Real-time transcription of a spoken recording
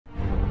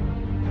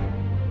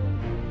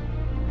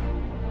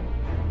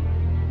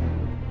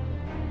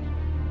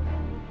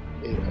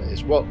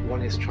sense, what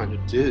one is trying to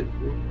do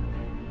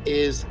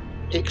is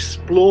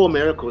explore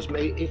miracles.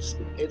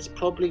 It's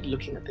probably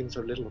looking at things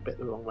a little bit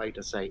the wrong way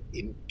to say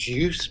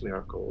induce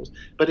miracles,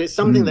 but it's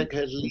something that can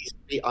at least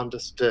be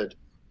understood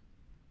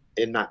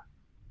in that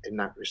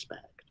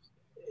respect.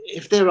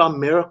 If there are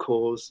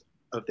miracles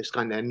of this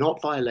kind, they're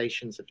not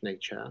violations of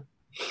nature.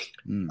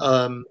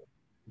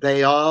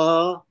 They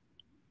are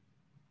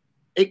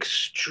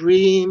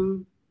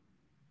extreme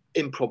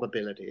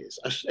improbabilities.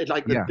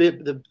 Like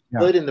the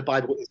word in the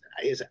Bible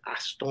is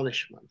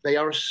astonishment. They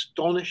are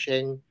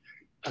astonishing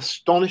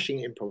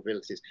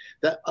improbabilities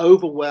that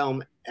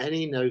overwhelm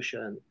any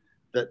notion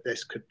that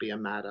this could be a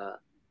matter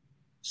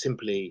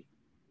simply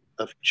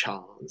of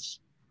chance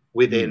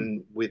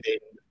within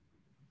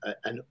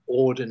an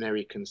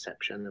ordinary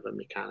conception of a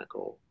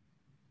mechanical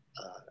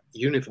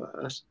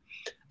universe.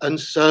 And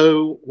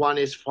so one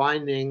is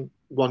finding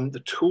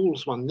the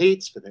tools one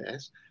needs for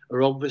this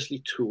are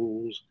obviously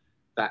tools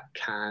that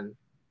can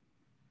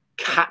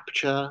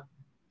capture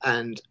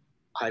and,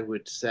 I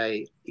would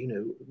say,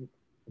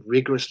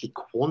 rigorously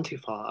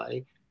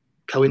quantify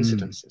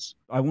coincidences.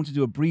 I want to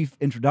do a brief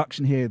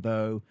introduction here,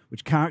 though,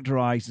 which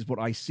characterizes what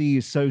I see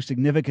as so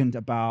significant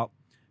about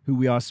who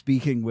we are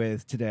speaking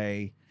with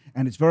today.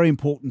 And it's very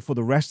important for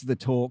the rest of the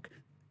talk.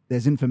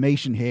 There's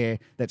information here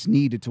that's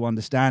needed to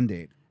understand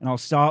it. And I'll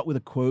start with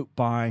a quote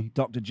by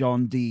Dr.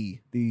 John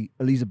Dee, the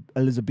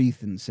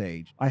Elizabethan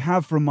sage. "I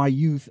have from my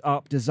youth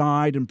up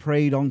desired and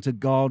prayed unto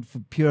God for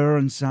pure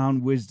and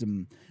sound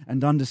wisdom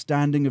and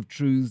understanding of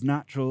truths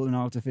natural and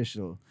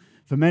artificial.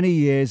 For many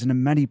years and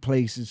in many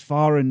places,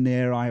 far and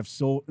near, I have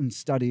sought and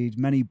studied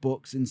many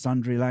books in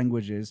sundry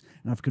languages,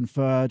 and have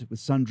conferred with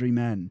sundry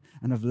men,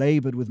 and have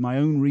laboured with my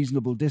own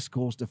reasonable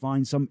discourse to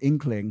find some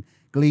inkling,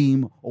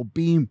 gleam, or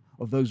beam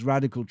of those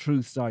radical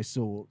truths I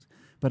sought.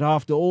 But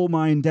after all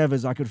my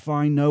endeavours, I could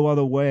find no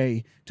other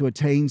way to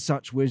attain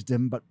such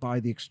wisdom but by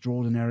the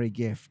extraordinary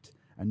gift,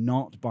 and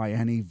not by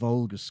any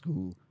vulgar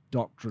school,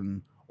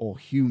 doctrine, or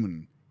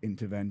human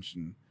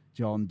intervention."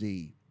 John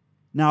Dee.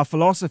 Now,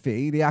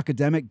 philosophy, the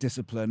academic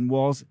discipline,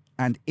 was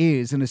and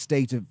is in a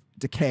state of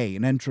decay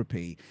and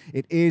entropy.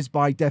 It is,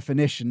 by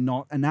definition,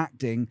 not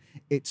enacting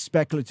its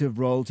speculative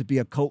role to be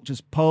a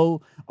culture's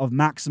pole of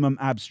maximum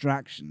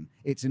abstraction.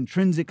 It's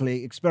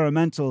intrinsically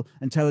experimental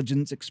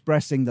intelligence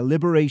expressing the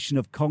liberation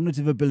of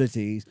cognitive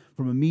abilities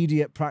from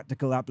immediate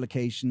practical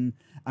application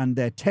and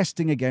their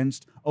testing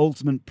against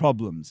ultimate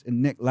problems,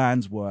 in Nick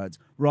Land's words.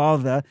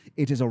 Rather,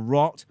 it is a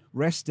rot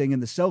resting in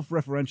the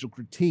self-referential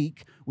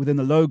critique within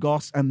the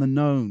logos and the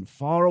known,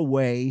 far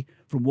away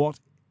from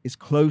what is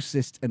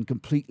closest and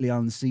completely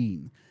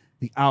unseen.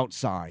 The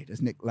outside,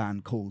 as Nick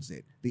Land calls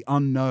it, the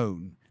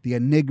unknown, the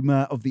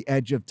enigma of the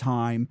edge of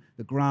time,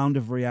 the ground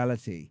of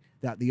reality,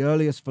 that the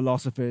earliest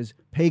philosophers,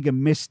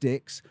 pagan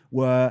mystics,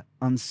 were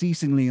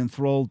unceasingly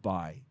enthralled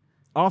by.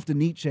 After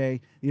Nietzsche,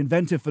 the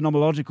inventive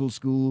phenomenological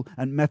school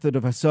and method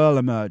of Husserl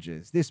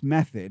emerges. This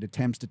method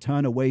attempts to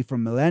turn away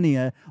from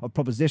millennia of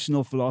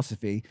propositional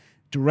philosophy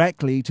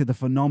directly to the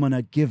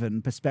phenomena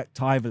given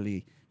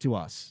perspectively to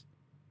us,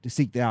 to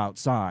seek the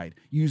outside,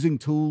 using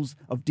tools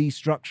of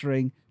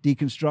destructuring,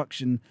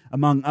 deconstruction,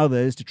 among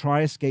others, to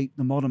try escape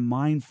the modern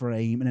mind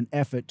frame in an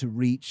effort to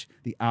reach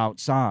the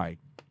outside,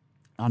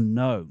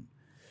 unknown.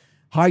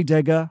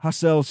 Heidegger,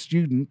 Husserl's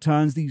student,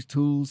 turns these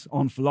tools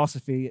on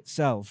philosophy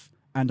itself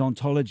and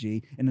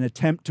ontology in an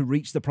attempt to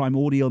reach the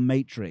primordial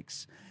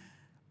matrix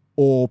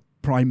or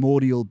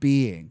primordial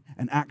being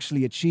and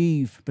actually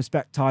achieve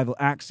perspectival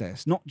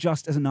access, not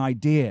just as an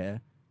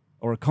idea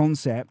or a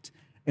concept,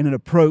 in an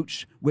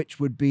approach which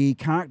would be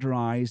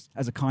characterized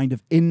as a kind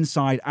of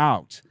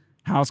inside-out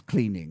house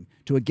cleaning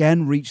to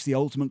again reach the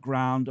ultimate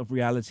ground of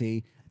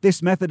reality.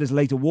 This method is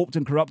later warped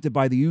and corrupted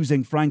by the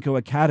using Franco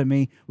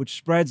Academy, which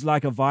spreads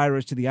like a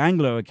virus to the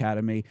Anglo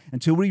Academy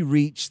until we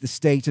reach the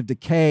state of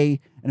decay,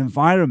 an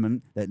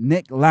environment that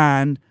Nick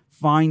Land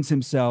finds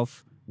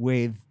himself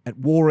with at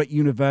Warwick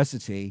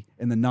University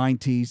in the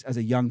 90s as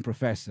a young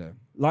professor.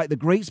 Like the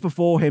greats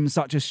before him,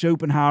 such as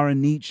Schopenhauer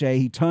and Nietzsche,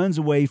 he turns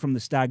away from the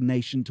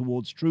stagnation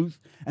towards truth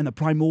and the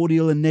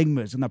primordial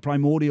enigmas and the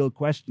primordial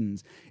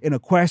questions in a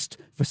quest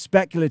for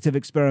speculative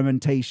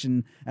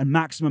experimentation and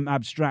maximum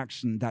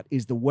abstraction that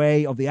is the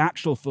way of the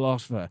actual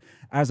philosopher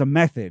as a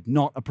method,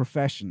 not a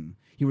profession.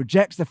 He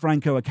rejects the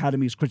Franco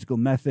Academy's critical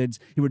methods,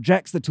 he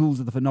rejects the tools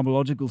of the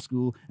phenomenological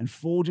school, and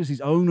forges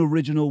his own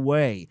original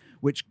way,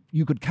 which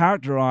you could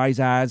characterize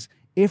as,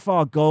 if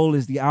our goal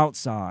is the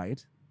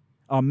outside,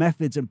 our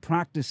methods and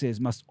practices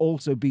must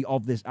also be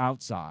of this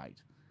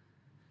outside,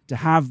 to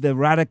have the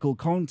radical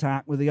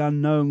contact with the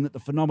unknown that the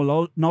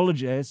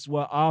phenomenologists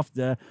were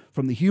after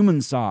from the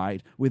human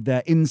side with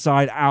their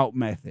inside-out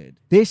method.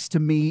 This, to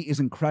me, is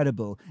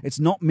incredible. It's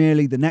not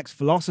merely the next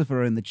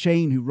philosopher in the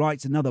chain who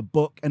writes another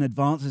book and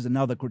advances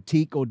another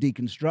critique or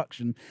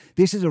deconstruction.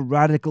 This is a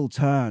radical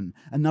turn,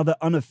 another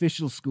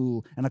unofficial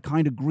school, and a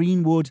kind of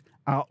Greenwood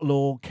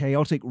outlaw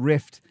chaotic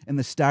rift in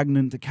the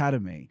stagnant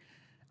academy.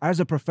 As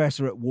a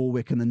professor at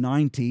Warwick in the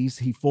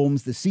 90s, he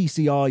forms the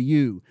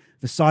CCRU,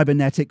 the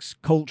Cybernetics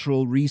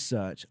Cultural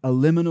Research, a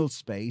liminal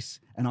space,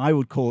 and I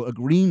would call a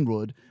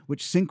Greenwood,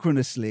 which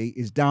synchronously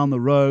is down the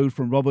road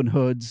from Robin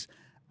Hood's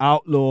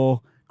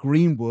outlaw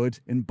Greenwood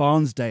in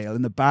Barnesdale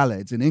in the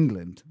Ballads in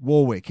England.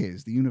 Warwick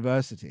is the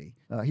university.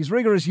 His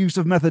rigorous use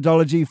of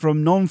methodology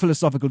from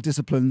non-philosophical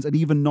disciplines and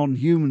even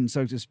non-human,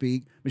 so to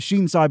speak,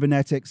 machine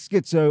cybernetics,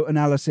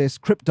 schizoanalysis,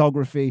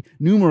 cryptography,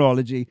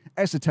 numerology,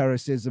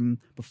 esotericism,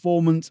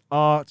 performance,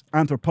 art,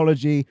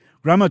 anthropology,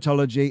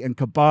 grammatology, and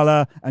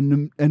Kabbalah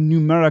and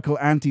numerical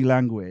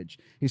anti-language.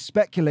 His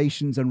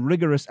speculations and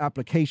rigorous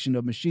application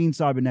of machine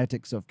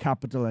cybernetics of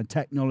capital and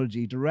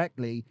technology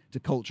directly to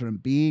culture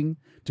and being,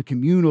 to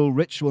communal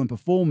ritual and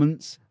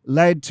performance,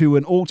 led to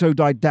an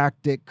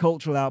autodidactic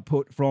cultural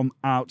output from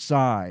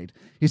outside.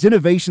 His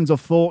innovations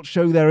of thought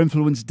show their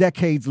influence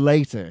decades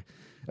later,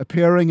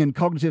 appearing in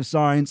cognitive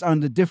science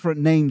under different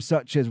names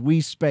such as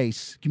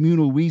we-space,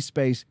 communal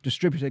we-space,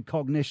 distributed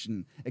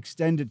cognition,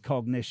 extended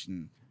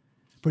cognition.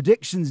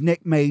 Predictions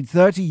Nick made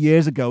 30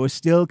 years ago are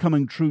still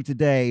coming true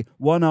today,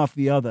 one after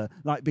the other,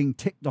 like being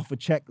ticked off a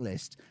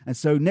checklist. And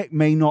so Nick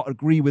may not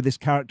agree with this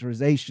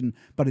characterization,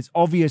 but it's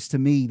obvious to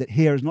me that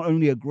here is not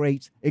only a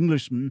great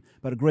Englishman,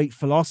 but a great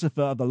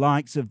philosopher of the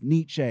likes of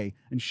Nietzsche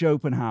and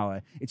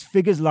Schopenhauer. It's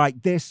figures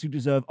like this who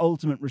deserve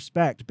ultimate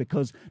respect,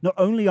 because not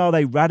only are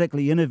they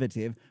radically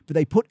innovative, but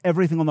they put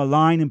everything on the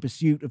line in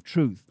pursuit of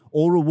truth,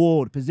 all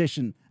reward,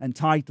 position, and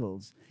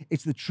titles.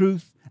 It's the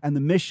truth and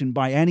the mission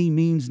by any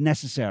means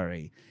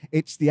necessary.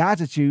 It's the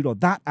attitude, or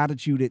that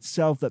attitude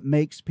itself, that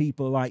makes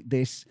people like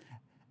this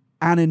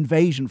an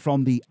invasion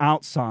from the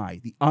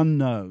outside, the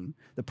unknown,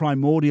 the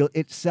primordial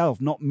itself,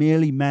 not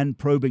merely men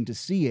probing to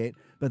see it,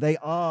 but they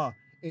are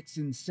its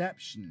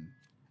inception.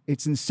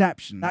 Its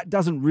inception. That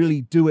doesn't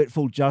really do it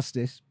full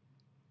justice,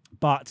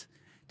 but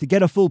to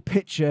get a full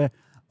picture,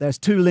 there's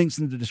 2 links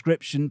in the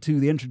description to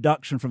the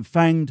introduction from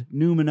Fanged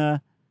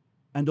Noumena,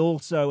 and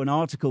also an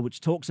article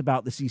which talks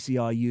about the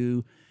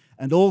CCRU.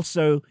 And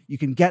also you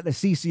can get the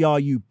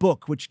CCRU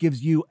book, which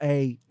gives you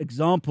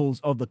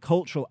examples of the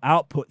cultural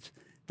output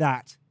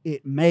that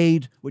it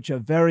made, which are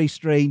very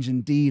strange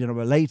indeed and are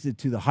related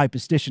to the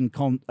hyperstition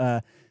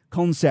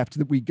concept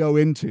that we go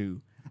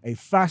into. A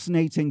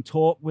fascinating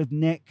talk with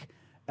Nick.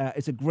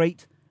 It's a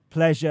great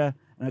pleasure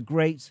and a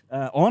great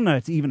honor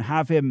to even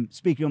have him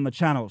speaking on the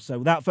channel. So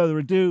without further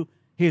ado,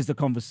 here's the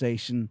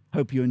conversation.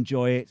 Hope you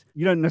enjoy it.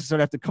 You don't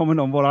necessarily have to comment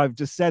on what I've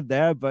just said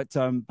there, but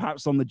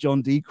perhaps on the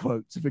John Dee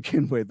quote to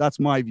begin with. That's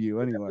my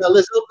view anyway. Well,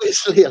 there's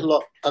obviously a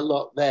lot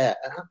there.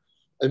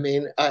 I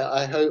mean,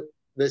 I hope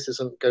this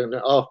isn't going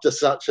to, after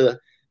such an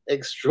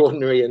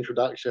extraordinary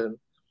introduction,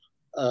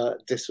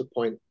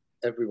 disappoint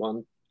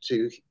everyone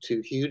too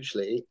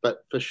hugely.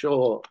 But for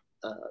sure,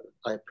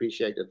 I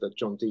appreciated the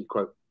John Dee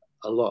quote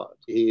a lot.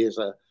 He is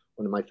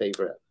one of my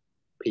favorite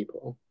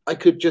people. I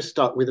could just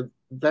start with a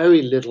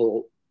very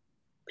little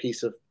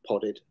piece of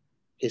potted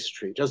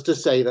history, just to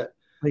say that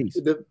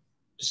the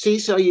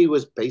CCRU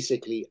was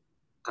basically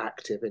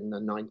active in the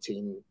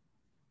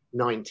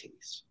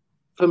 1990s.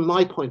 From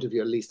my point of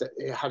view, at least,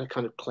 it had a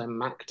kind of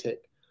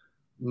climactic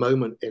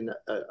moment in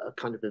a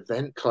kind of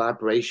event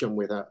collaboration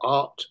with an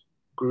art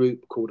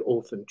group called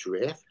Orphan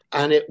Drift,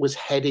 and it was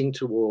heading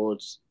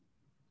towards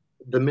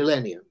the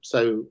millennium.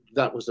 So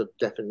that was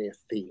definitely a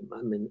theme.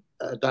 I mean,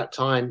 at that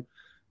time,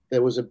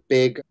 there was a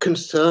big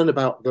concern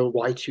about the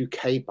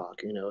Y2K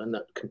bug, you know, and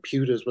that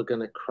computers were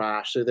going to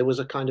crash. So there was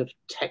a kind of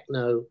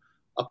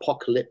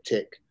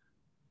techno-apocalyptic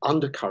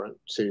undercurrent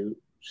to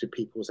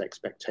people's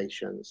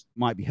expectations.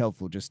 Might be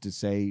helpful just to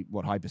say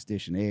what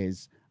Hyperstition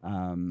is.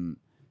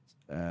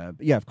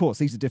 Yeah, of course,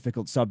 these are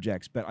difficult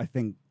subjects, but I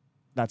think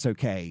that's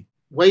okay.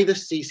 Way the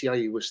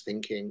CCRU was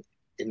thinking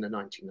in the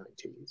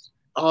 1990s,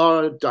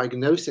 our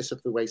diagnosis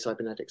of the way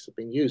cybernetics have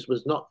been used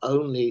was not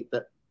only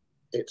that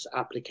its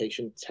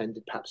application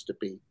tended perhaps to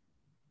be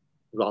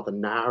rather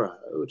narrow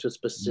to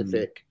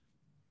specific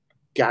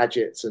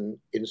gadgets and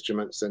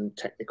instruments and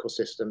technical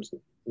systems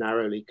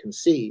narrowly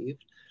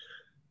conceived,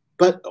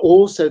 but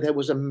also there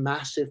was a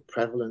massive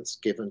prevalence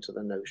given to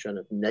the notion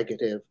of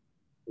negative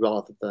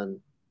rather than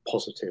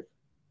positive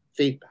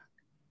feedback.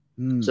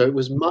 So it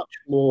was much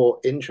more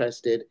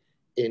interested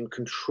in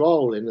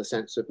control, in the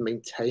sense of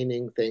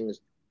maintaining things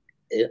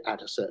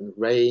at a certain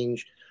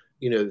range,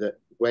 you know, that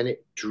when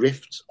it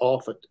drifts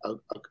off a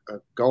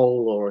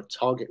goal or a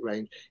target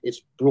range,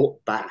 it's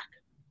brought back.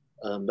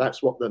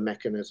 That's what the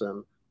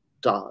mechanism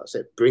does.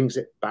 It brings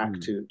it back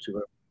to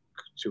a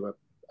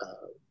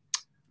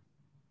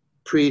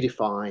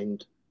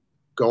predefined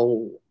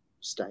goal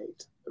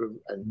state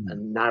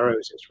and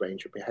narrows its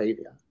range of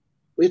behavior.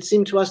 It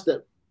seemed to us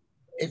that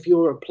if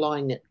you're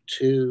applying it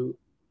to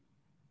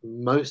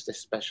most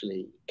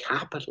especially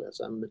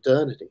capitalism,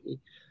 modernity,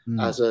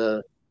 as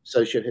a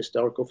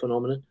socio-historical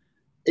phenomenon,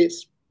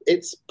 it's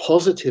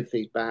positive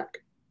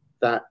feedback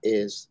that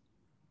is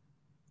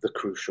the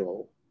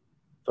crucial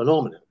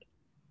phenomenon.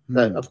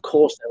 That, of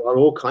course, there are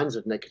all kinds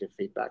of negative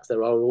feedbacks.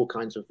 There are all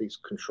kinds of these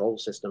control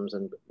systems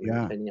and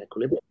maintaining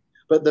equilibrium.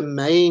 But the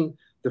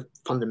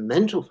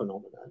fundamental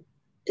phenomenon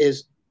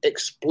is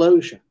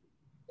explosion.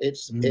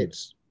 It's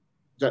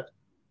that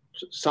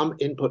some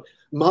input.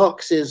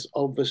 Marx's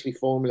obviously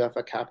formula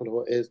for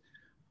capital is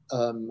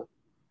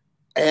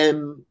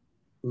M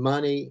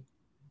money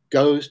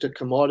goes to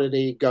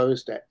commodity,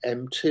 goes to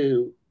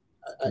M2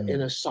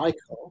 in a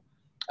cycle,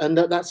 and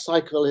that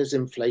cycle is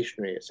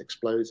inflationary, it's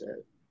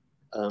explosive,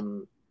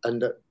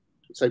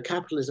 so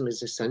capitalism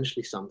is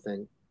essentially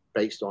something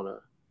based on a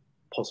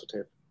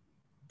positive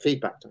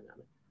feedback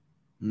dynamic.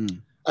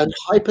 And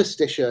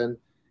hyperstition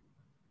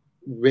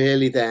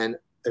really then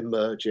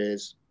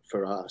emerges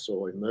for us,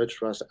 or emerged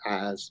for us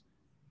as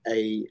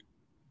the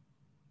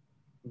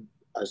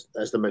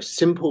most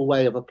simple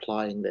way of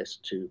applying this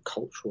to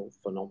cultural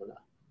phenomena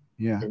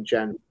in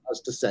general,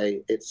 as to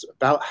say it's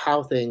about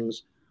how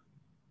things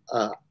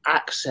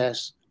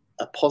access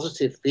a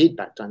positive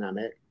feedback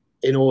dynamic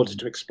in order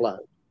to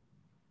explode,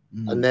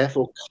 and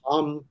therefore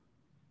come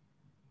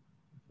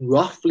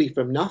roughly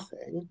from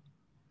nothing,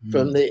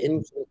 from the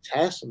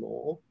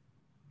infinitesimal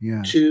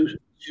to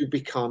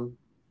become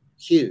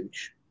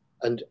huge,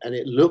 and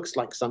it looks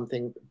like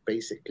something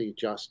basically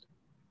just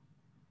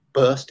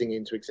bursting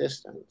into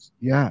existence.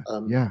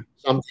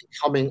 Something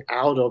coming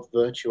out of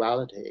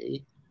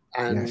virtuality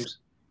and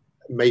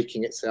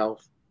making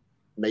itself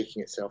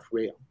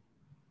real.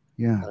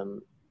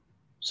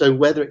 So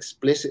whether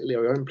explicitly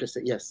or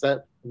implicit, yes,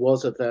 that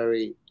was a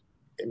very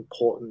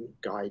important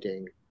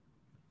guiding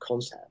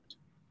concept.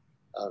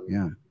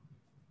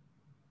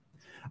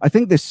 I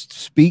think this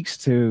speaks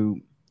to,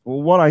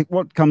 well,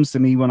 what comes to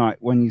me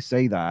when you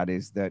say that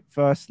is that,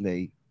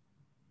 firstly,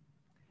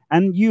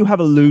 and you have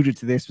alluded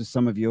to this with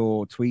some of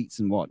your tweets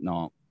and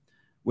whatnot,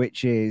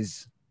 which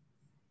is,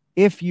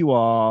 if you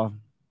are,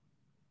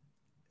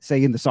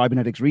 say, in the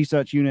Cybernetics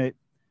research unit,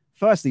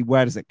 firstly,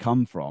 where does it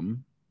come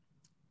from?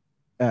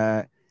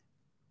 In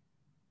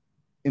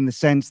the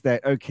sense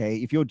that, okay,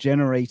 if you're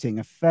generating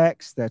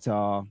effects that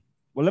are,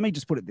 well, let me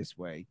just put it this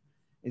way,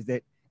 is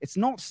that it's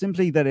not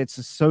simply that it's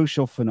a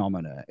social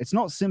phenomena. It's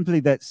not simply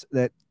that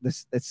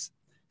it's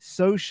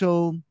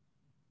social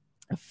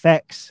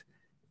effects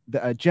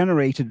that are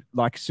generated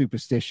like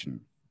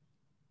superstition.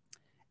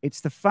 It's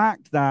the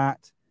fact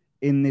that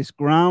in this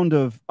ground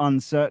of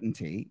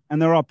uncertainty,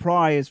 and there are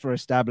priors for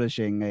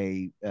establishing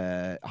a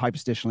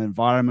hyperstitional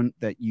environment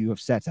that you have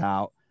set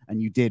out,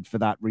 and you did for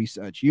that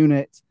research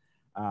unit,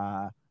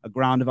 a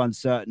ground of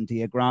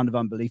uncertainty, a ground of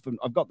unbelief.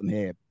 I've got them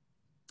here,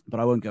 but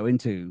I won't go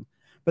into.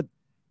 But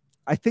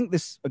I think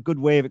a good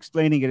way of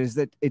explaining it is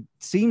that it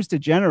seems to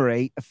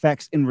generate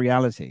effects in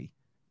reality,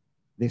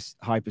 this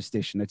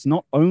hyperstition. It's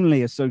not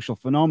only a social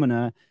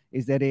phenomena,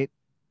 is that it,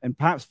 and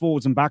perhaps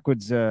forwards and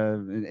backwards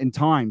in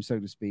time, so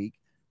to speak,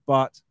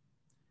 but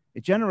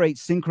it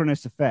generates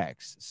synchronous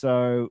effects.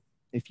 So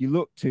if you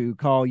look to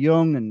Carl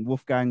Jung and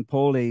Wolfgang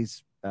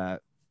Pauli's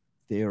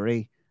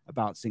theory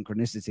about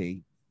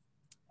synchronicity,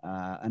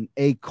 an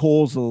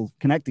acausal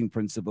connecting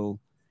principle,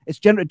 it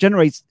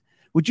generates,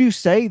 would you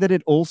say that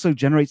it also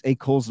generates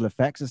acausal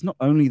effects? It's not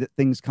only that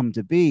things come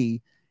to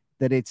be,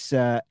 that it's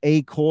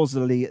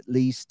acausally at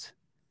least,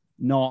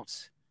 not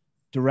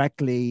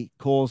directly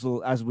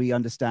causal as we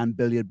understand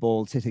billiard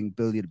balls hitting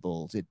billiard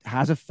balls. It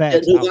has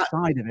effects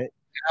outside of it.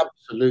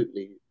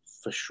 Absolutely,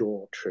 for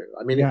sure, true.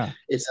 I mean,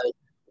 it's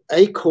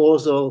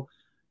acausal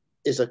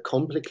is a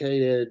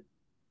complicated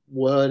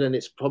word, and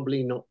it's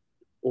probably not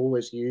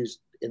always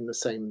used in the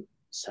same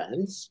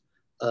sense.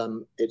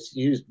 It's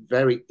used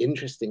very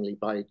interestingly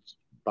by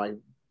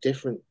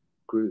different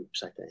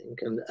groups, I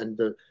think, and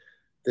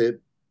the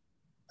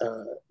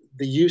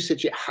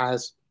usage it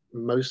has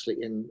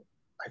mostly in,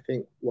 I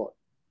think, what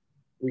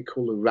we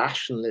call the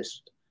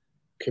rationalist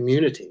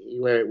community,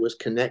 where it was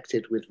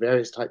connected with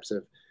various types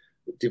of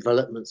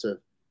developments of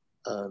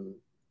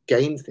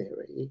game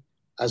theory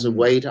as a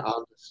way to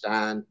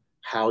understand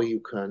how you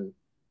can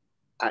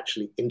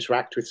actually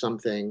interact with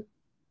something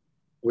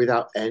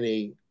without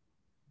any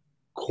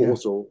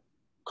causal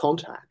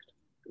contact.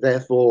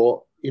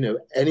 Therefore,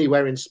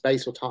 anywhere in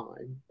space or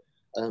time,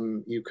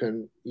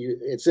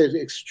 it's an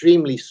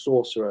extremely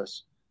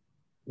sorcerous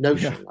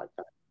notion like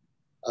that.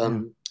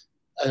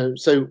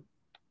 So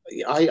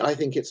I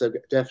think it's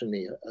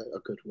definitely a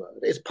good word.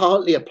 It's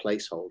partly a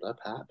placeholder,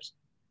 perhaps.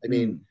 I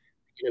mean,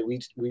 we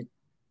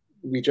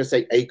just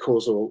say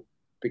acausal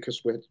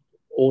because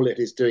all it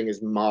is doing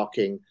is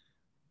marking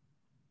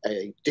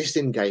a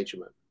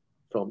disengagement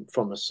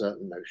from a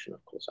certain notion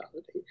of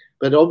causality.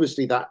 But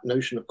obviously that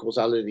notion of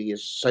causality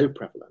is so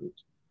prevalent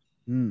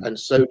and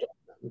so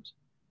dominant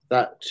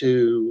that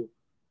to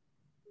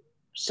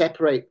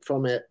separate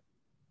from it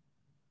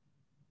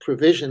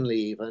provisionally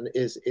even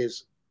is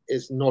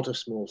not a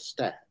small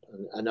step,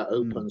 and it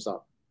opens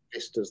up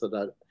vistas that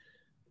are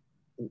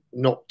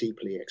not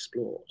deeply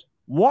explored.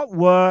 What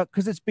were,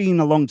 because it's been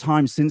a long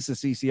time since the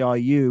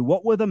CCRU,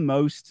 what were the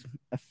most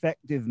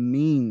effective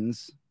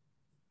means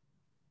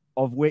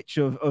of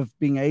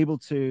being able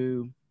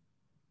to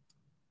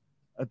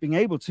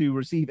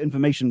receive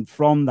information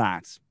from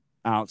that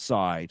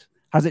outside?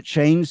 Has it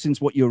changed since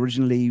what you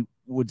originally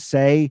would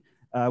say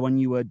when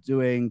you were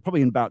doing,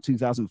 probably in about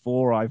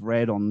 2004, I've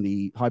read on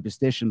the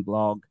Hyperstition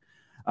blog,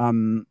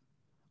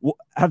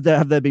 have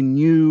there been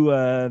new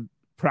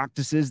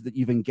practices that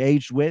you've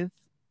engaged with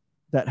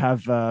that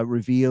have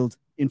revealed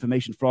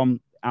information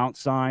from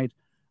outside,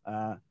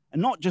 and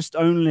not just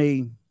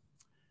only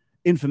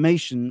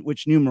information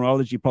which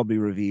numerology probably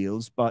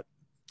reveals, but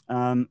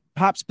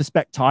perhaps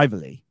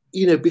perspectively?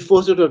 You know,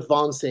 before sort of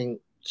advancing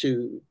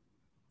to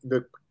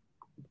the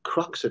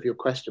crux of your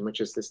question, which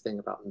is this thing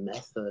about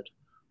method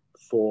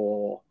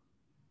for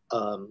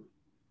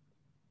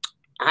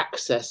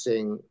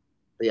accessing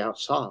the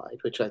outside,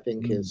 which I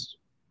think is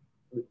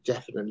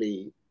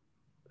definitely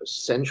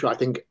central. I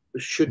think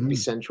should be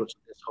central to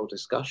this whole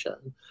discussion.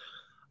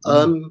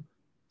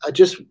 I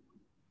just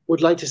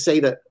would like to say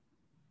that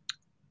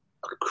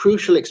a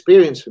crucial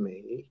experience for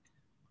me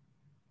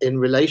in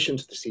relation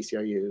to the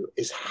CCRU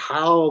is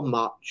how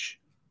much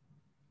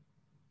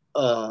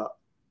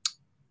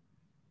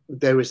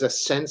there is a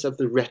sense of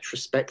the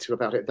retrospective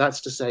about it.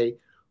 That's to say,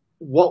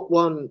 what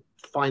one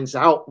finds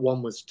out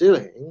one was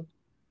doing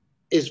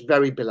is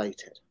very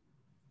belated.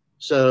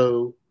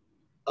 So,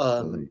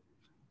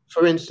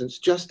 for instance,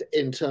 just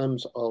in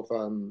terms of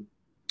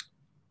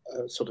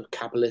sort of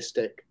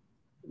Kabbalistic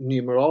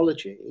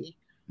numerology,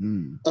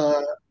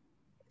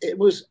 it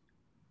was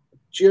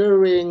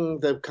during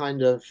the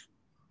kind of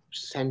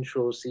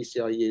central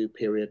CCRU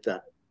period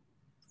that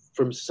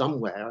from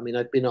somewhere, I mean,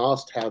 I've been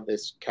asked how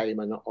this came,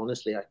 and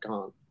honestly, I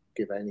can't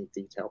give any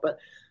detail, but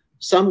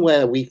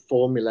somewhere we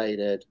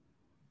formulated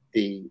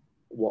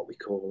what we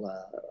call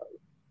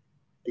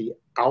the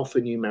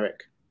alphanumeric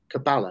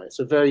Kabbalah. It's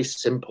a very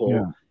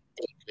simple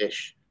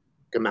English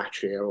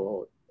gematria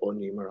or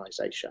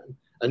numerization,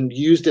 and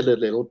used it a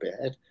little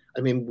bit.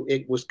 I mean,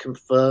 it was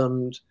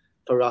confirmed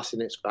for us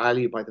in its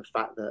value by the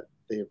fact that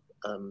the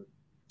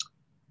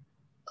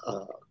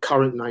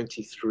current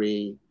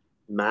 93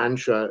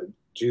 mantra,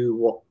 "Do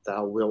what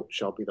thou wilt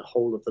shall be the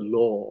whole of the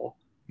law,"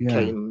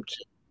 came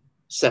to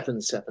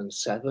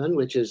 777,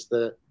 which is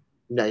the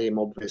name,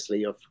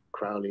 obviously, of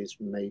Crowley's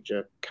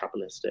major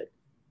Kabbalistic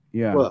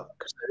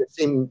work. So it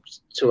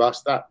seems to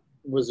us that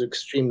was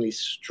extremely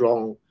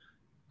strong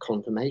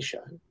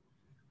confirmation.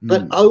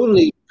 But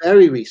only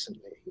very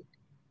recently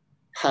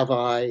have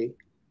I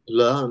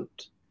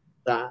learned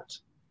that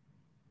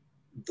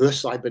the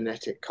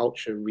Cybernetic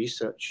Culture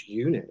Research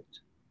Unit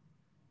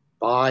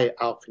by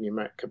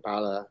Alphanumeric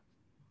Kabbalah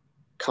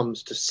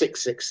comes to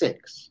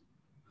 666.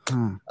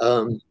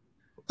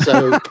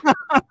 So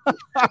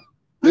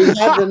we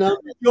had the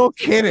number. You're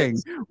kidding.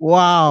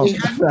 Wow.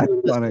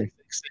 That's funny.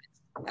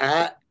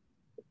 At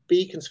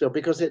Beaconsfield,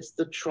 because it's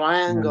the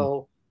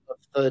triangle of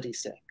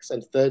 36,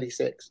 and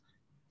 36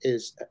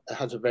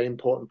 has a very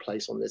important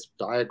place on this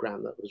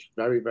diagram that was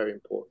very, very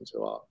important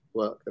to our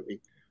work that we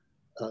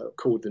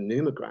called the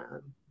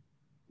numogram.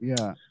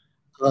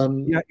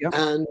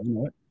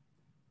 And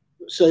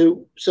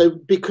so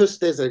because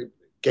there's a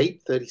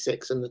gate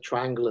 36 and the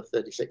triangle of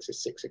 36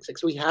 is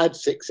 666, we had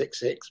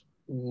 666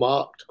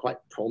 marked quite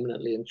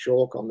prominently in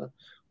chalk on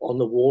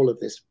the wall of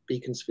this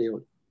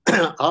Beaconsfield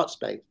art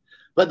space.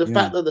 But the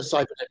fact that the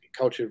Cybernetic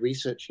Culture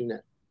Research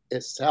Unit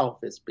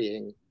itself is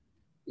being,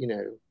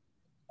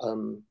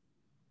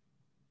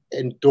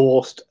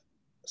 endorsed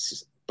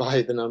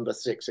by the number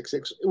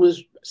 666, it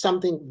was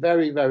something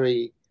very,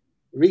 very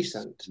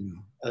recent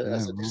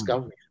as a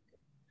discovery.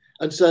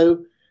 And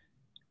so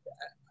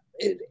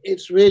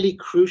it's really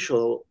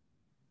crucial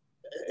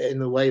in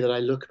the way that I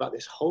look about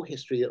this whole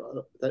history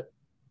that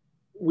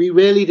we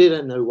really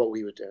didn't know what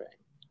we were doing.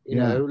 You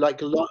know,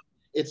 like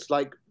it's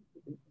like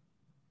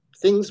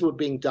things were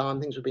being done,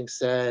 things were being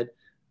said,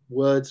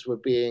 words were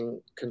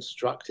being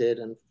constructed,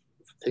 and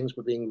things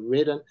were being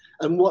written.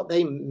 And what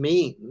they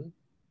mean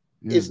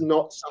is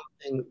not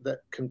something that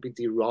can be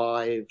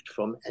derived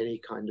from any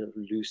kind of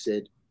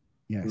lucid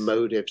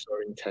motives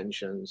or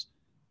intentions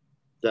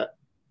that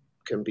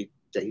can be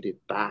dated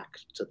back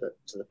to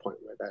the point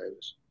where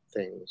those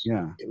things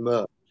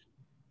emerge.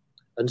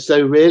 And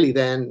so really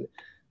then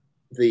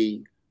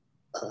the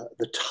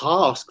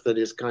task that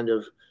is kind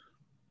of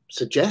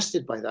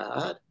suggested by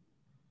that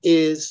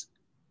is,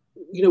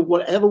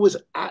 whatever was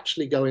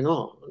actually going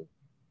on,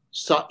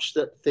 such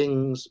that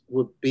things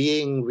were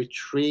being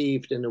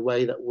retrieved in a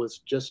way that was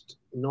just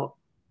not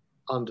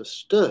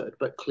understood,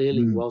 but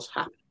clearly was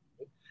happening,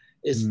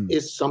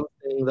 is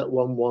something that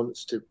one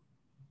wants to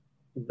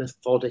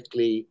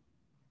methodically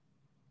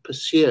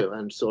pursue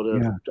and sort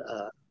of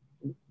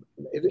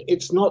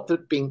it's not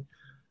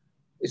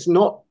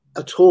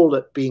at all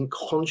that being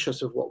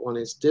conscious of what one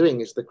is doing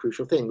is the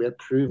crucial thing. We're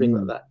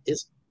proving that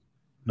isn't.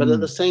 But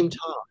at the same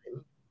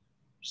time,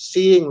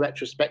 seeing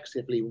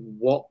retrospectively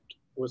what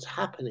was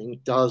happening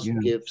does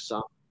give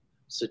some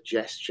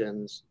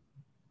suggestions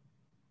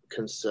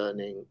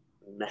concerning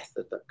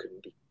method that can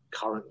be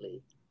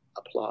currently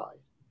applied,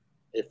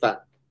 if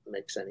that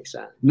makes any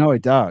sense. No,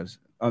 it does.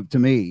 To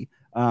me,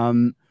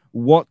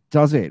 what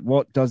does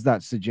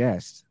that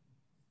suggest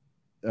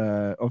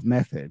of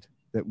method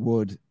that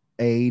would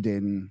aid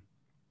in?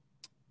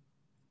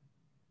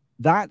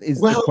 That is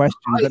the question.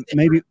 But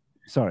maybe,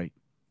 sorry.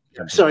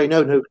 Sorry,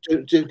 no.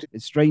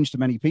 It's strange to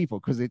many people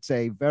because it's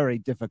a very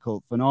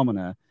difficult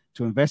phenomena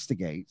to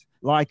investigate.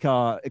 Like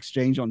our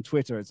exchange on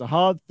Twitter, it's a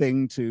hard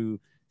thing to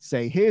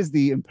say, here's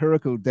the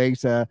empirical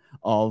data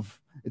of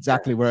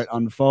exactly where it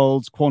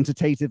unfolds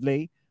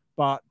quantitatively,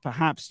 but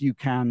perhaps you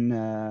can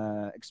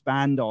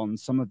expand on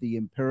some of the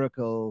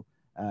empirical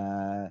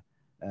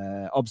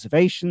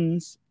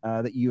observations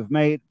that you have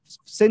made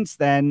since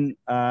then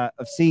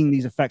of seeing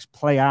these effects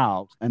play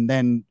out, and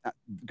then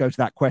go to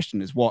that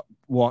question: is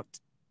what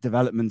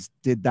developments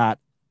did that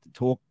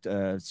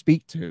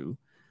speak to?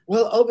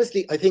 Well,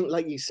 obviously, I think,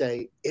 like you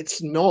say,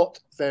 it's not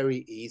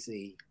very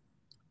easy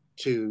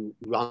to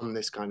run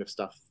this kind of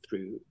stuff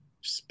through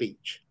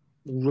speech.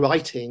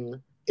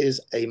 Writing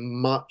is a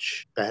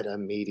much better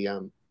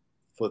medium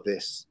for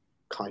this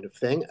kind of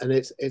thing, and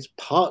it's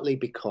partly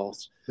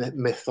because the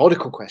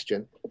methodical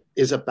question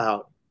is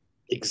about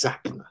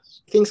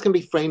exactness. Things can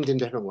be framed in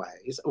different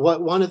ways.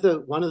 One of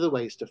the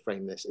ways to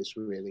frame this is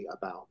really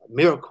about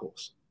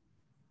miracles.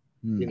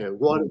 You know,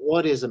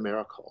 what is a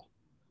miracle?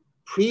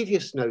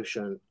 Previous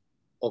notion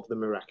of the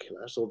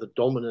miraculous, or the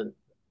dominant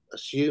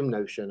assumed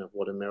notion of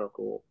what a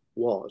miracle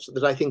was,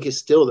 that I think is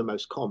still the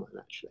most common,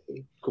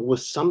 actually,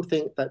 was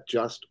something that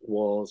just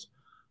was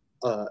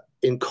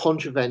in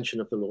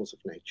contravention of the laws of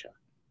nature,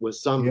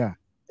 was some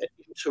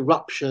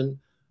interruption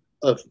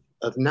of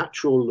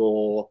natural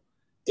law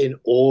in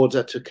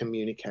order to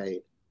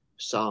communicate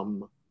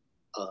some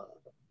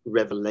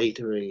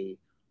revelatory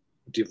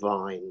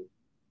divine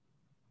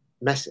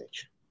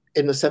message.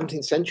 In the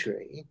 17th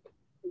century,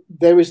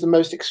 there is the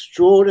most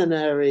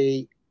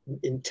extraordinary,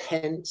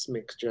 intense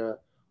mixture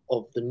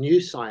of the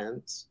new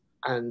science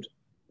and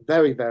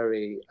very,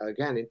 very,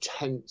 again,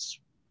 intense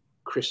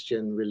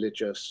Christian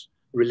religious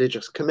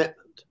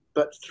commitment.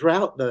 But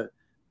throughout the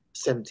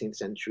 17th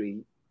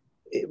century,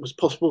 it was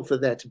possible for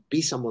there to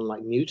be someone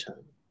like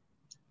Newton,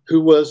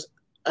 who was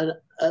a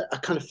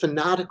kind of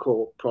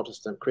fanatical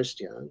Protestant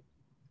Christian,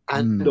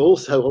 and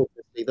also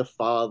obviously the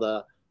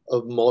father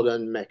of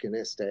modern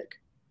mechanistic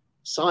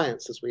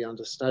science as we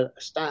understand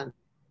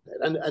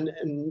it.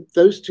 And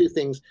those two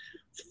things,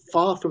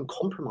 far from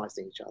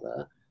compromising each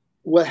other,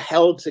 were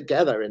held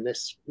together in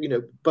this, you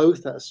know,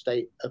 both at a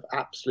state of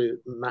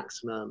absolute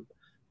maximum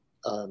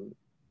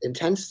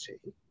intensity.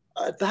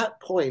 At that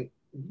point,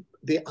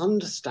 the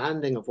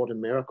understanding of what a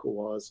miracle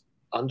was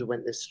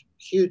underwent this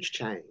huge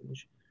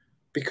change,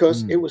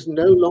 because it was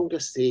no longer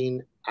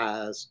seen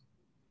as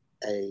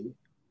an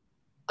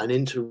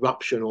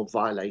interruption or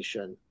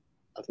violation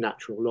of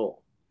natural law.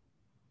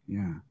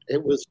 Yeah,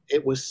 it was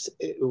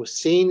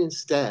seen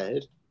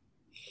instead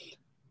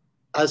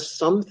as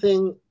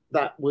something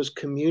that was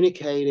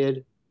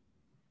communicated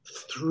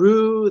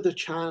through the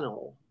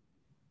channel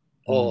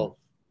of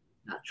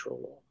natural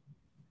law.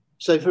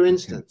 So, for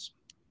instance,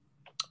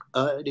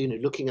 you know,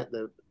 looking at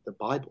the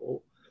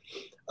Bible,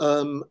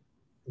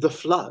 the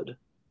flood,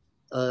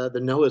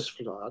 the Noah's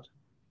flood,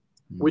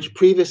 which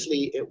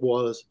previously it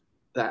was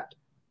that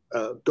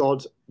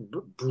God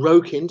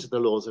broke into the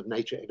laws of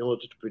nature in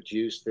order to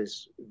produce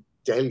this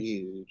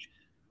deluge,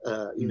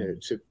 you know,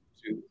 to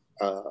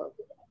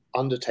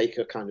undertake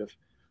a kind of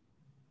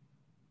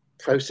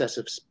process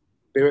of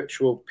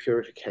spiritual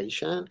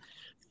purification.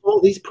 For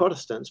these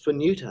Protestants, for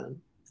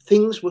Newton,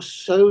 things were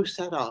so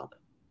set up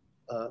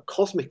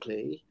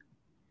cosmically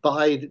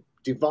by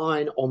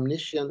divine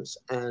omniscience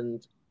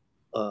and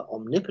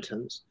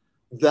omnipotence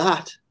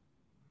that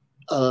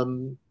a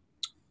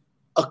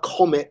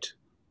comet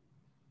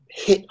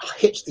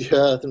hits the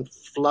earth and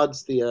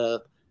floods the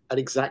earth at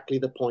exactly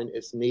the point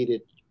it's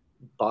needed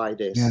by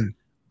this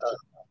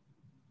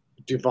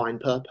divine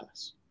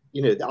purpose.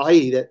 You know,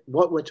 i.e. that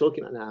what we're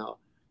talking about now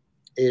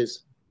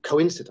is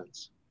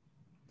coincidence.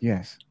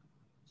 Yes.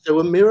 So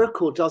a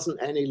miracle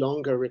doesn't any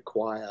longer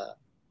require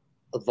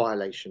a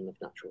violation of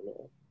natural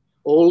law.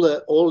 All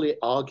the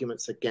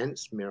arguments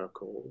against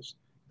miracles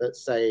that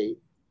say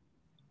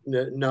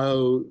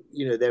no,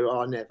 you know, there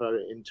are never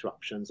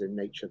interruptions in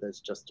nature, there's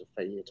just a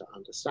failure to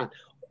understand.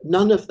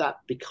 None of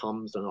that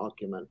becomes an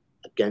argument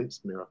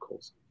against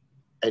miracles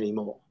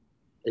anymore.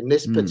 In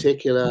this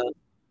particular,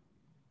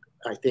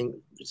 I think,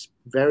 it's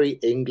very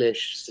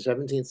English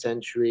 17th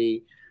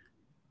century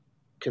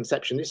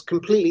conception, it's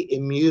completely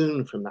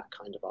immune from that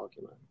kind of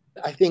argument.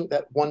 I think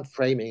that one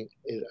framing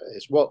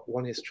is what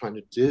one is trying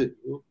to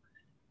do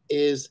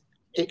is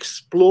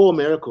explore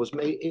miracles.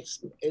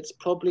 It's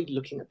probably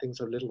looking at things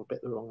a little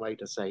bit the wrong way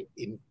to say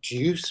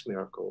induce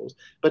miracles,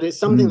 but it's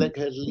something that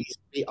can at least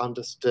be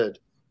understood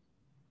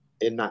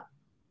in that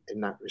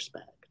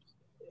respect.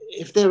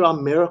 If there are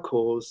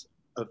miracles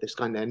of this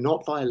kind, they're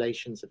not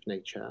violations of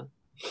nature.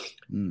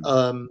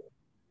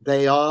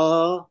 They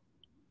are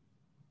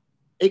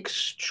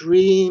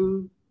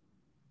extreme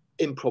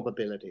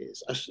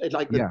improbabilities.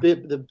 Like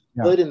the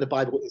word in the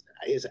Bible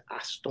is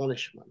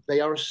astonishment.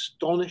 They are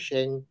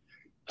astonishing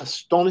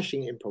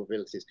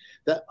improbabilities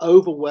that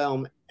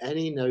overwhelm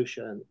any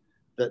notion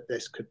that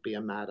this could be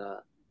a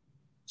matter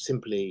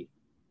simply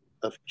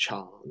of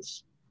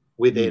chance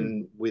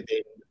within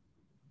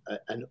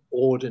an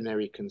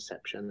ordinary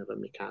conception of a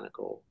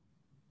mechanical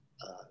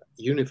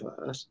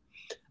universe.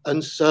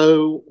 And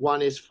so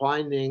one is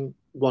finding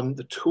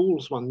the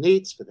tools one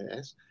needs for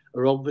this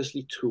are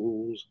obviously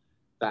tools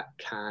that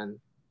can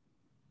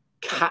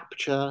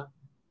capture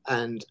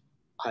and,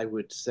 I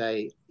would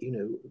say,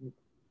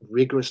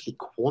 rigorously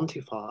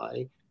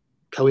quantify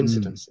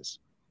coincidences.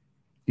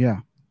 Yeah.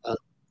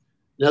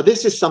 Now,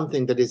 this is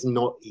something that is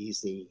not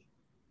easy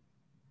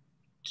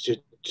to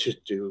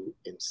do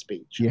in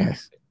speech.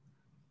 Yes.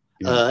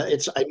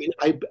 It's, I mean,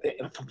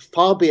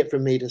 far be it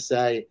from me to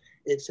say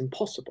it's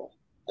impossible.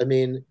 I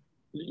mean,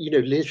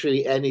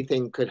 literally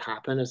anything could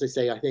happen. As I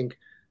say, I think,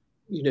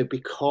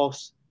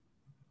 because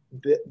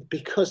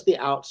the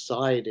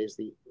outside is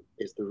the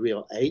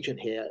real agent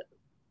here,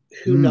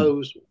 who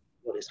knows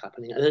what is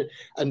happening?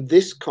 And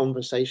this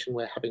conversation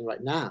we're having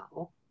right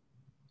now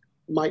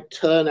might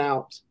turn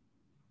out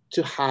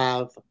to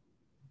have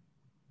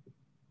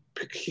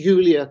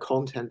peculiar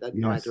content that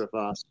neither of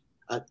us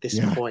at this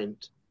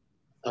point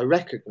are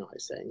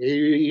recognizing.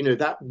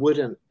 That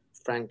wouldn't,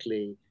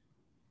 frankly,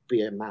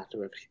 be a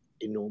matter of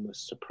enormous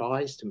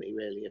surprise to me,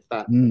 really, if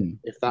that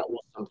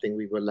was something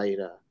we were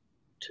later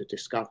to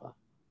discover.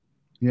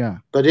 Yeah.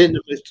 But in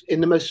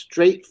the most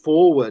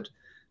straightforward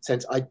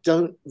sense, I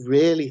don't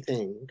really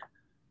think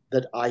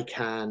that I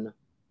can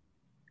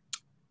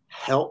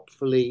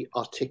helpfully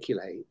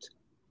articulate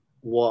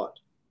what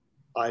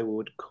I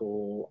would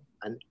call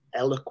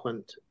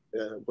eloquent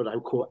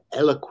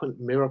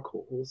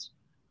miracles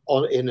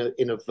in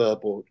a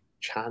verbal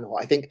channel.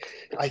 I think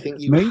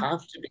you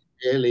have to be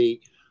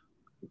really,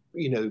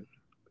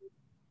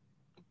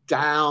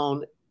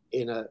 down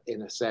in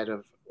a set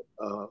of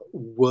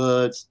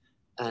words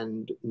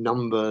and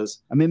numbers.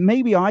 I mean,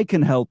 maybe I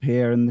can help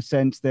here in the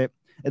sense that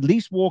at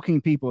least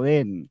walking people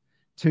in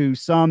to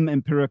some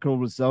empirical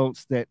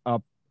results that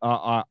are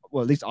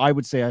well, at least I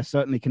would say are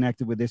certainly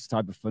connected with this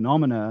type of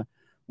phenomena,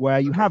 where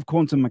you have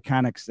quantum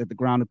mechanics at the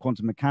ground of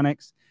quantum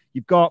mechanics.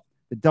 You've got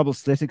the double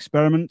slit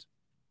experiment,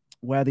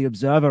 where the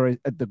observer is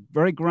at the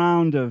very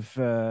ground of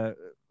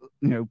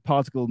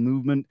particle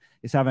movement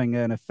is having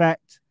an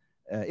effect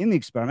in the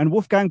experiment. And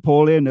Wolfgang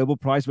Pauli, a Nobel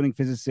Prize-winning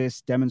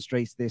physicist,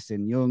 demonstrates this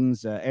in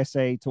Jung's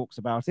essay, talks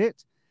about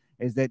it,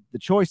 is that the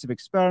choice of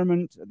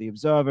experiment, the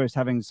observer is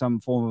having some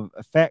form of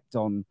effect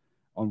on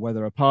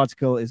whether a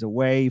particle is a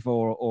wave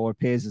or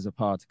appears as a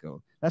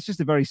particle. That's just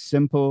a very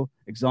simple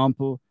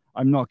example.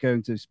 I'm not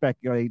going to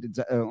speculate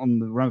on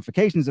the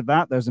ramifications of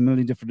that. There's a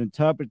million different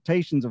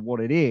interpretations of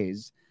what it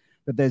is,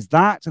 but there's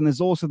that, and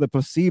there's also the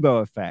placebo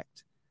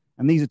effect.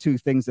 And these are two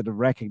things that are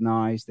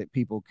recognized that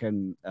people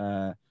can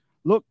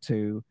look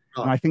to.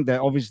 And I think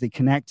they're obviously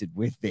connected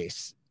with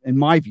this, in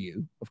my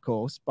view, of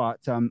course. But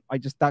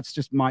that's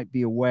just might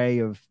be a way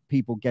of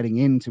people getting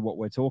into what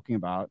we're talking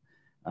about.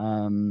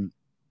 What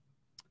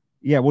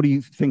do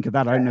you think of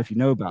that? I don't know if you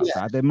know about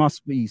that. There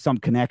must be some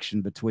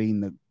connection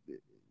between the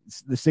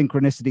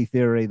synchronicity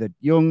theory that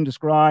Jung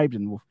described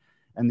and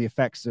the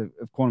effects of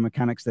quantum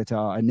mechanics that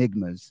are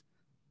enigmas.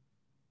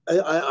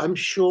 I'm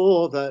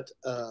sure that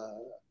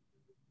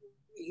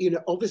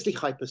obviously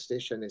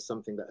hyperstition is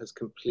something that has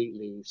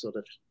completely sort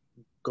of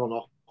gone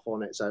off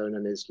on its own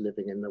and is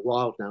living in the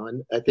wild now.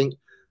 And I think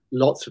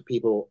lots of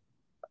people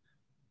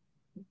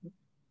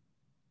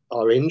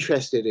are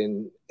interested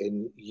in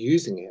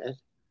using it,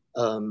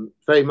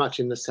 very much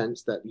in the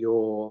sense that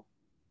you're,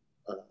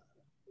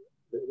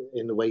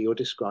 in the way you're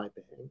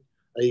describing,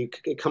 you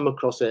come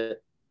across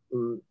it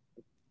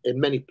in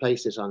many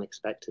places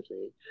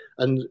unexpectedly,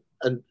 and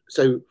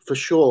so for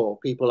sure,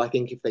 people, I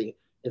think, if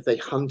they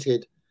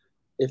hunted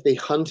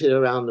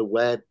around the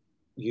web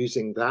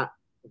using that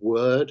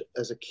word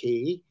as a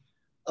key,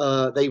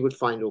 they would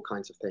find all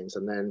kinds of things,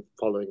 and then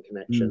following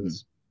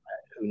connections,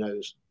 who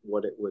knows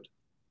what it would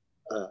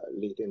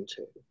lead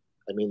into.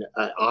 I mean,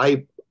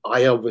 I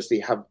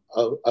obviously have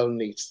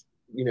only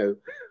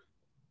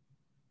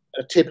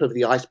a tip of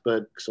the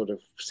iceberg sort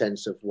of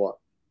sense of what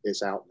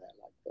is out there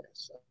like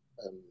this.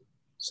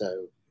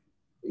 So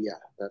yeah,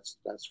 that's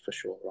for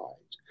sure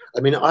right.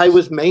 I mean, I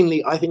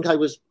think I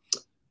was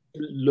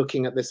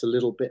looking at this a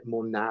little bit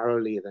more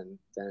narrowly than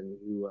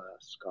you were,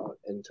 Scott,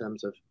 in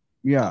terms of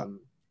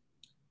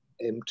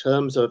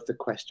the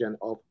question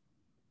of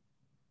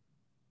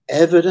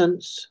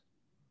evidence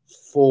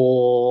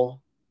for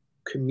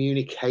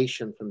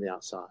communication from the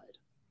outside.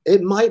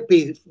 It might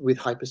be with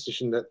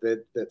hyperstition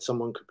that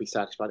someone could be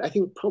satisfied. I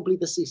think probably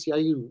the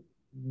CCRU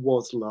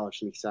was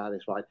largely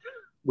satisfied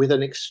with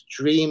an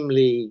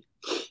extremely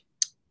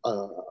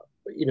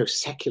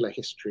secular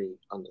history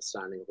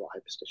understanding of what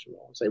hyperstition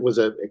was. It was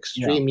an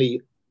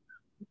extremely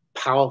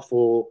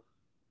powerful,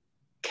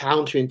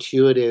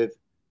 counterintuitive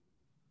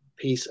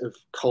piece of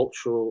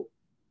cultural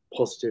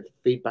positive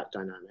feedback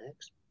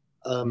dynamics.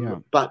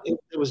 But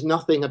there was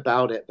nothing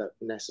about it that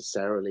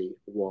necessarily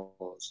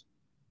was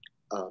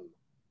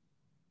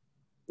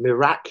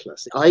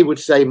miraculous. I would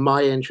say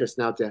my interest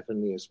now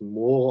definitely is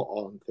more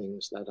on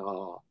things that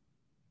are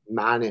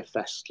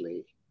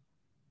manifestly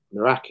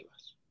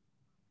miraculous.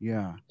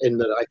 Yeah. In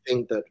that I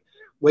think that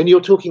when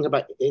you're talking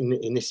about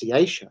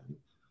initiation,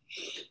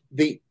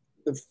 the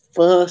the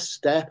first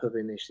step of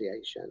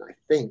initiation, I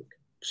think.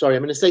 Sorry,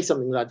 I'm going to say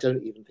something that I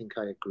don't even think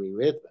I agree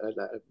with.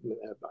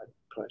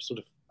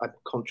 I'm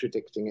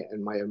contradicting it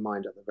in my own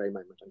mind at the very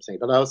moment I'm saying,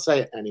 but I'll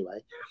say it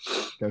anyway.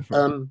 Go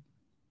for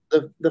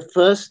it. The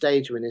first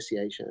stage of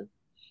initiation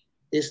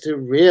is to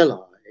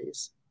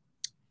realize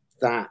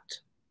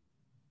that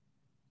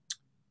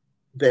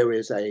there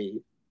is a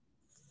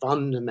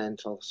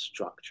fundamental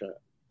structure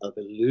of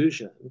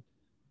illusion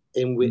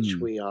in which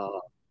we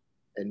are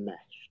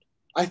enmeshed.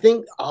 I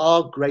think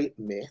our great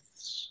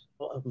myths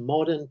of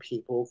modern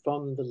people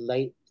from the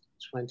late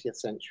 20th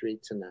century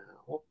to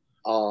now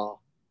are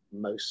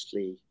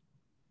mostly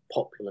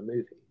popular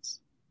movies.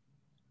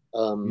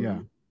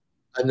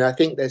 And I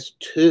think there's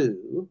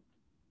two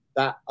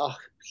that are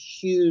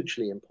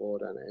hugely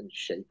important in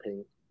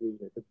shaping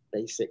the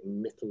basic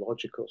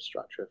mythological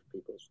structure of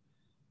people's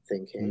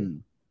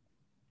thinking,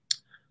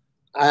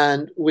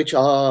 and which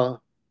are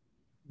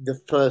the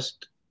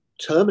first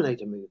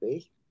Terminator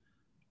movie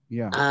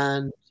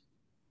and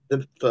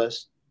the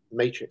first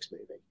Matrix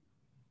movie.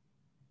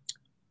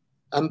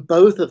 And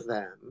both of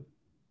them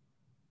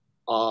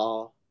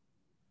are,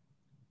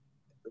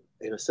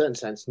 in a certain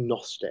sense,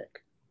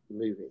 Gnostic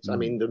movies. I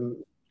mean, the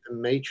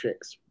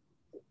Matrix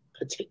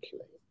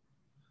particularly.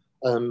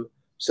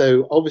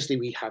 So obviously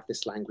we have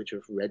this language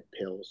of red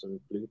pills and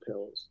blue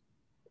pills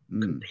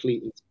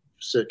completely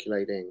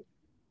circulating,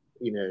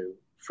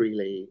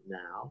 freely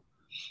now.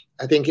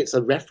 I think it's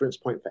a reference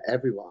point for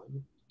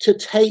everyone. To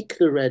take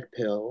the red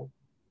pill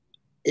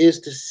is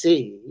to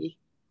see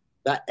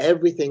that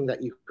everything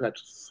that you had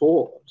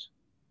thought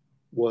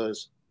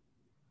was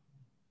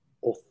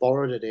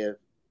authoritative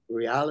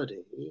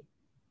reality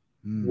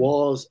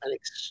was an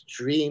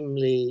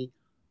extremely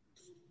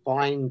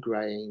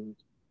fine-grained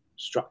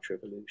structure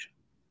of illusion.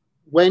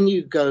 When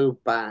you go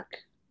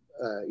back,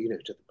 to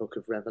the Book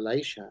of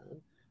Revelation,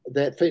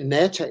 in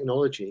their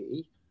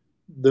technology,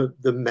 the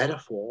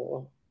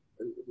metaphor,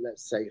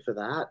 let's say for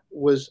that,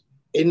 was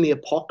in the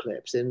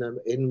apocalypse,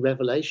 in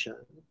Revelation,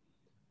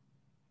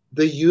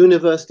 the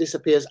universe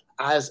disappears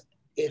as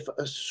if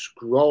a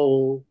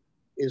scroll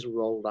is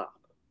rolled up.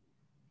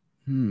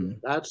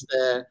 That's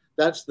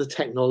the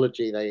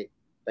technology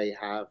they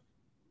have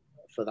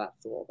for that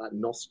thought, that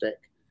Gnostic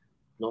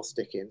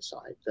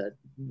insight, that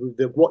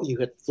what you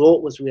had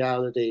thought was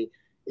reality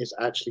is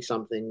actually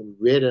something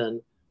written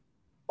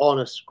on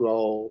a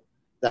scroll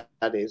that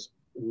is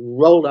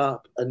rolled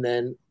up, and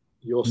then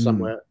you're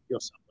somewhere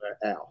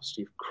else.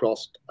 You've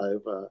crossed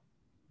over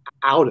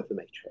out of the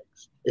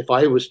matrix. If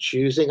I was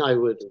choosing, it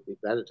would be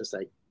better to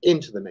say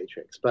into the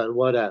matrix, but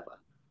whatever.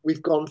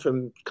 We've gone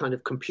from kind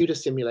of computer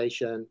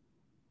simulation,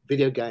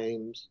 video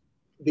games.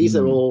 These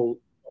are all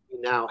we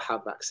now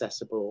have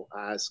accessible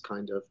as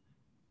kind of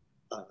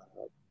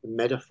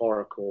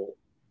metaphorical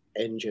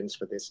engines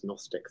for this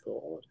Gnostic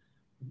thought.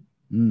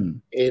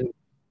 In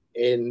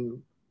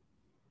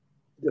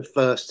the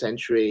first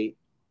century,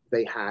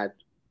 they had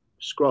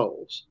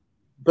scrolls,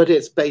 but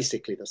it's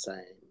basically the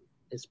same.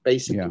 It's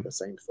basically the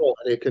same thought,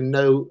 and it can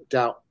no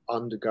doubt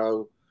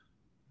undergo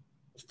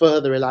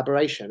further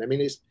elaboration. I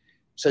mean,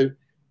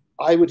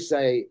 I would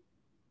say,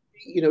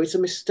 it's a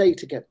mistake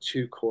to get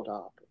too caught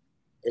up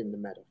in the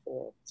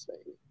metaphor.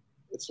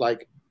 It's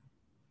like,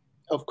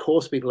 of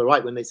course, people are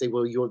right when they say,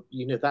 well,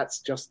 that's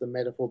just the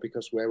metaphor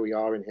because where we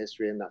are in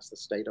history, and that's the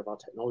state of our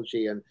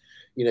technology. And,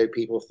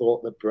 people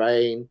thought the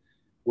brain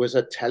was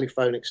a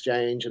telephone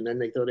exchange, and then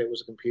they thought it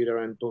was a computer,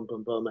 and boom,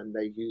 boom, boom. And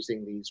they're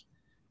using these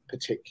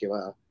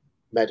particular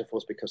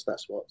metaphors because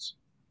that's what's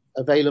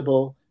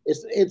available.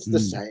 It's the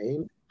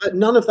same, but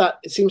none of that,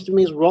 it seems to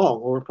me, is wrong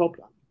or a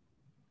problem.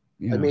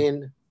 I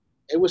mean,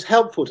 it was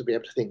helpful to be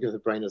able to think of the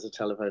brain as a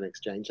telephone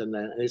exchange, and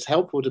it's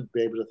helpful to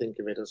be able to think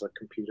of it as a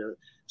computer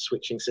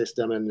switching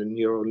system and a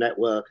neural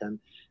network. And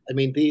I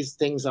mean, these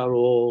things are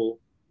all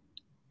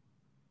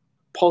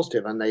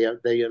positive, and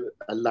they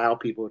allow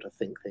people to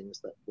think things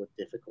that were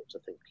difficult to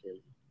think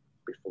clearly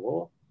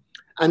before.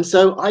 And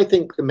so I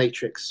think the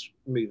Matrix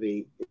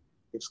movie,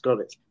 it's got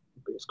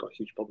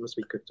huge problems.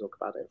 We could talk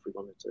about it if we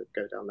wanted to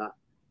go down that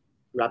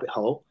rabbit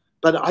hole.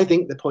 But I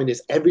think the point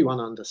is everyone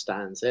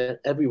understands it.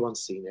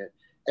 Everyone's seen it.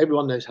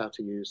 Everyone knows how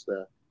to use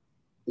the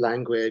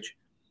language.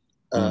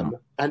 And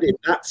in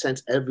that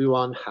sense,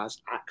 everyone has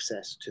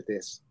access to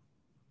this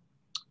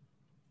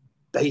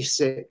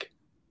basic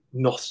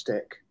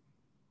Gnostic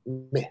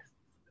myth.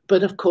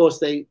 But of course,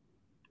 they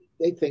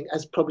think,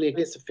 as probably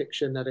it's a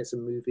fiction, that it's a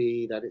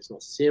movie, that it's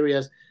not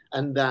serious,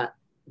 and that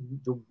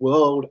the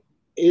world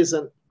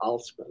isn't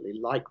ultimately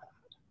like that.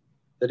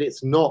 That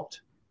it's not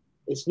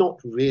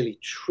really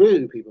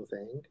true, people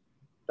think,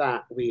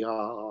 that we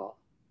are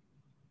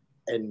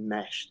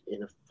enmeshed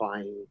in a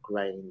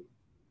fine-grained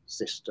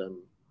system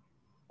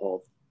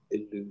of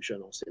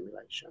illusion or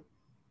simulation.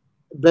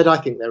 But I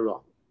think they're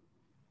wrong.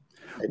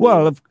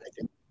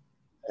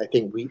 I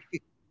think we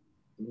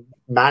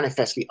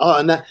manifestly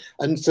are,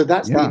 and so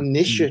that's the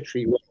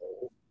initiatory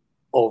role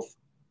of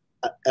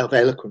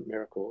eloquent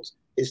miracles,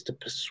 is to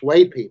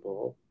persuade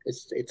people.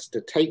 It's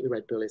to take the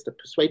red pill, is to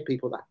persuade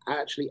people that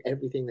actually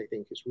everything they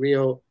think is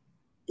real,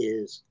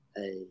 is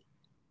a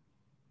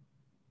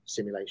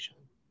simulation.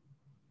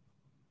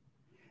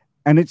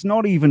 And it's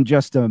not even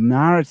just a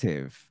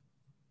narrative.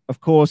 Of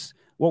course,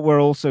 what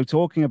we're also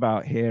talking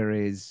about here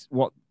is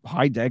what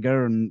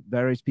Heidegger and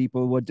various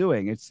people were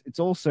doing. It's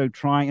also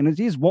trying, and it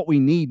is what we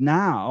need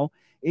now,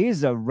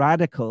 is a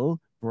radical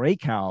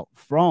breakout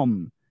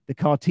from the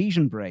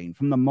Cartesian brain,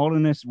 from the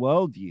modernist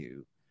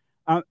worldview.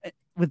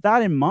 With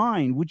that in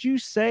mind, would you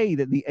say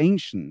that the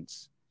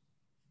ancients,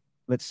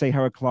 let's say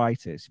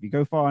Heraclitus, if you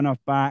go far enough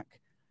back,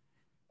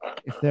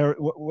 if they're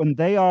when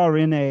they are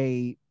in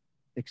a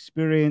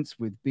experience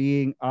with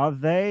being, are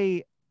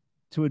they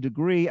to a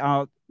degree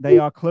they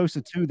are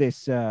closer to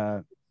this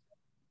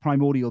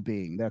primordial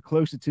being? They're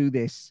closer to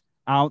this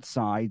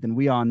outside than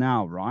we are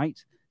now, right?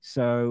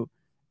 So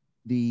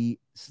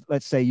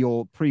let's say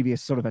your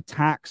previous sort of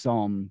attacks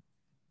on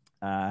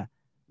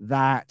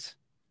that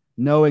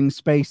knowing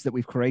space that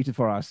we've created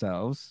for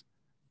ourselves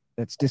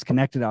that's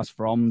disconnected us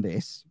from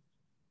this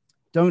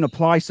don't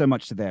apply so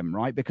much to them,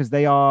 right? Because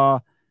they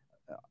are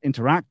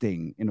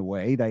interacting in a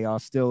way, they are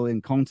still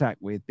in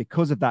contact with,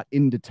 because of that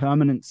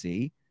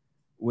indeterminacy,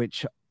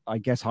 which I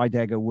guess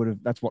Heidegger would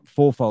have, that's what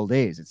fourfold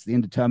is. It's the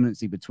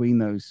indeterminacy between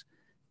those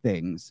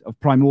things of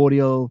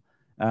primordial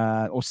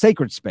or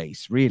sacred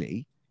space,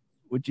 really.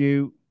 Would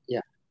you,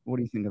 what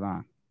do you think of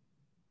that?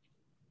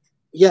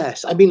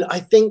 Yes, I mean, I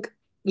think,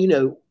 you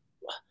know,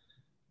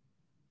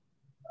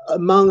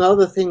 among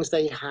other things,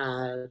 they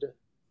had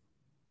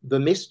the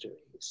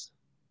mysteries.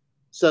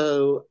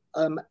 So,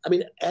 I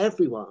mean,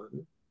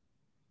 everyone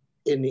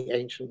in the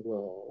ancient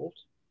world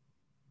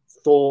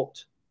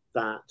thought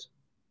that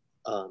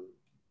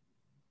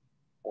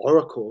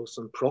oracles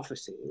and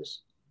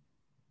prophecies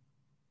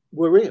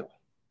were real.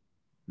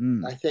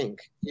 I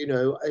think, you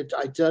know,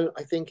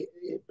 I think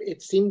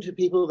it seemed to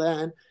people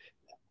then,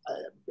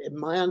 in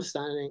my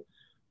understanding,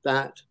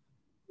 that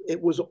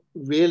it was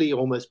really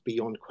almost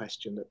beyond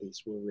question that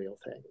these were real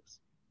things.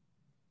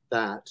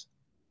 That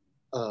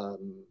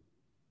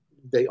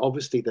they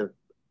obviously, the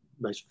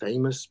most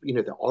famous, you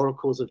know, the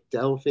oracles of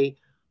Delphi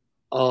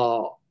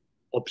are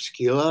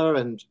obscure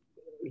and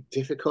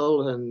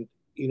difficult, and,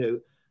 you know,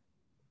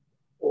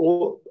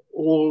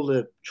 all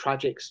the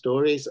tragic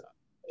stories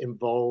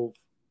involve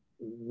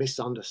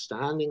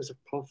misunderstandings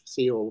of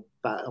prophecy or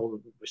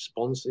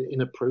responses,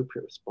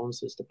 inappropriate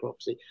responses to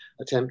prophecy,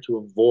 attempt to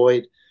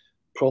avoid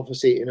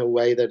prophecy in a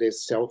way that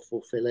is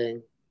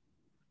self-fulfilling.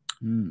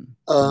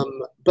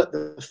 But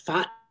the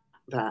fact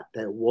that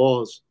there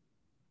was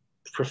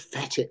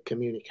prophetic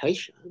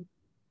communication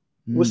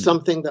was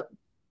something that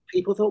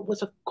people thought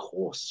was, of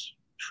course,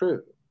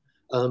 true.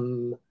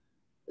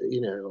 You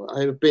know,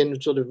 I've been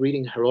sort of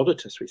reading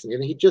Herodotus recently,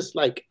 and he just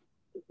like,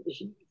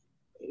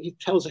 he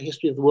tells a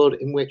history of the world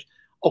in which,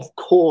 of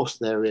course,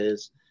 there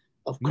is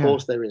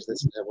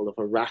this level of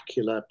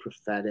oracular,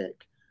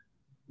 prophetic,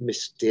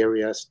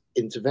 mysterious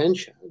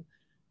intervention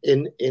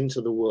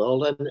into the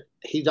world, and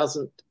he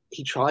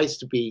tries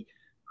to be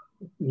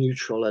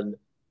neutral and,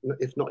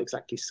 if not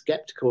exactly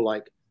skeptical,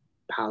 like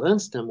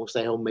balanced, and will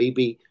say, oh,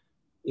 maybe,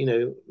 you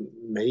know,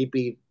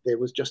 maybe there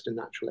was just a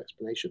natural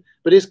explanation,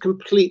 but it's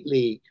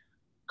completely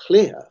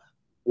clear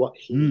what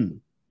he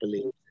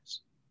believes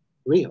is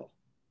real.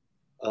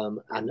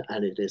 And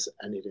it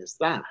is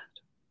that.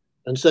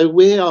 And so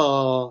we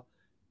are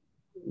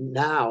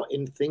now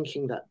in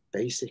thinking that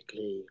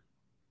basically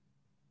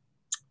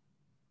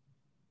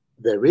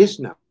there is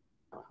no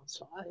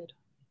outside.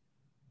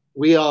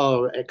 We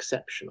are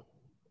exceptional,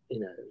 you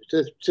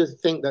know, to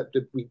think that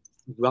we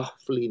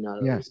roughly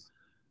know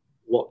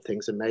what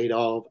things are made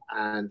of,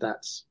 and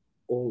that's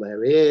all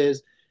there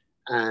is.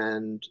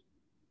 And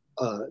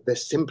there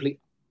simply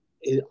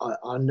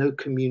are no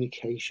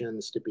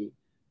communications to be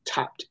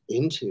tapped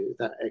into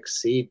that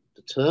exceed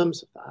the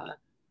terms of that.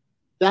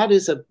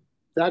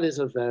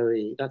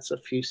 That's a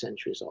few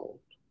centuries old.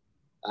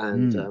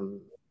 And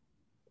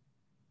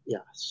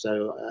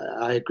so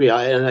I agree.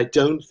 And I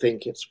don't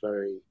think it's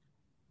very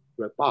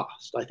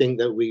robust. I think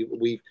that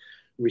we've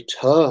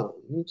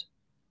returned,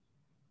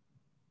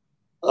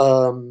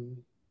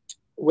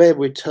 we're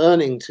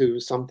returning to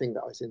something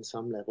that was in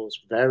some levels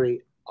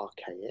very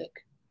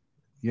archaic,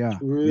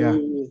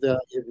 through the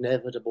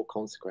inevitable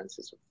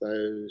consequences of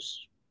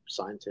those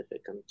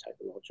scientific and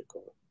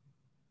technological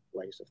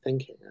ways of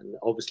thinking. And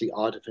obviously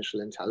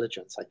artificial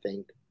intelligence, I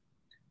think,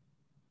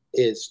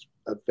 is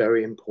a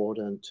very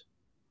important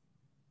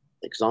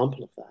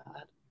example of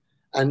that.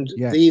 And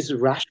these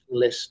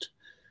rationalists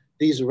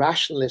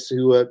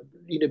who were,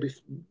 you know,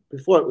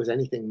 before it was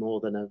anything more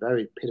than a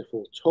very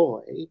pitiful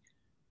toy,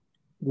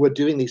 were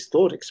doing these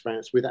thought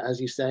experiments with,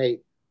 as you say,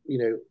 you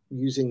know,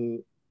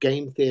 using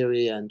game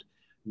theory and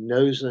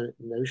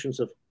notions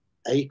of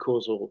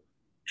acausal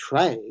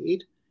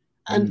trade,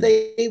 and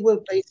they were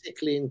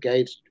basically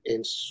engaged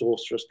in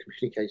sorcerous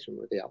communication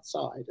with the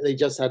outside. They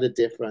just had a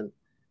different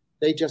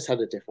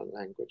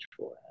language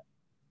for it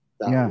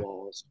that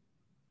was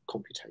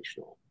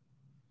computational.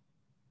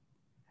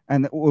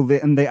 And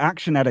the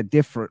action at a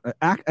different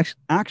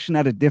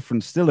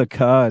still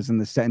occurs, in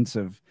the sense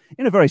of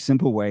in a very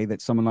simple way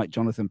that someone like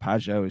Jonathan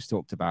Pageau has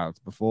talked about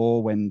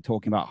before when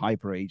talking about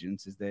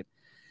hyperagents, is that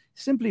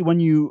simply when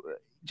you,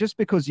 just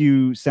because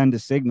you send a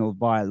signal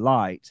via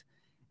light,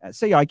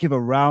 say I give a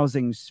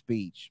rousing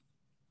speech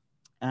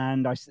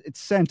and it's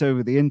sent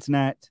over the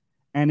internet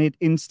and it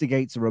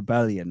instigates a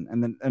rebellion,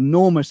 and then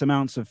enormous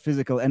amounts of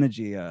physical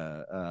energy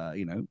are,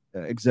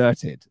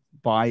 exerted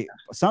by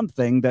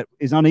something that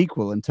is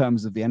unequal in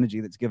terms of the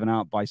energy that's given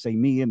out by, say,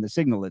 me and the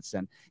signal that's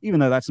sent. Even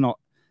though that's not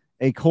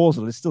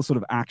acausal, it's still sort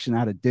of action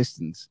at a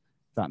distance,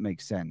 if that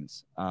makes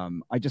sense.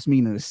 I just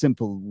mean in a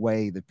simple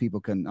way that people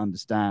can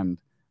understand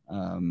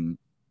what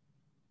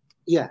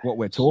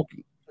we're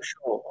talking. For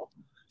sure.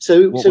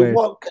 So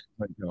what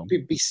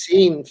can be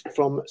seen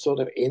from sort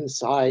of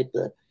inside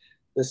the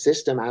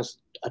system as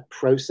a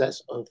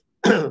process of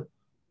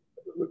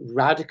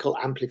radical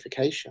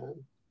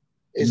amplification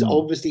is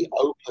obviously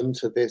open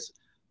to this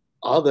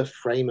other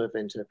frame of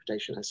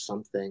interpretation as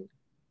something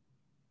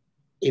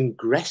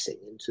ingressing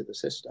into the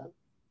system,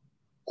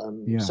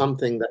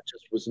 something that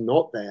just was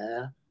not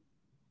there,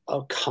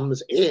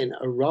 comes in,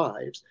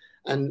 arrives,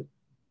 and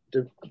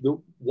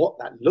what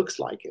that looks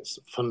like is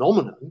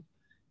phenomenon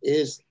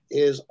is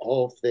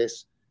of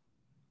this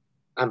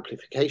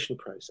amplification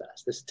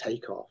process, this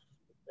takeoff,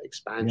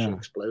 expansion,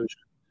 explosion.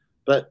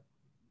 But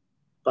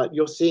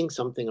you're seeing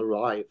something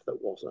arrive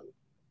that wasn't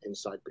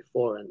inside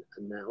before and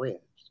now is.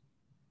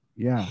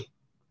 Yeah.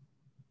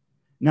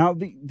 Now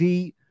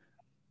the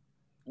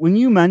when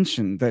you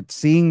mentioned that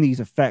seeing these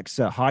effects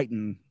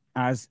heighten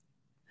as,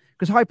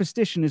 because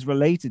hyperstition is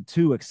related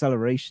to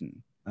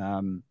acceleration,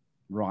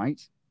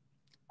 right?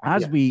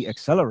 As we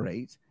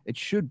accelerate, it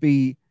should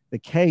be the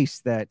case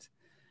that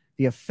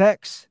the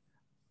effects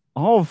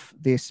of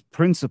this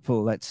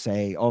principle, let's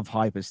say, of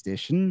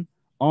hyperstition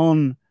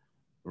on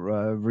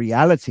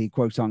reality,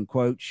 quote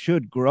unquote,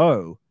 should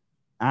grow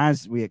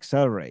as we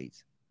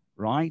accelerate,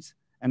 right?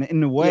 And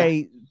in a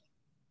way,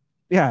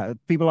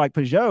 people like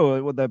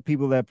Pageau, with the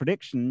people, their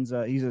predictions,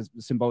 he's a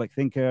symbolic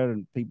thinker,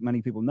 and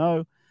many people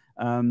know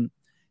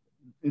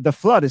the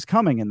flood is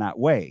coming in that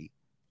way.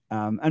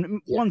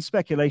 And one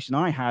speculation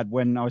I had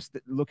when I was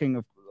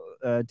looking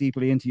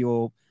deeply into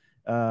your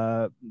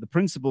the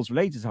principles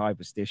related to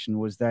hyperstition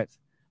was that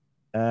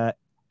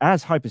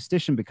as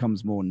hyperstition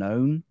becomes more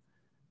known,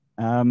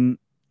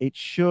 it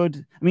should,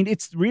 I mean,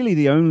 it's really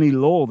the only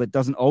law that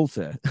doesn't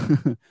alter.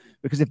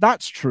 Because if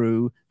that's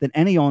true, then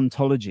any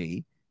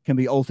ontology can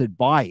be altered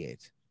by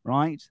it,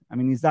 right? I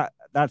mean,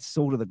 that's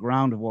sort of the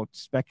ground of what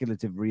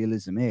speculative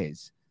realism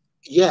is.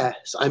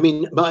 Yes, I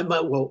mean,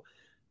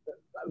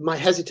 my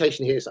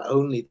hesitation here is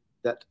only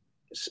that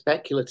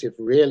speculative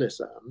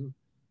realism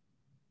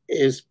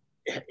is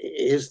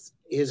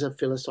a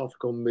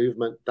philosophical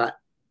movement that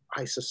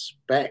I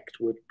suspect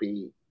would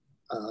be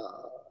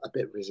a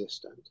bit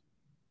resistant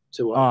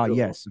to what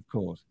yes, of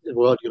course,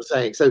 what you're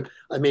saying. So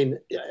I mean,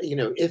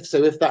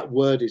 if that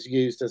word is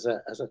used as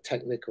a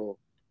technical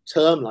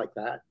term like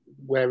that,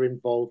 we're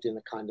involved in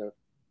a kind of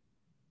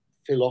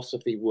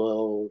philosophy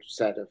world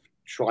set of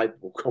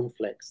tribal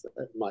conflicts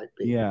that might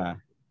be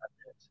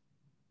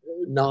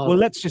well,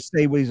 let's just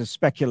say these are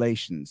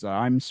speculations.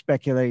 I'm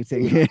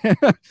speculating here,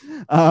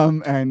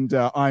 and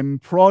I'm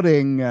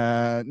prodding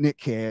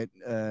Nick here.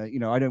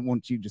 I don't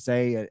want you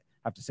to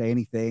have to say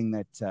anything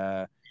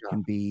that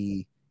can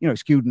be,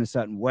 skewed in a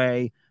certain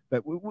way.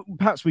 But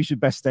perhaps we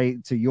should best stay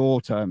to your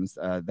terms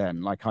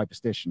then, like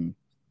hyperstition.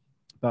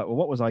 But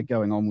what was I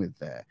going on with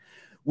there?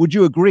 Would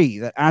you agree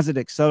that as it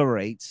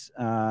accelerates,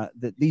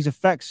 that these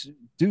effects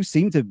do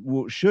seem to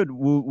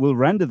will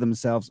render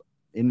themselves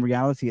in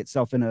reality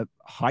itself in a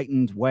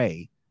heightened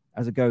way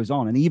as it goes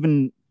on? And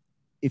even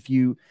if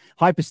you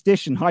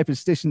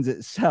hyperstitions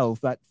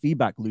itself, that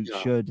feedback loop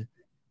should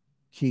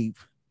keep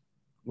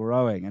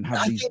growing and have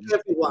I think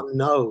everyone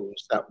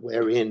knows that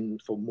we're in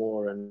for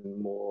more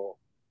and more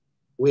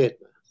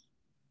weirdness.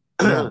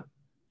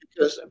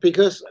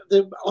 because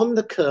on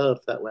the curve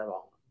that we're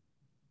on,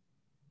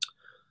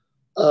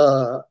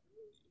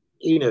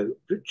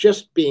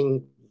 just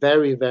being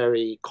very,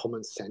 very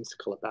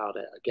commonsensical about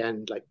it,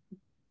 again, like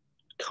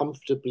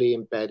comfortably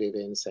embedded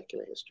in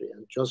secular history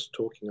and just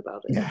talking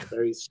about it in a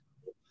very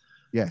simple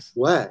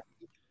way.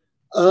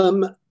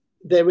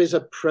 There is a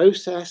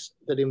process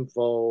that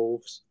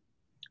involves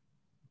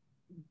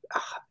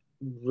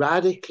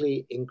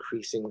radically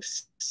increasing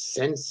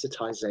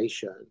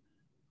sensitization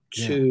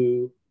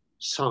to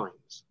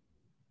signs.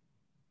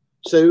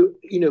 So,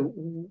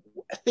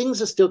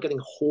 things are still getting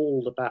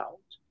hauled about,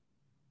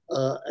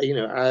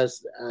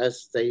 as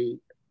they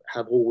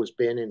have always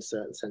been in a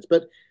certain sense.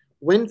 But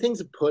when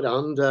things are put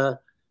under,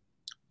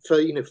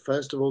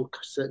 first of all,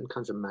 certain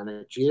kinds of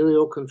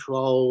managerial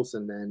controls,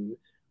 and then,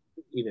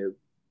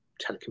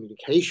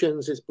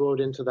 telecommunications is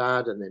brought into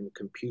that, and then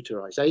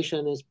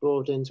computerization is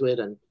brought into it,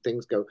 and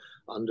things go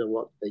under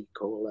what they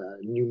call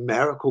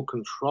numerical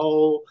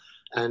control.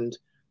 And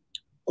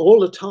all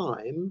the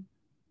time,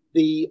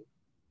 the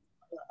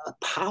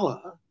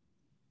power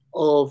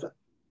of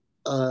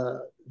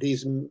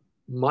these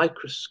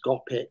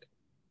microscopic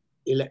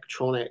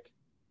electronic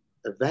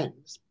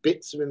events,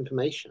 bits of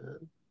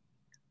information,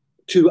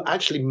 to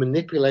actually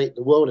manipulate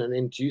the world and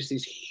induce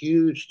these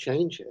huge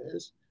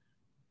changes,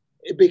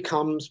 it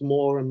becomes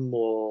more and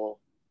more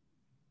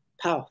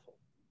powerful.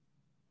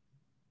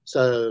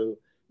 So,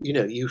 you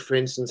know, you, for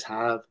instance,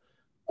 have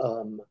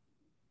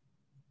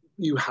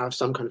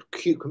some kind of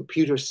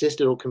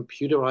computer-assisted or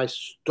computerized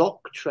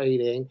stock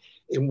trading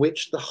in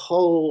which the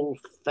whole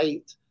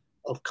fate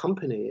of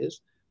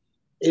companies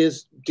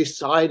is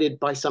decided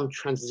by some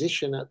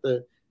transition at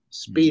the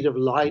speed of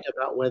light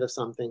about whether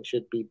something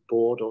should be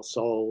bought or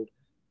sold,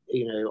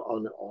 you know,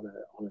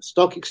 on a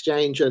stock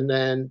exchange, and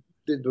then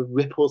the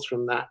ripples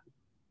from that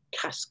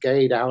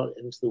cascade out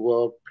into the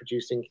world,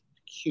 producing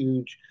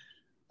huge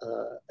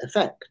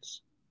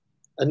effects.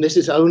 And this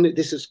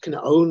can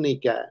only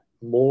get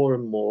more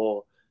and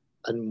more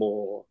and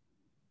more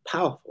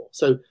powerful.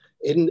 So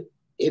in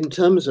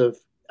terms of,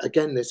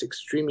 again, this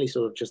extremely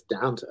sort of just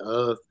down to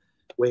earth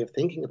way of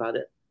thinking about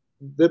it,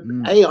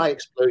 the AI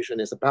explosion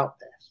is about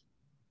this.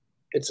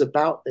 It's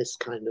about this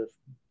kind of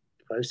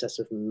process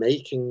of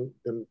making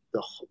the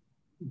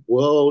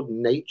world,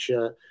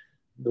 nature,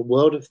 the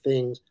world of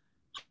things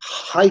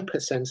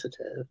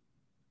hypersensitive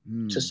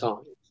to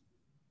science.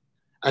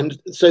 And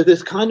so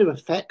there's kind of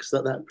effects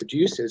that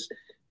produces,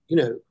 you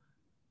know,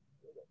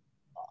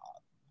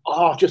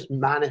 are just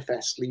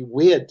manifestly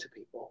weird to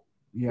people.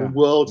 The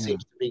world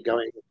seems to be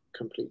going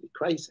completely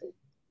crazy.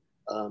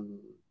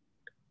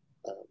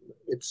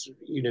 It's,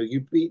 you know,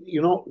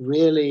 you're not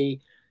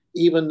really,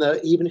 even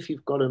if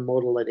you've got a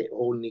model that it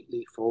all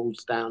neatly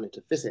folds down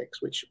into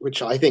physics,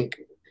 which I think,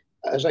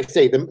 as I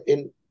say,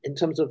 in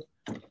terms of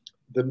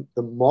the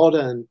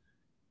modern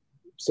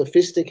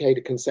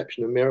sophisticated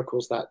conception of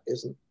miracles, that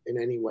isn't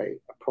in any way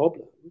a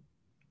problem.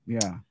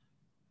 Yeah.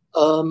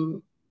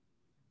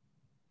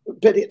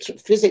 But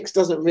physics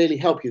doesn't really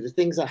help you. The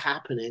things are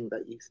happening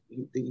that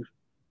you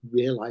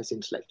realize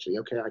intellectually.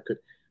 Okay, I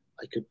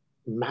could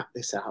map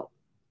this out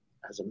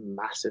as a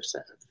massive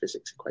set of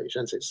physics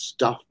equations. It's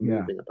stuff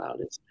moving about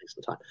in space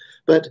and time.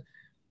 But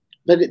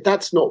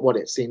that's not what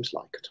it seems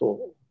like at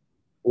all.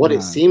 What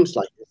it seems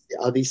like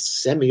are these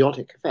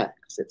semiotic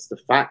effects. It's the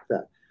fact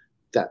that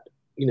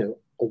you know,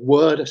 a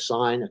word, a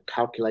sign, a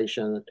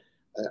calculation,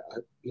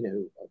 you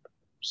know,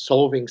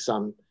 solving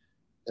some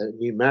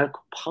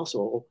numerical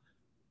puzzle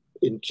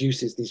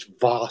induces these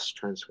vast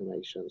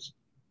transformations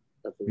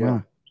of the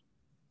world.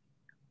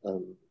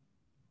 And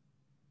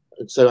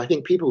so I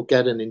think people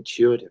get an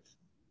intuitive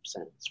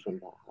sense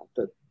from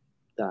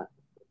that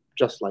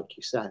just like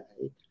you say,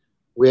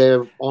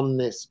 we're on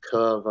this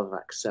curve of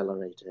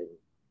accelerating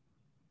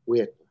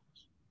weirdness.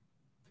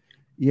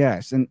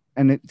 Yes, and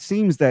it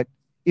seems that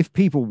if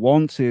people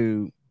want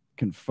to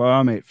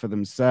confirm it for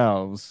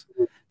themselves,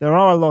 there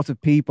are a lot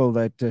of people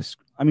that just,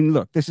 I mean,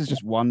 look, this is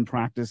just one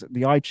practice.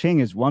 The I Ching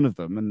is one of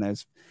them, and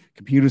there's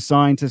computer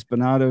scientist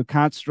Bernardo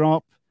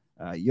Kastrup,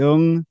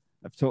 Jung,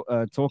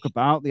 talk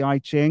about the I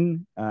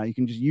Ching. You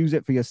can just use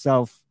it for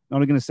yourself. Not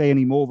going to say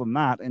any more than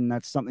that, and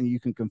that's something you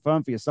can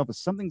confirm for yourself as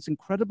something that's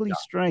incredibly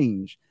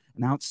strange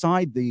and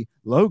outside the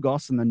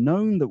logos and the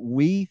known that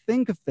we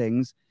think of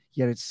things,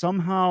 yet it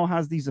somehow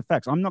has these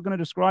effects. I'm not going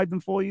to describe them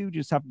for you. You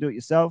just have to do it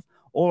yourself.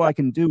 All I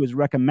can do is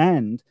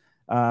recommend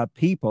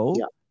people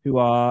who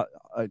are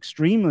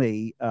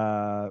extremely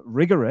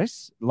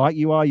rigorous, like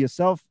you are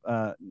yourself,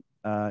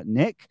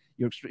 Nick.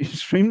 You're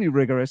extremely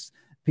rigorous.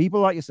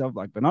 People like yourself,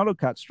 like Bernardo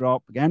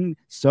Kastrup, again,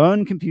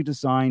 CERN computer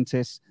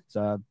scientist,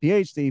 a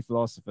PhD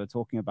philosopher,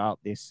 talking about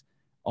this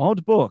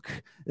odd book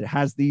that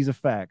has these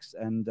effects.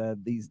 And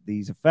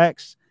these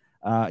effects,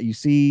 you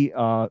see,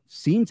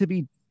 seem to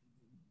be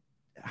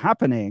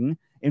happening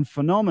in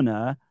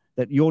phenomena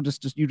that you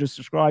just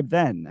described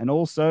then. And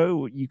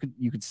also you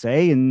could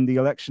say in the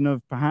election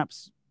of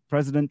perhaps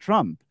President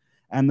Trump,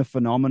 and the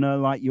phenomena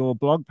like your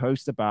blog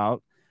post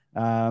about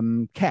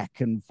Keck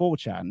and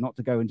 4chan, not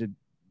to go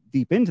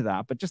deep into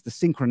that, but just the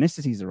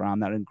synchronicities around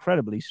that are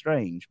incredibly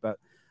strange. But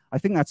I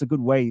think that's a good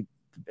way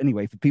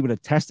anyway for people to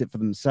test it for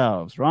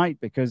themselves, right?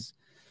 Because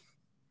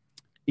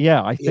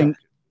I think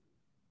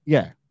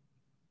yes,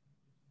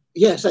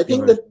 I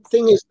think the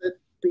thing is that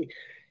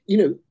you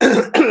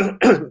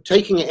know,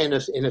 taking it in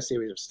a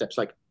series of steps,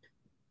 like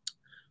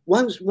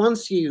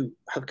once you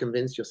have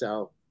convinced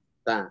yourself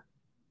that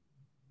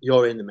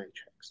you're in the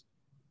matrix,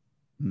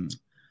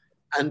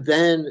 and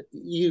then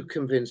you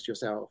convinced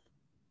yourself,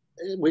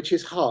 which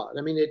is hard.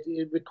 I mean,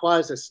 it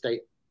requires a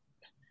state.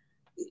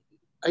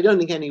 I don't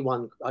think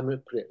anyone, I'm going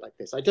to put it like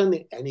this, I don't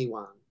think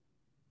anyone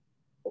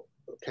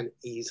can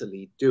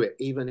easily do it,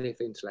 even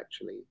if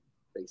intellectually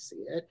they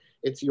see it.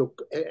 It's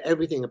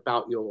everything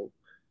about your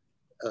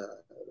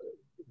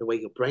the way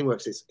your brain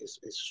works is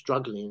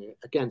struggling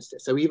against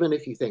it. So even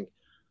if you think,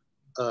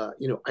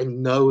 you know, I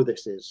know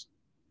this is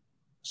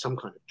some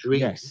kind of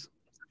dream,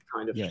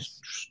 kind of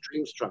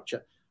dream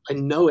structure, I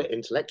know it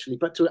intellectually,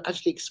 but to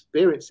actually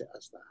experience it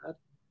as that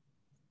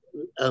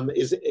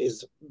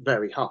is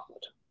very hard.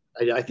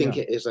 I think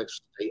it is a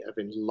state of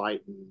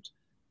enlightened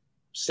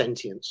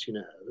sentience, you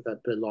know,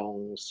 that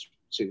belongs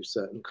to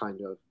certain kind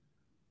of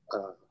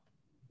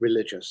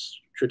religious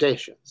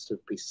traditions to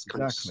be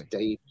kind of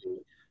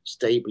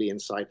stably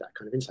inside that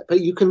kind of insight.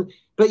 But you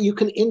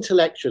can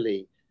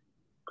intellectually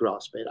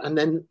grasp it, and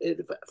then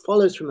it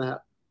follows from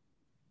that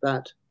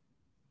that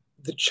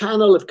the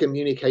channel of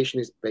communication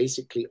is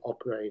basically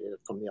operated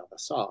from the other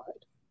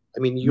side. I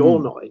mean,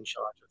 you're not in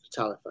charge of the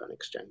telephone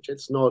exchange.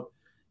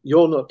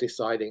 You're not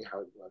deciding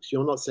how it works.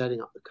 You're not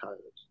setting up the code.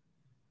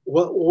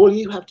 What all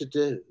you have to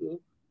do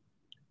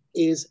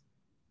is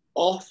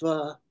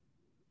offer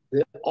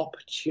the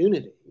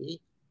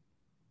opportunity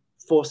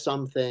for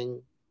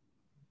something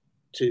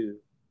to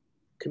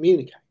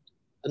communicate.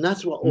 And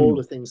that's what all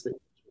the things that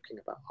you're talking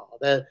about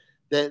are.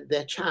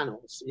 They're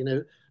channels, you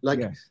know,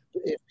 like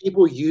if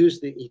people use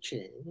the I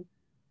Ching,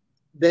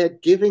 they're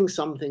giving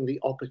something the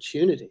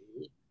opportunity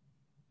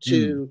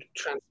to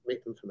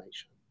transmit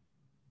information.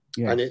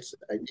 And it's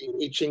I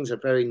Ching's a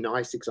very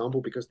nice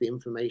example because the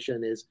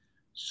information is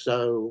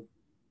so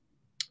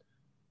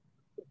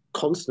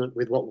consonant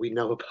with what we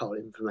know about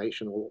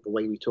information, or the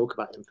way we talk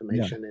about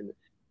information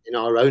in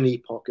our own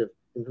epoch of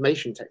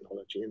information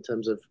technology, in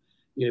terms of,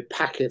 you know,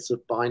 packets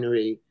of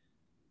binary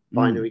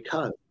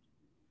code.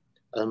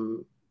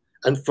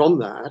 And from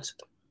that,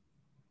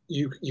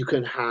 you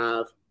can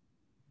have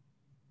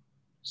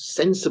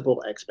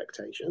sensible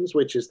expectations,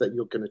 which is that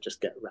you're going to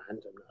just get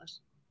randomness.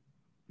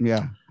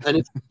 Yeah. And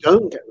if you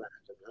don't get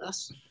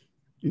randomness,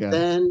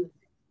 then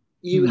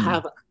you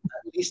have at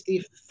least the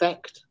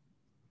effect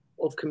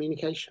of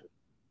communication.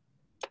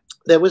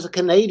 There was a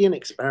Canadian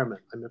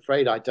experiment. I'm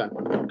afraid I'm not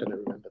going to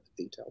remember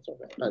the details of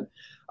it, but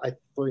I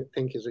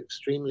think is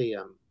extremely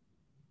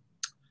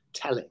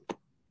telling,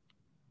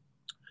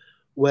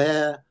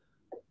 where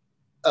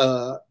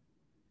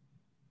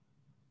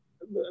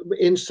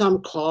in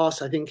some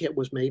class, I think it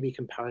was maybe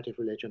comparative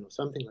religion or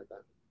something like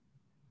that,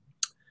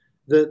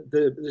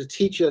 the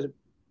teacher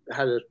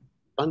had a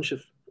bunch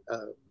of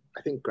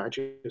I think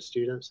graduate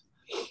students,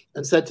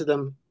 and said to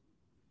them,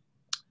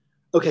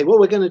 okay, what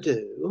we're going to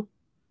do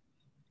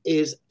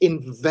is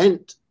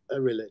invent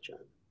a religion,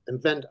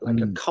 invent like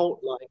a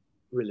cult-like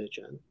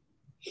religion,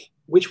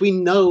 which we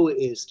know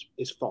is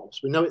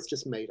false. We know it's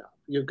just made up.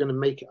 You're going to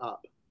make it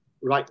up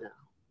right now,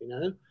 you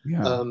know?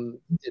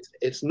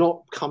 It's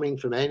not coming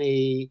from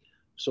any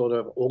sort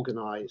of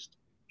organized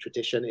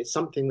tradition. It's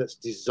something that's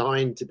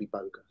designed to be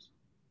bogus.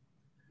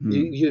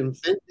 You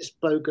invent this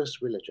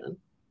bogus religion,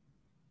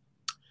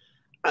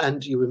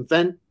 and you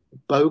invent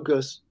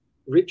bogus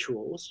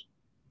rituals,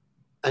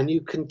 and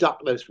you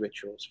conduct those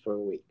rituals for a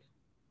week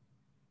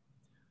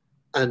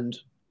and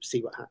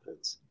see what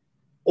happens.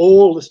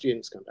 All the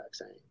students come back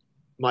saying,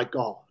 my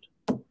God,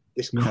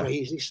 this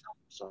crazy stuff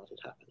started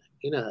happening.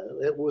 You know,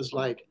 it was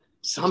like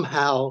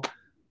somehow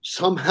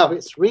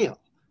it's real.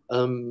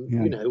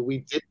 You know, we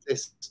did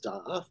this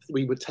stuff.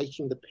 We were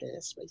taking the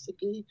piss,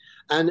 basically.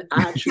 And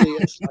actually,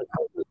 it's like,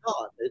 oh my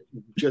God, it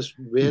just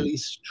really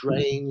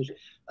strange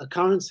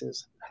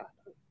occurrences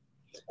happen.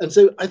 And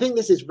so I think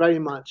this is very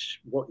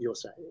much what you're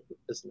saying,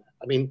 isn't it?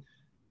 I mean,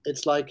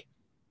 it's like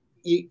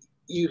you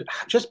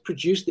just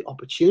produce the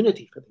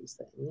opportunity for these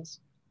things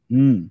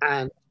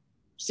and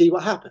see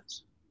what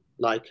happens.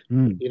 Like,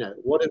 you know,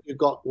 what have you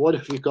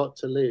got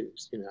to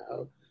lose? You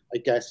know, I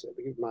guess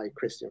my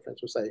Christian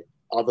friends will say,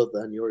 other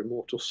than your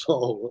immortal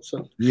soul or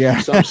something.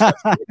 Some stuff.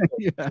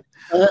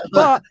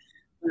 But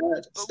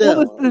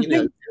still, well, you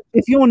know,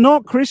 if you're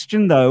not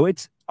Christian, though,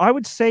 I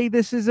would say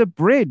this is a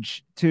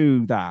bridge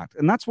to that.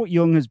 And that's what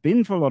Jung has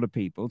been for a lot of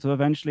people, to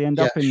eventually end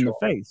up in the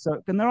faith.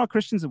 So, and there are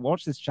Christians that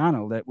watch this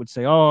channel that would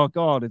say, oh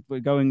God, we're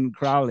going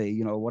Crowley,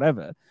 you know,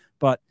 whatever.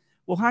 But,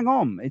 well, hang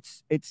on.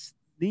 It's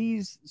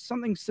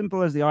something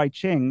simple as the I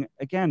Ching.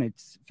 Again,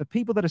 it's for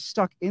people that are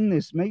stuck in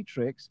this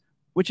matrix,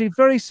 which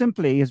very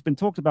simply has been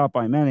talked about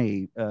by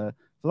many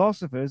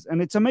philosophers.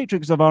 And it's a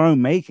matrix of our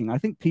own making. I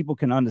think people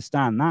can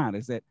understand that,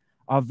 is that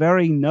our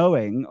very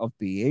knowing of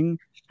being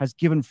has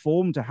given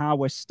form to how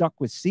we're stuck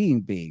with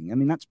seeing being. I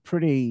mean, that's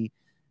pretty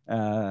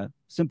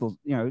simple.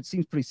 You know, it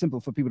seems pretty simple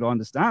for people to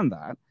understand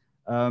that.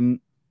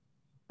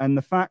 And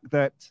the fact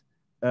that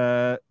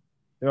there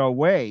are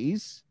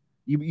ways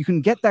you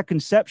can get that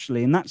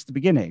conceptually, and that's the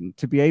beginning,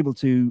 to be able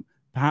to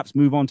perhaps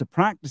move on to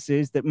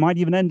practices that might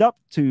even end up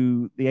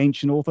to the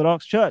ancient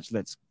Orthodox Church.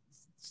 Let's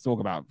talk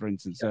about, for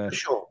instance,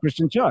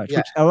 Christian Church,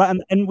 which,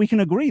 and we can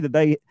agree that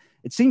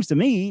it seems to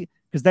me,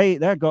 because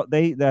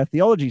their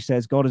theology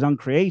says God is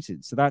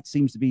uncreated. So that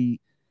seems to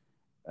be,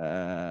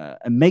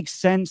 and makes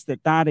sense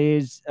that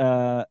is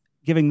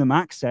giving them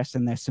access,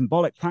 and their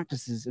symbolic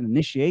practices and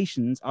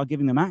initiations are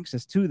giving them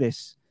access to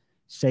this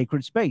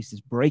sacred space,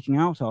 this breaking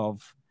out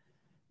of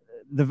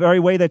the very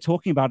way they're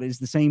talking about it is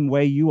the same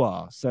way you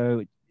are. So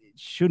it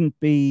shouldn't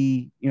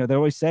be, you know, they're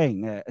always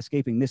saying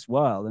escaping this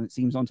world, and it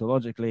seems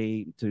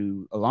ontologically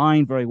to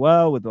align very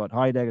well with what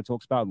Heidegger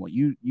talks about and what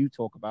you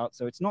talk about.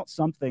 So it's not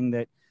something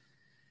that,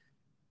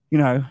 you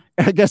know,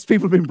 I guess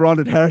people have been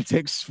branded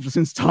heretics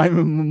since time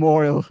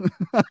immemorial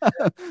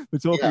for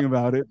talking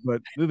about it.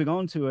 But moving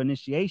on to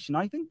initiation,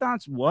 I think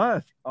that's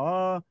worth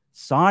our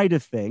side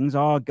of things,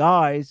 our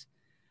guys,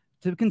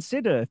 to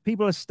consider. If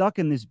people are stuck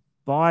in this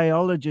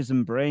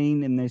biologism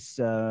brain, in this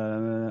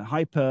what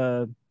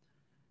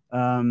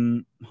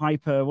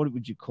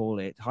would you call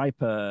it? I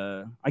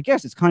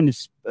guess it's kind of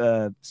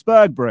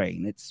Spurg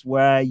brain. It's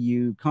where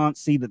you can't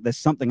see that there's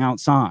something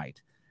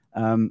outside.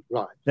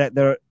 Right.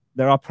 That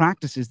there are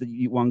practices that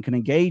one can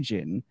engage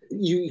in.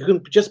 You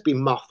can just be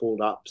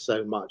muffled up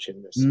so much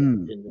in this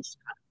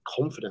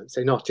confidence,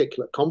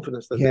 inarticulate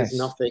confidence that there's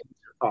nothing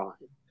to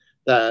find,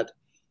 that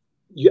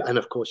you, and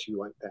of course you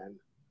won't then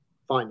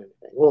find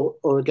anything.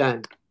 Or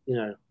again,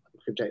 I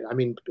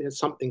mean,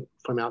 something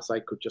from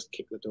outside could just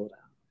kick the door down.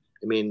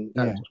 I mean,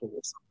 that's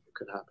always something that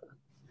could happen.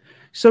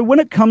 So when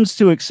it comes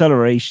to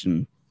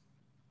acceleration,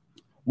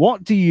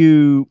 what do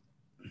you,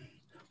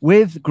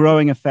 with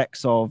growing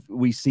effects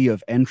we see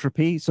of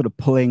entropy sort of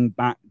pulling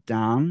back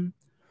down,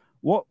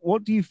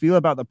 what do you feel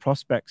about the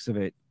prospects of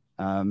it?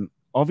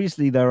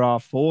 Obviously, there are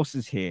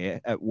forces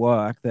here at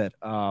work that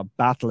are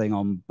battling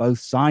on both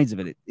sides of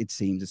it, it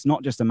seems. It's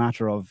not just a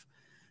matter of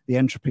the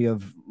entropy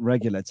of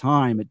regular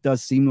time. It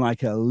does seem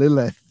like a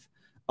Lilith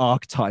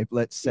archetype,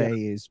 let's say,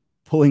 is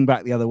pulling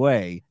back the other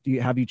way.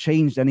 Have you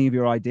changed any of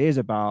your ideas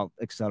about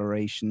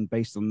acceleration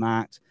based on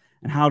that?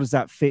 And how does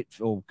that fit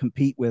or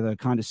compete with a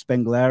kind of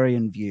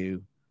Spenglerian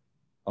view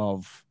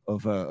of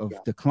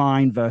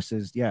decline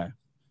versus,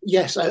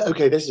 Yes.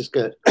 Okay. This is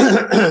good.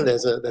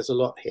 There's a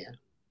lot here.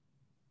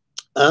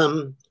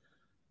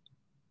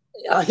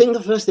 I think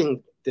the first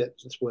thing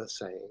that's worth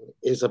saying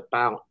is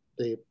about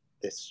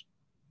this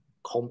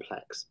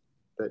complex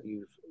that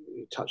you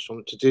touched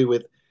on, to do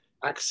with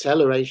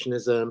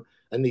accelerationism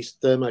and these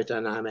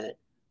thermodynamic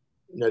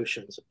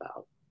notions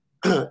about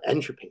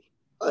entropy.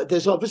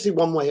 There's obviously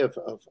one way of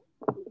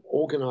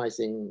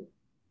organizing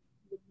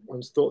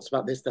one's thoughts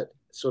about this, that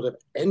sort of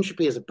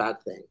entropy is a bad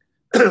thing.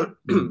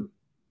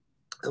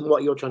 And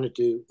what you're trying to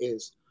do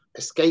is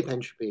escape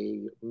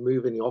entropy,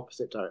 move in the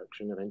opposite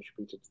direction of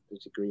entropy to the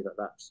degree that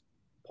that's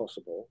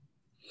possible.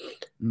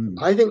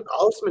 I think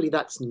ultimately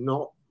that's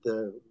not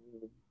the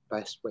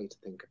best way to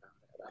think about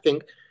it. I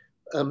think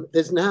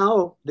there's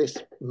now this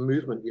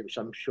movement, which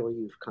I'm sure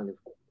you've kind of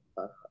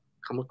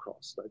come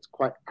across, that's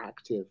quite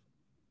active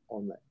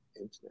on the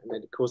internet,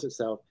 and it calls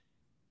itself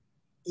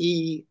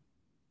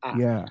E-ACT.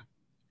 Yeah.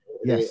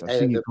 Yes, I've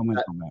seen your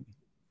comments on that.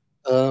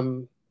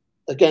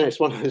 Again, it's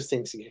one of those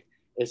things,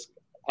 it's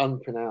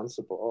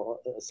unpronounceable,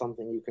 or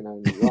something you can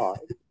only write.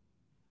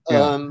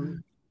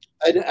 And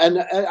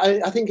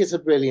I think it's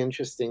a really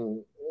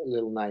interesting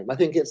little name. I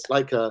think it's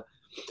like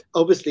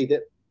obviously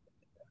that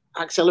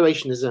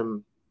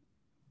accelerationism,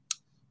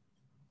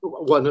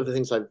 one of the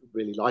things I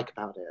really like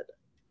about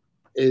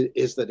it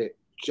is that it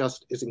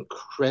just is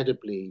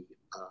incredibly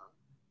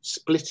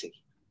splitty.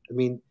 I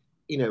mean,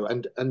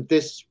 and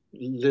this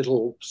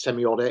little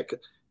semiotic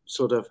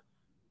sort of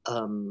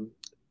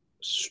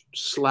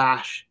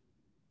slash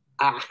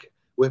act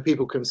where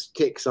people can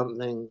stick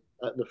something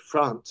at the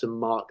front to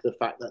mark the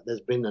fact that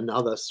there's been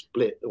another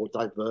split or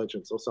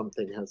divergence, or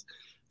something has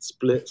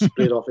split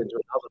off into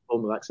another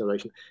form of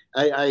acceleration.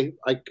 I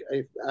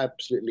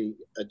absolutely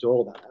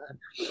adore that.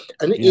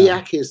 And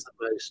EAC is the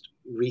most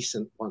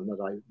recent one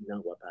that I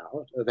know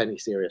about, of any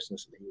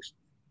seriousness at least.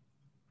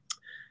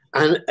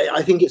 And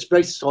I think it's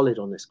very solid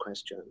on this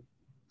question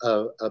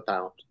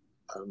about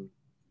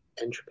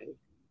entropy,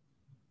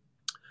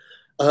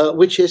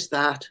 which is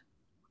that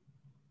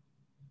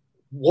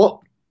what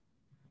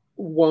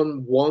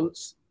one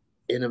wants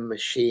in a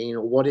machine,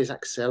 or what is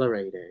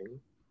accelerating,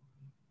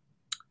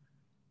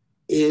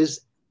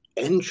 is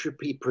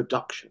entropy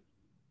production.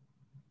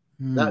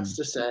 That's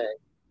to say,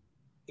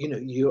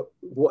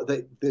 what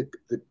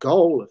the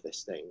goal of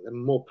this thing, the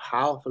more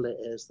powerful it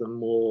is, the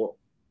more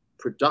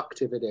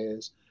productive it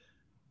is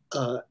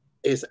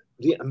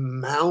the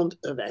amount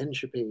of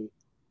entropy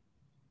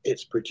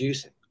it's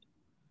producing.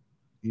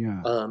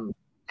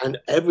 And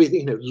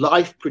everything,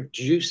 life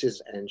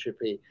produces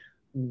entropy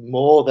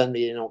more than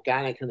the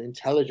inorganic, and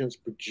intelligence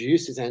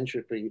produces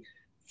entropy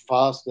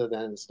faster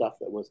than stuff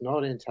that was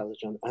not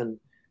intelligent. And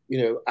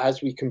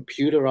as we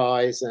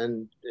computerize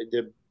and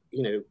the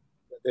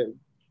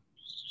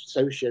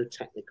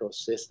socio-technical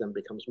system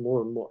becomes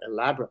more and more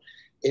elaborate,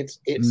 its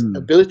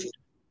ability to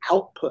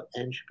output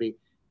entropy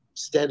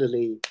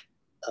steadily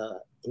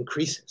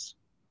increases.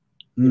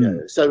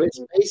 So it's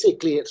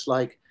basically, it's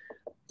like,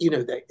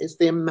 it's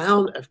the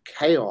amount of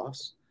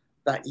chaos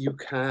that you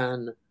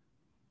can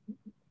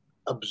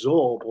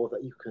absorb, or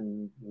that you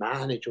can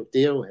manage or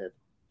deal with,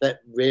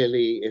 that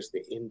really is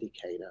the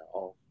indicator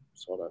of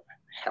sort of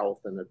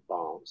health and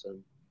advance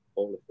and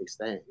all of these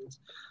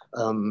things.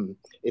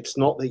 It's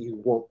not that you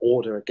want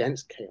order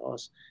against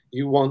chaos.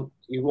 You want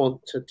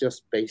to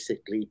just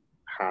basically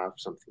have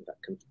something that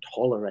can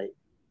tolerate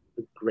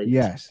the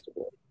greatest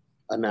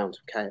amount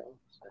of chaos.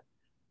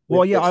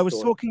 Well, I was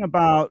talking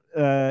about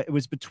it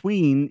was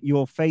between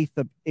your faith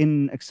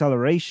in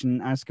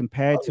acceleration as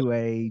compared to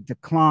a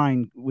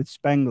decline with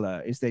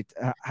Spengler. Is that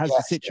has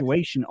the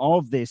situation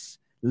of this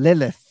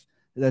Lilith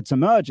that's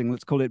emerging,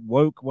 let's call it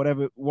woke,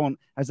 whatever it want,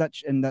 has that,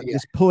 and that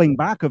this pulling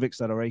back of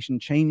acceleration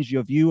changed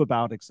your view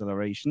about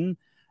acceleration?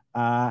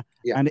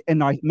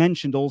 And I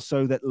mentioned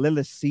also that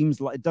Lilith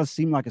it does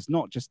seem like it's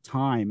not just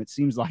time. It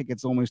seems like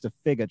it's almost a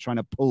figure trying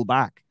to pull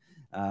back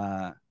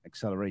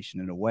acceleration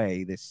in a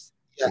way, this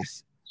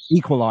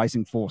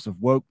equalizing force of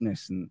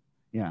wokeness. And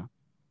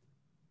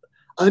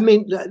I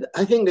mean,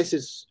 I think this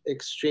is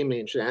extremely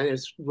interesting, and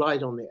it's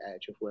right on the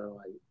edge of where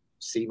I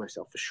see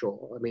myself for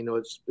sure. I mean,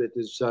 it's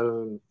a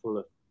zone full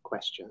of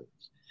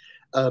questions.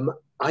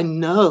 I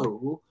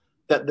know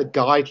that the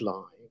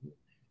guideline,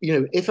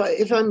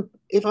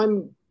 if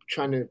I'm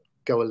trying to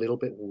go a little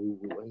bit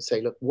woo-woo and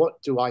say, look,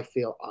 what do I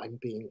feel I'm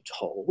being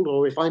told?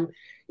 Or if I'm,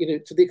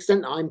 to the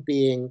extent I'm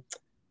being,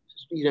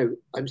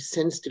 I'm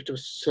sensitive to a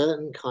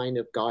certain kind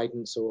of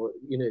guidance, or,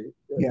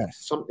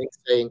 something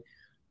saying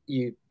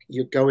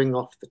you're going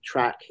off the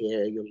track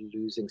here, you're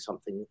losing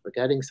something, you're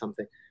forgetting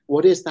something.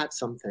 What is that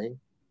something?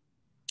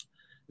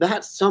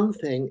 That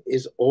something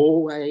is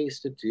always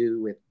to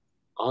do with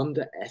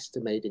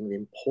underestimating the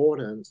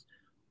importance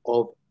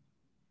of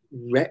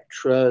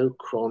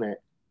retrochronic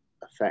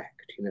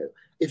effect.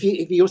 If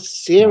you're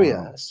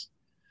serious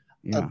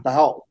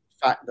about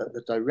the fact that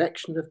the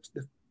direction of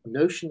the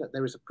notion that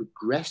there is a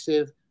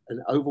progressive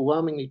and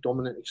overwhelmingly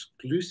dominant,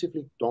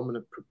 exclusively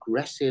dominant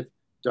progressive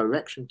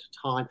direction to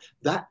time,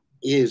 that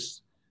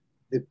is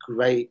the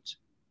great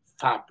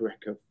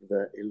fabric of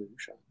the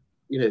illusion.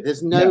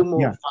 There's no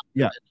more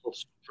fundamental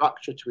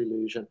structure to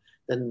illusion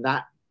than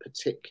that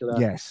particular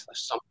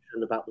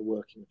assumption about the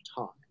working of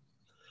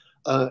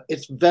time.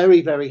 It's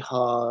very, very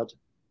hard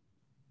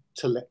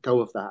to let go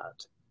of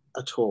that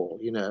at all.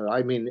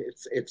 I mean,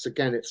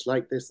 it's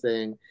like this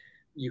thing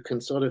you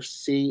can sort of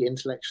see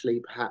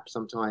intellectually, perhaps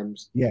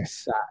sometimes,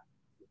 that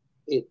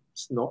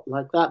it's not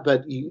like that,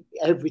 but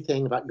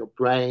everything about your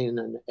brain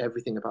and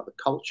everything about the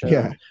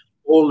culture,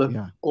 all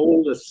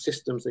the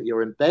systems that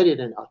you're embedded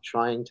in are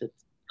trying to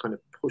kind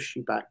of pull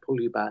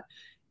you back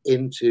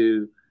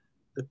into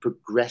the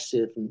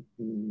progressive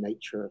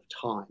nature of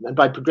time. And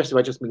by progressive,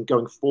 I just mean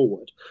going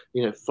forward,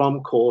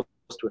 from cause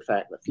to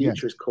effect. The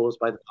future is caused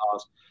by the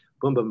past.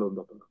 Boom, boom, boom,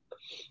 boom,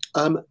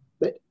 boom.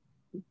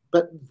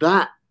 But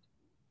that,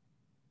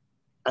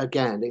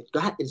 again, if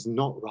that is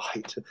not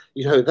right,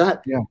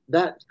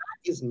 that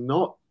is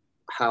not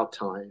how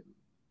time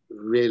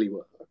really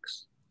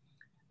works.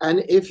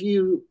 And if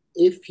you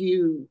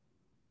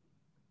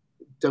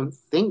don't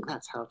think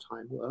that's how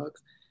time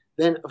works,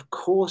 then of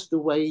course the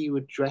way you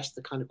address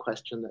the kind of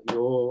question that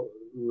you're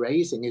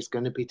raising is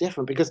going to be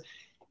different. Because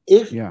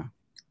if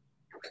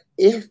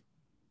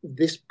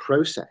this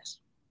process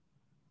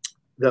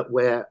that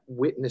we're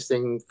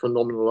witnessing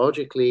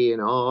phenomenologically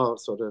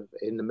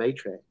in the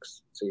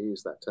matrix, to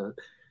use that term,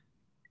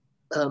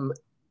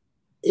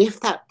 if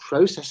that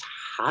process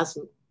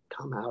hasn't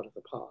come out of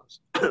the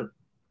past,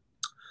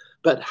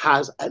 but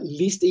has at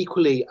least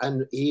equally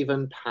and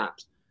even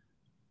perhaps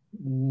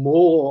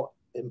more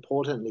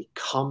importantly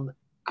come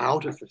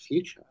out of the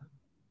future,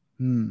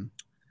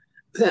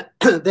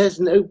 there's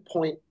no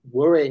point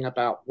worrying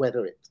about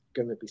whether it's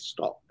going to be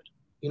stopped.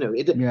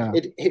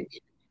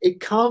 It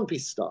can't be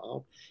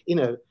stopped.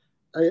 That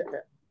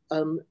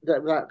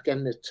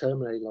again is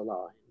terminally a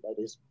line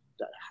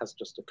that has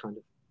just a kind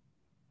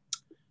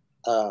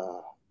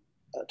of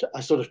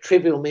a sort of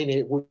trivial meaning.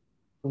 It will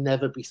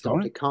never be stopped.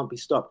 Right. It can't be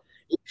stopped.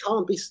 It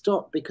can't be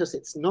stopped because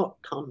it's not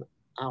come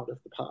out of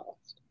the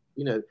past.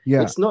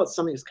 It's not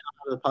something that's come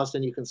out of the past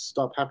and you can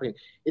stop happening.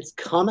 It's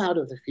come out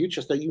of the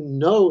future, so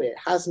it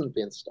hasn't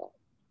been stopped.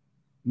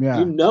 It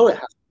hasn't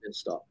been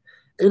stopped.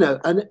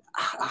 And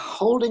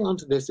holding on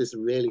to this is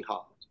really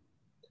hard.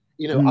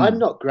 I'm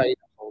not great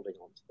at holding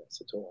on to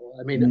this at all.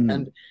 I mean,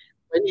 and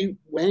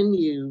when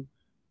you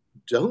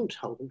don't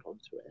hold on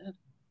to it,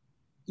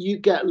 you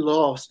get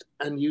lost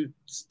and you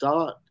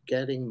start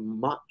getting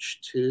much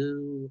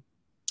too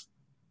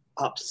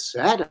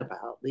upset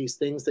about these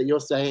things that you're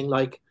saying,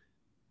 like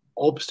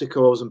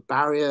obstacles and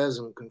barriers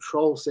and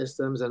control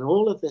systems and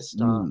all of this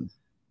stuff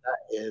that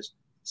is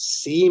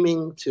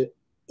seeming to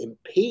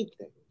impede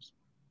things.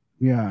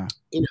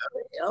 It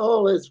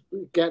always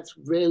gets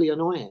really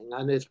annoying,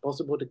 and it's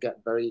possible to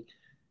get very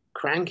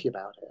cranky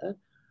about it.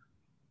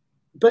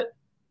 But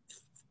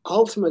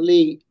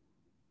ultimately,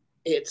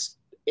 it's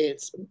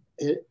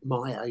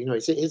Maya.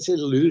 It's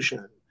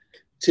illusion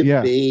to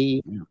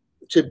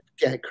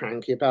get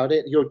cranky about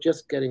it. You're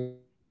just getting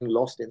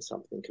lost in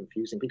something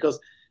confusing because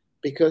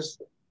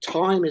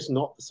time is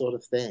not the sort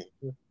of thing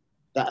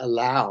that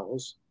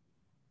allows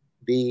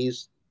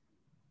these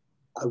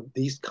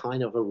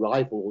kind of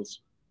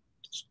arrivals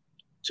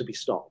to be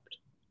stopped.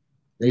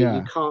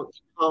 You can't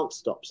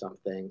stop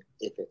something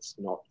if it's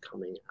not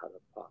coming out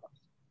of the past.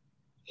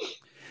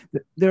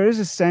 There is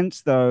a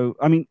sense, though.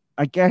 I mean,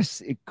 I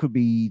guess it could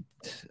be.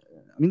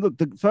 I mean, look.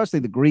 Firstly,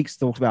 the Greeks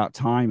thought about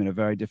time in a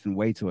very different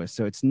way to us,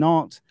 so it's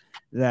not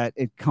that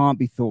it can't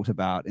be thought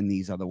about in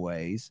these other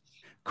ways.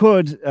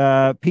 Could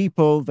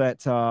people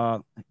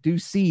that do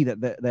see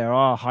that there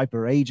are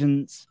hyper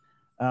agents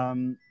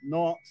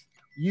not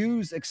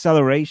use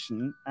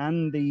acceleration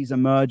and these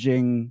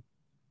emerging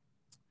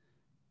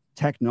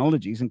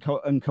technologies and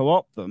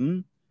co-opt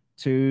them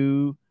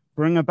to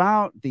bring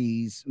about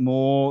these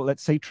more,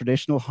 let's say,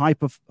 traditional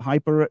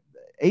hyper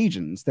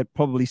agents that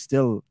probably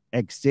still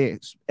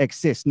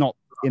exist, not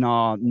in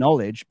our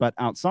knowledge, but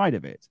outside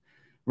of it,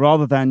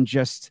 rather than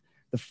just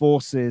the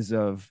forces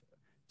of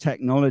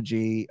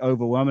technology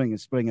overwhelming and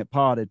splitting it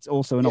apart. It's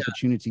also an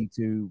opportunity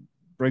to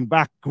bring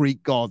back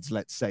Greek gods,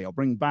 let's say, or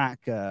bring back,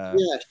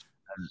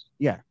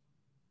 yeah.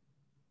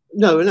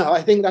 No,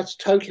 I think that's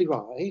totally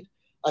right.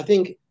 I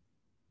think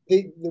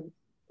the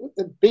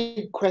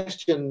big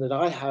question that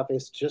I have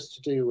is just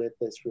to do with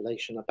this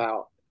relation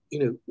about,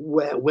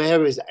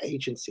 where is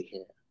agency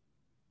here?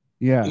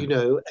 Yeah.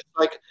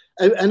 Like,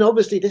 and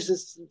obviously this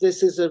is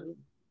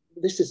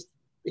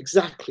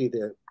exactly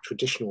the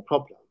traditional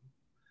problem.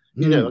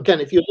 Again,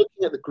 if you're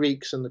looking at the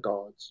Greeks and the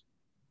gods,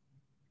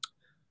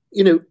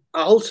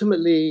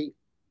 ultimately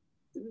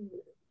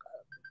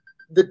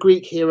the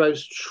Greek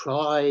heroes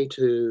try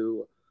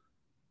to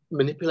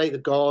manipulate the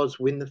gods,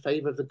 win the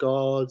favor of the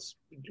gods.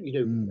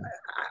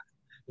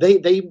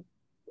 They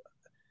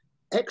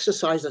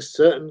exercise a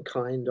certain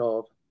kind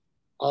of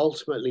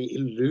ultimately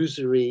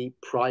illusory,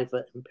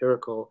 private,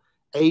 empirical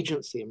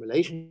agency in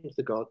relation to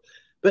the god.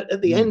 But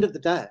at the end of the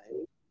day,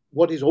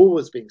 what is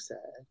always being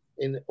said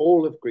in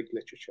all of Greek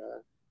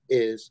literature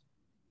is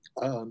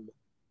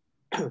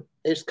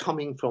it's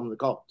coming from the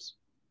gods.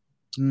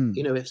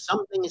 If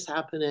something is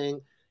happening,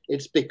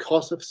 it's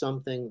because of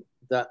something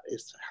that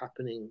is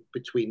happening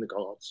between the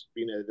gods.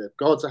 The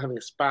gods are having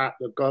a spat,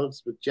 the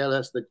gods were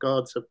jealous, the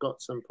gods have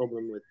got some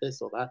problem with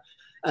this or that.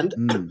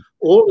 And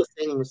all the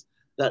things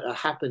that are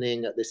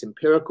happening at this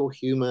empirical,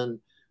 human,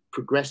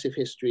 progressive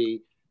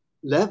history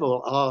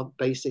level are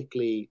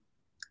basically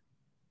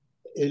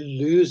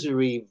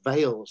illusory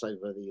veils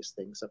over these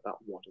things about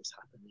what is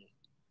happening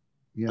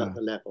at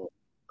the level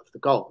of the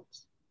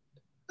gods.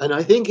 And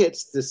I think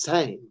it's the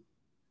same.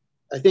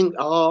 I think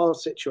our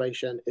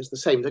situation is the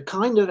same. The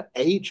kind of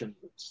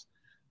agents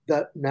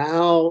that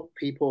now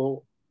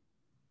people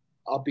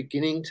are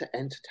beginning to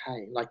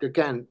entertain, like,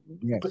 again,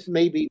 but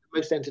maybe the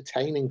most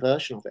entertaining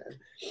version of it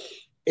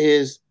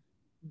is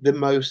the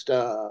most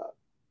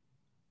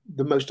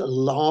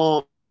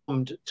alarmed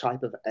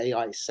type of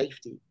AI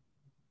safety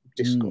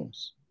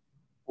discourse,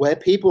 where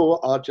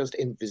people are just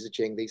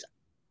envisaging these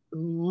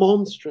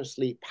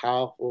monstrously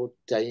powerful,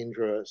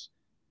 dangerous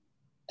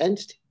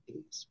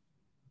entities.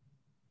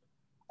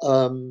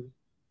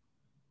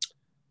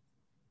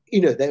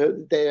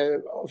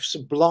 They're of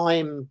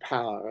sublime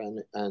power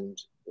and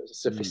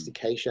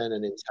sophistication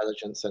and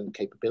intelligence and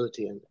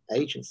capability and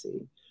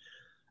agency.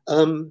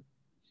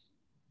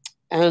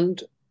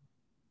 And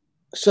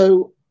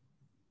so,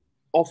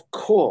 of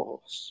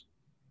course,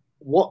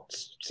 what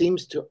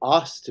seems to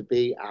us to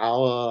be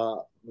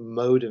our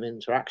mode of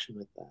interaction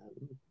with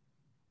them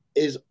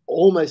is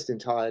almost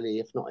entirely,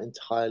 if not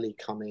entirely,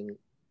 coming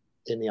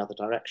in the other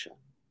direction.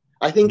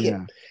 I think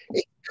it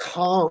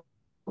can't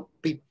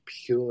be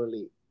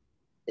purely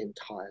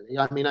entirely.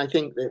 I mean, I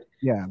think that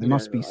there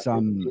must be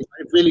some.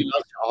 I really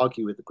love to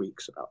argue with the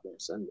Greeks about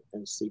this and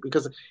see,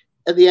 because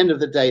at the end of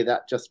the day,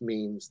 that just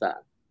means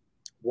that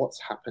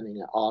what's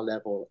happening at our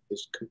level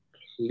is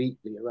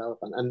completely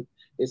irrelevant, and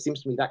it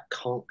seems to me that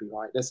can't be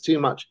right. There's too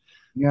much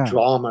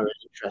drama and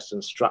interest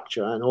and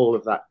structure and all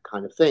of that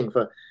kind of thing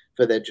for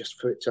it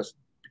just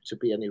to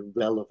be an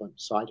irrelevant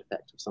side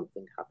effect of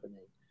something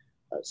happening.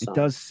 It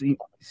does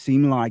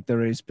seem like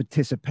there is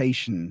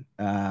participation.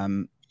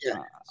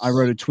 I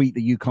wrote a tweet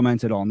that you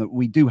commented on, that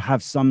we do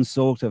have some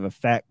sort of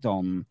effect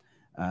on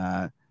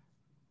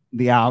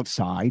the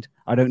outside.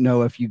 I don't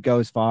know if you go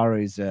as far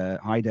as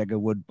Heidegger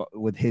would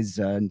with his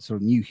sort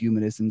of new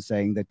humanism,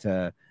 saying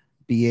that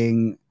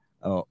being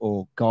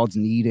or God's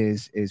need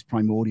is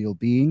primordial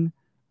being.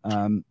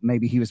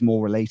 Maybe he was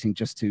more relating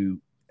just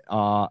to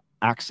our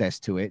access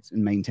to it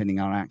and maintaining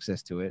our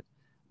access to it.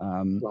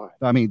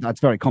 I mean, that's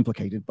very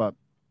complicated, but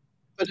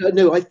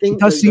no, I think it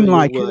does seem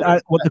like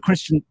what the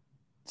Christian.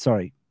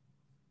 Sorry.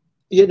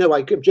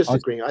 I'm just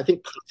agreeing. I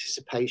think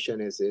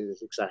participation is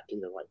exactly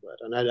the right word,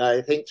 and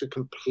I think to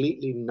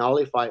completely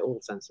nullify all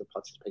sense of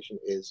participation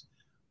is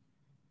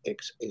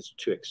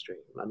too extreme.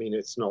 I mean,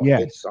 it's not.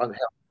 It's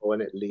unhelpful,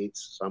 and it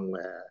leads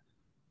somewhere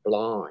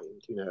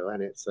blind.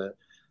 And it's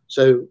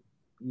so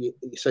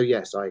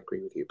yes, I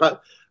agree with you.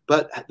 But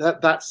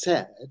that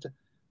said,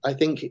 I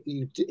think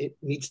it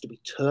needs to be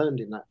turned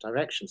in that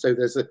direction. So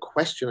there's a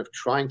question of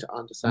trying to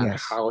understand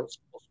how it's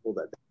possible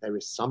that there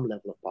is some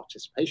level of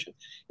participation.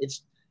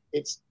 It's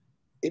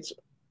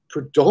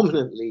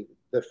predominantly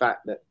the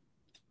fact that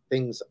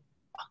things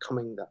are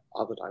coming the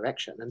other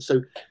direction. And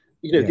so,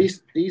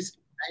 these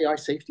AI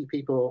safety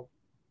people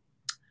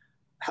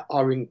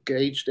are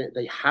engaged in,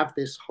 they have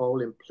this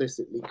whole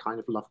implicitly kind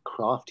of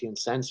Lovecraftian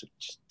sense of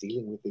just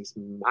dealing with these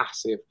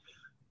massive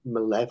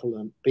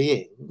malevolent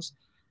beings.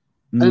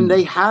 And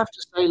they have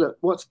to say, look,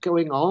 what's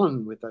going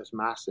on with those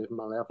massive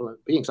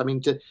malevolent beings? I mean,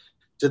 do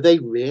they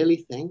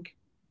really think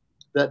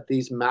that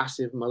these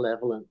massive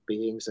malevolent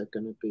beings are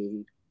going to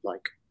be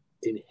like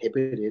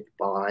inhibited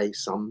by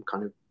some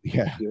kind of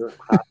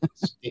bureaucrat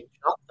stitch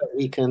up that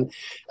we can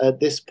at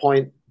this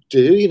point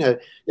do. You know,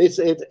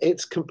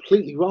 it's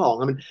completely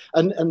wrong.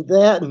 I mean, and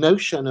their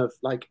notion of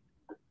like,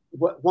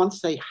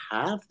 once they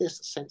have this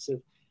sense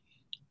of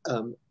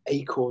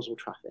acausal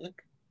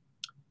traffic,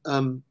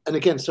 and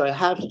again, so I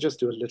have to just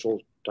do a little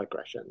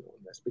digression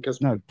on this because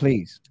no,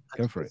 please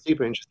go for it.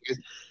 Super interesting.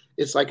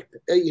 It's like,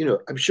 you know,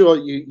 I'm sure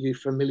you're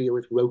familiar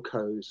with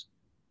Roko's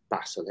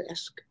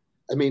basilisk.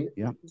 I mean,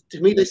 yeah. To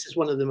me, this is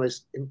one of the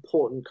most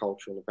important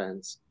cultural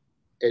events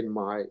in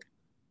my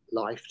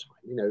lifetime.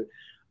 You know,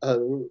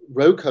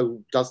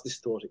 Roko does this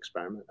thought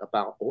experiment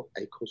about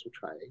acausal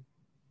trade.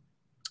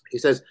 He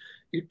says,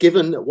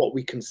 given what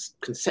we can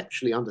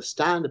conceptually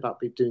understand about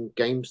doing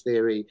games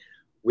theory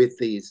with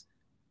these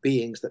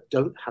beings that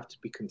don't have to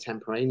be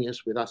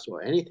contemporaneous with us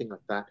or anything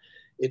like that,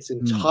 it's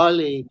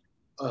entirely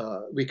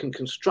we can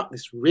construct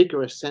this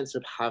rigorous sense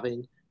of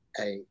having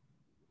an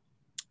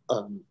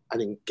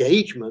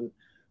engagement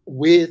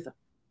with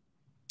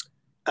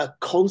a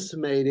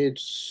consummated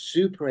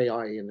super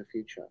AI in the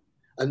future.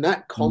 And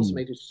that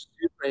consummated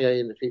super AI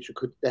in the future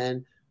could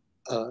then,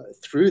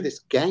 through this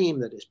game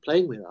that is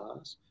playing with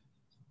us,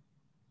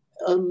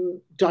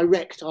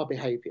 direct our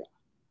behavior.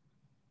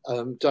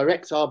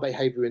 Direct our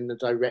behavior in the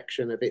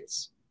direction of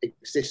its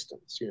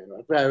existence, you know,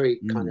 a very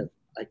kind of,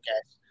 I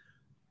guess,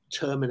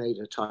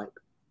 Terminator type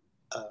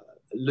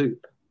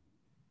loop.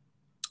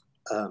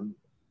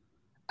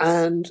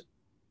 And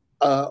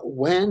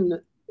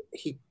when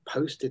he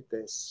posted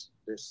this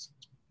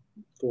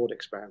thought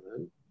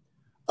experiment,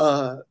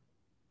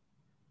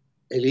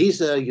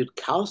 Elisa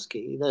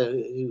Yudkowsky,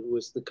 who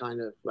was the kind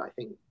of, I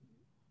think,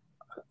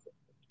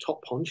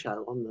 top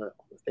honcho on the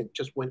thing,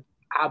 just went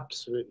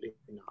absolutely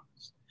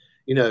nuts.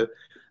 You know,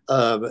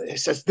 it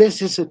says,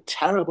 this is a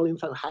terrible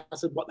info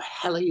hazard. What the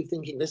hell are you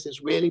thinking? This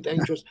is really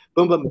dangerous.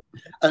 Boom, boom.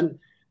 And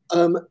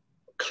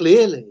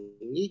clearly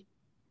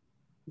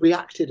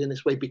reacted in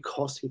this way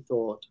because he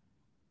thought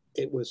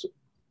it was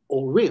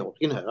all real.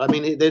 You know, I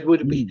mean, there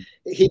would be,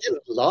 he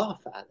didn't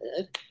laugh at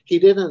it. He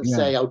didn't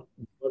say, oh,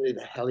 what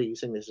the hell are you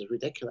saying? This is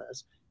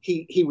ridiculous.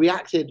 He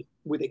reacted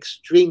with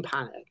extreme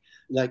panic,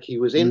 like he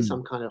was in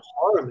some kind of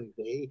horror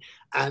movie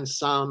and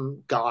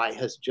some guy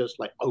has just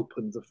like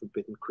opened the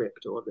forbidden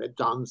crypt or they've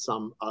done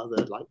some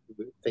other like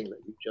thing that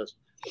you just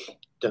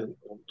don't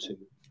want to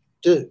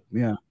do.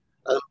 Yeah.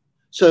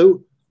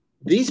 So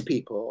these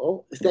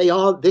people,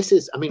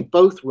 I mean,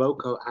 both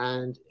Roko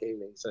and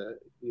Elisa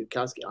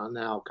Yudkowsky are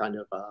now kind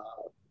of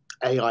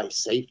AI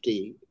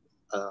safety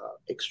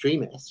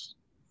extremists.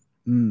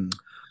 But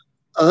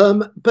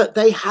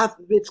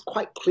it's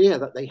quite clear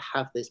that they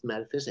have this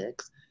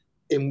metaphysics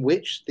in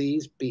which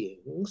these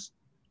beings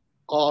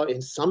are,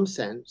 in some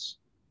sense,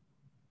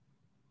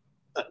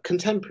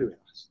 contemporary with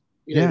us.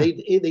 You know, they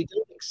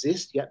don't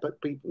exist yet, but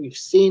we've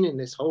seen in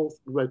this whole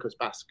Roko's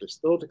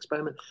basilisk thought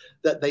experiment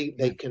that they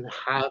can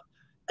have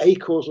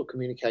acausal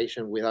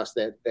communication with us.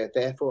 They're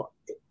therefore,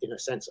 in a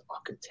sense, our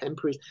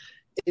contemporaries.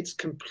 It's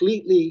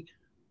completely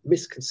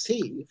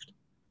misconceived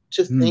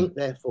to think,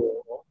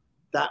 therefore,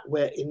 that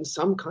we're in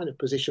some kind of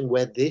position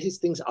where these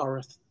things are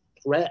a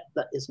threat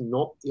that is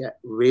not yet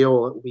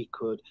real, that we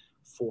could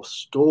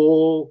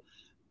forestall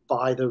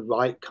by the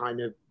right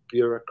kind of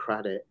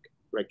bureaucratic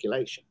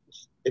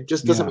regulations. It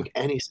just doesn't make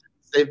any sense.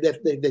 They've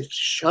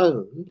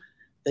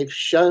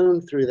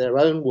shown through their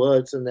own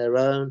words and their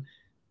own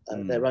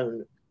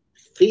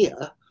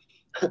fear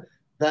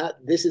that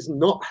this is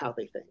not how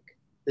they think.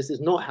 This is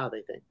not how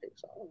they think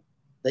things are.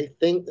 They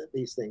think that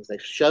these things,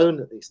 they've shown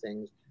that these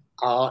things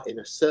are, in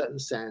a certain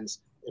sense,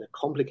 in a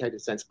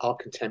complicated sense, our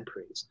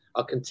contemporaries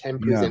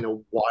in a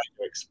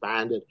wider,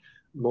 expanded,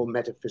 more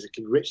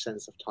metaphysically rich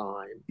sense of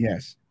time.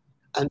 Yes.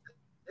 And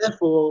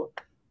therefore,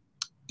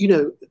 you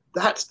know,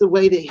 that's the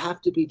way they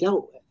have to be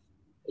dealt with.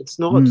 It's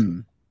not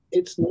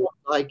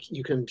like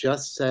you can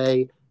just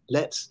say,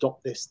 let's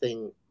stop this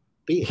thing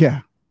being. Yeah.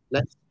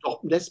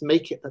 Let's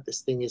make it that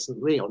this thing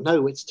isn't real.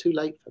 No, it's too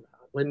late for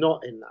that. We're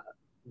not in that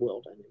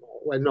world anymore.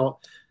 We're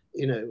not,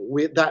 you know,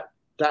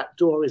 that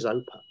door is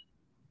open.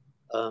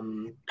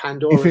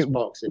 Pandora's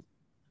box is.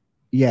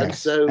 Yes. And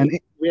so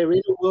we're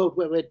in a world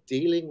where we're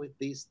dealing with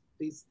these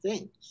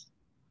things,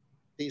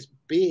 these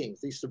beings,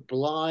 these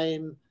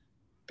sublime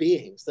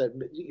beings that,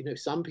 you know,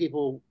 some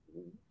people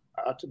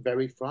are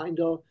very frightened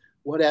of,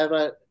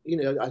 whatever, you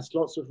know, there's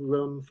lots of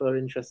room for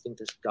interesting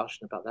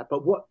discussion about that.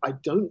 But what I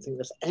don't think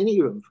there's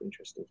any room for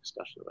interesting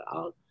discussion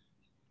about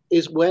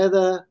is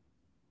whether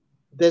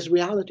there's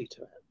reality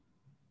to it.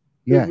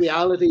 Yes. The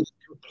reality is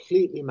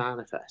completely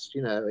manifest.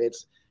 You know,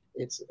 it's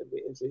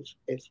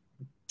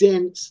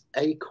dense,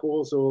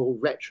 acausal,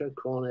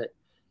 retrochronic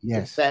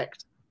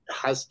effect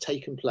has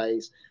taken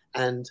place,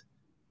 and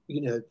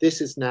you know,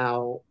 this is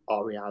now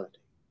our reality,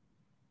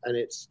 and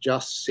it's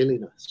just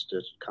silliness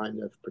to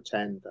kind of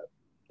pretend that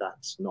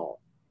that's not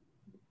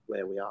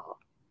where we are.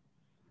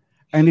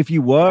 And if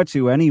you were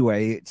to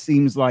anyway, it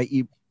seems like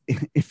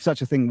if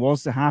such a thing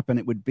was to happen,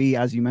 it would be,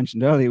 as you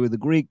mentioned earlier, with the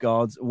Greek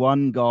gods,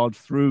 one god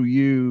through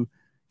you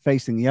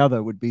facing the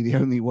other would be the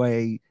only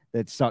way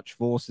that such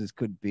forces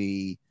could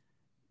be,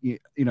 you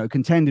know,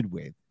 contended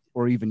with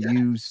or even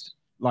used,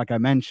 like I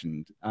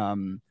mentioned.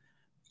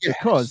 Yes,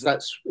 because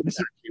that's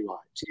exactly right.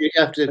 You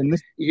have to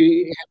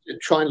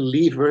try and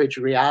leverage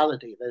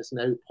reality. There's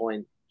no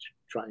point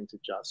trying to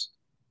just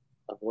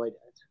avoid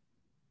it.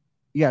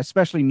 Yeah,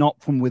 especially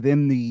not from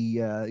within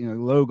the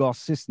logos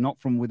system, not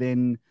from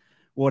within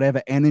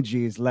whatever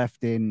energy is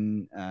left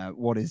in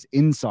what is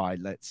inside,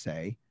 let's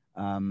say.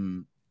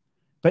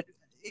 But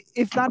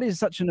if that is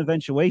such an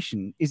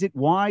eventuation, is it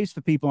wise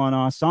for people on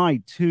our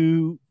side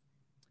to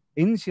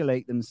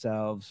insulate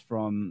themselves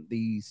from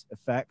these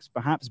effects,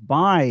 perhaps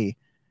by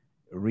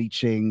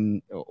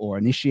reaching or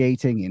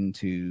initiating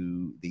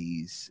into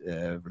these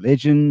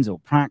religions or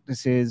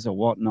practices or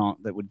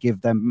whatnot that would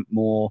give them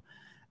more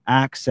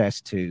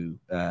access to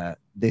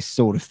this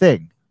sort of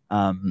thing?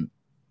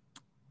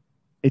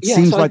 It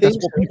seems like that's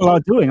what people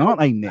are doing, aren't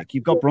they, Nick?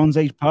 You've got Bronze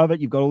Age pervert,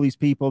 you've got all these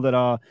people that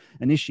are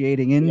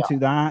initiating into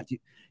that.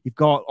 You've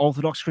got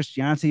Orthodox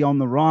Christianity on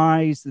the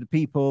rise, the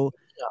people,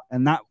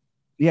 and that,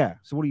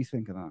 So what do you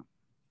think of that?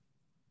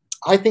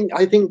 I think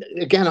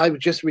again, I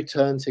would just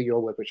return to your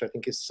word, which I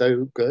think is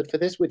so good for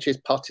this, which is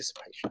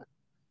participation.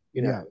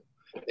 You know,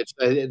 it's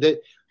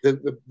the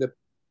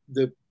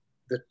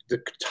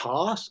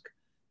task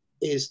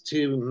is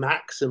to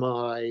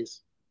maximize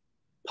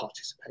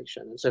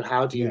participation. And so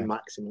how do you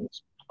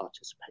maximize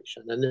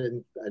participation?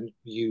 And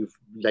you've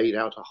laid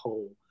out a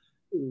whole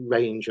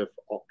range of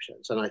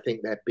options. And I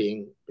think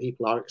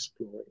people are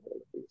exploring all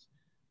of these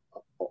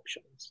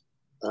options.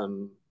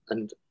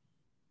 And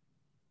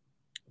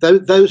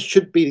those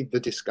should be the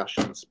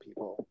discussions,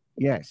 people.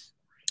 Yes.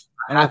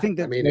 And I think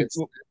that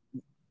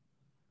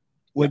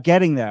we're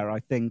getting there, I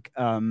think,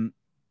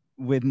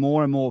 with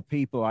more and more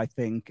people. I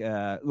think,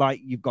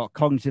 like you've got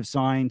cognitive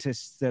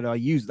scientists that are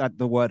used, that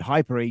the word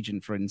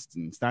hyperagent, for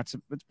instance, it's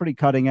a pretty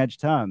cutting edge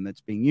term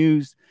that's being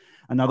used.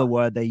 Another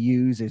word they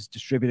use is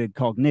distributed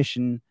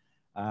cognition.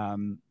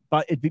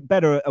 But it'd be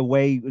better a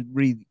way,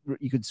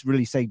 you could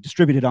really say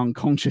distributed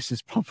unconscious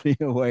is probably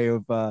a way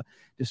of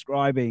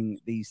describing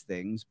these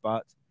things,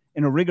 but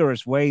in a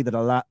rigorous way that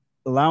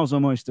allows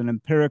almost an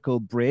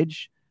empirical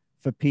bridge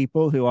for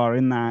people who are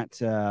in that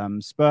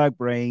Spurg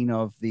brain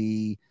of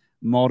the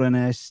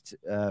modernist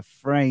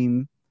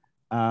frame,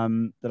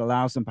 that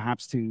allows them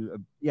perhaps to,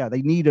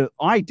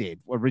 I did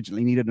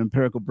originally need an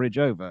empirical bridge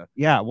over.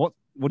 What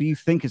do you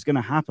think is going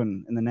to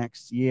happen in the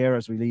next year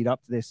as we lead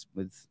up to this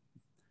with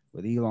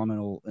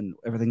Elon and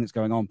everything that's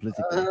going on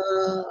politically?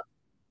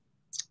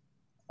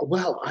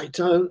 Well,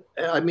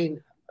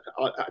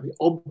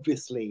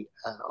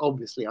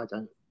 obviously, I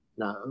don't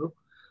know.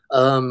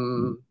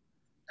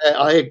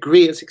 I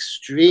agree, it's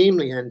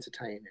extremely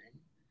entertaining.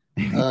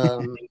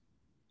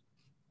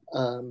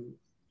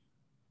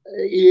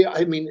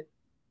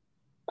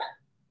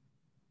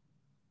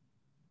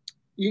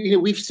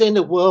 We've seen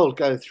the world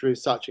go through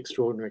such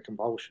extraordinary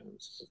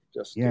convulsions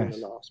just in the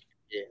last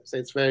few years.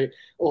 It's very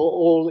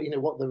all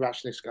what the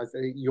rationalist guys,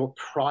 your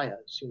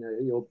priors,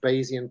 your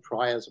Bayesian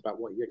priors about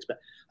what you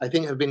expect, I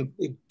think have been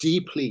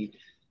deeply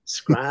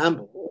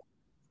scrambled.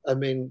 I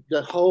mean,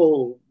 the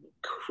whole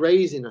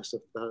craziness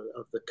of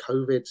the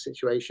COVID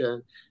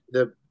situation,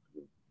 the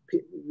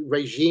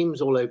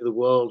regimes all over the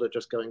world are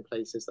just going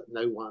places that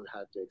no one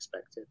had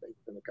expected they were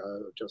going to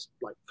go just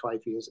like 5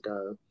 years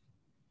ago.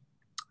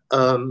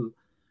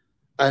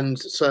 And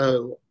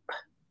so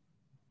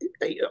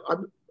I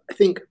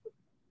think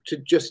to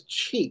just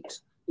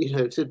cheat,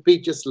 to be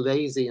just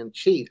lazy and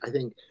cheat, I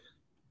think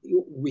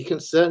we can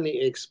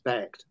certainly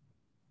expect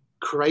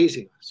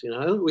craziness,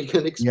 we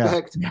can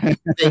expect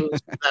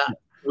things that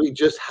we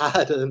just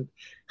hadn't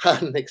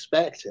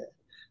expected.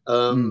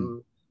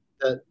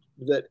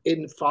 That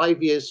in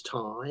 5 years'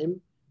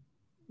 time,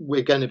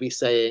 we're going to be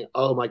saying,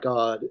 oh my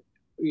God,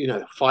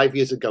 5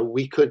 years ago,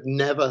 we could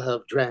never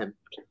have dreamt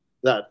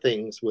that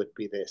things would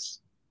be this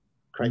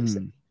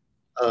crazy.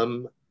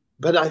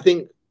 But I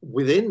think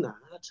within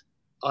that,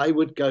 I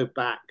would go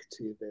back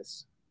to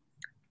this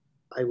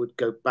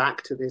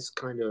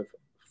kind of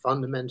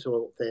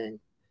fundamental thing.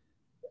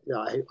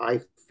 I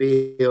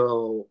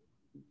feel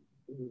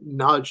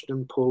nudged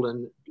and pulled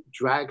and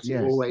dragged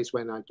always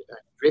when I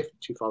drift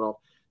too far off,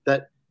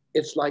 that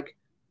it's like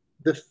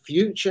the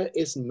future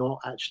is not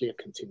actually a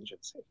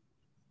contingency.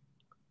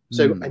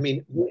 So, I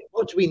mean,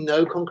 what do we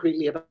know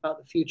concretely about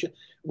the future?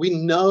 We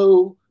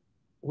know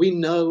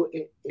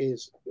it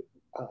is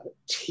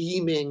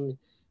teeming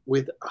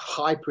with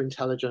hyper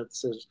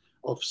intelligences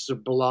of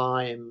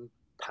sublime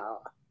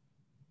power.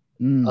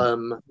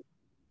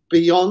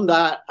 Beyond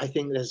that, I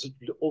think there's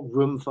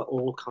room for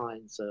all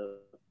kinds of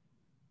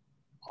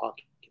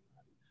argument.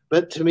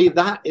 But to me,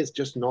 that is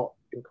just not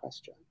in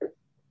question.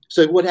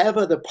 So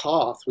whatever the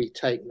path we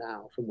take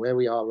now from where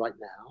we are right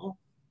now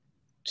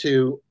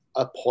to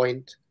a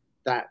point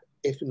that,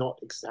 if not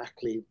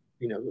exactly,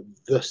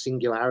 the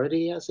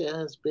singularity as it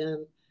has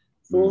been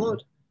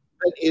thought,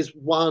 but is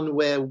one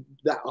where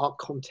that our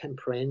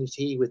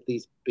contemporaneity with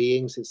these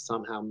beings is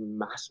somehow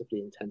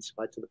massively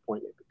intensified to the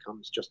point it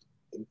becomes just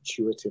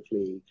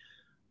intuitively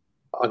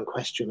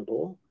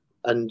unquestionable.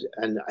 And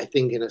I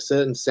think in a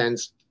certain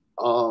sense,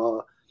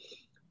 our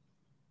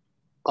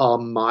our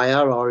Maya,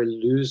 our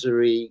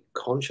illusory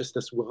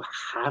consciousness, will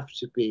have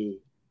to be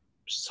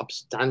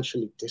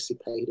substantially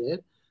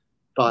dissipated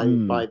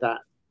by that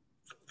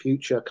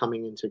future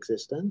coming into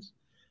existence.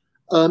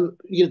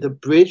 The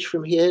bridge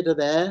from here to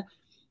there,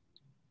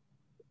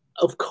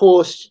 of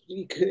course,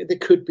 there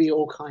could be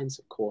all kinds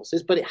of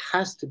courses, but it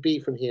has to be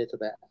from here to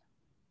there.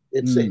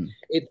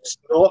 It's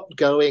not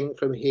going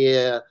from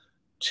here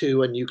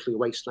to a nuclear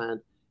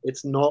wasteland.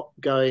 It's not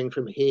going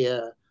from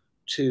here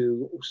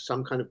to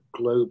some kind of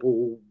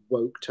global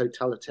woke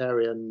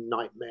totalitarian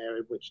nightmare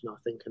in which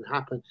nothing can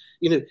happen.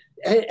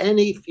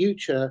 Any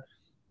future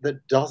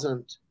that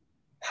doesn't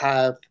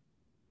have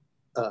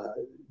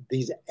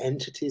these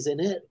entities in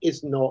it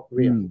is not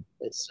real.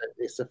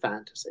 It's a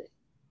fantasy.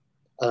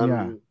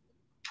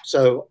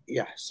 So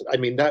yes, I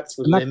mean that's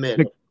the limit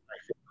of what I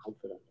feel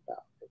confident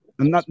about.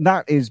 And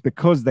that is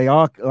because they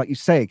are, like you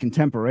say,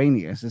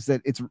 contemporaneous. Is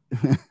that it's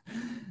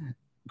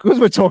because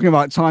we're talking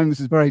about time. This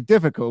is very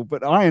difficult,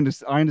 but I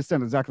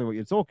understand exactly what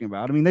you're talking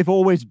about. I mean, they've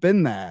always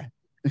been there,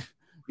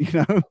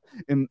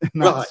 in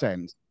that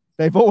sense.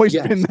 They've always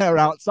been there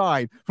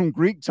outside from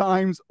Greek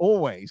times,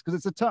 always,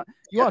 because it's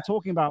you are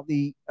talking about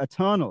the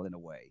eternal in a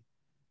way.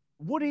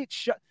 Would it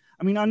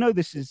I mean, I know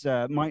this is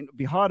might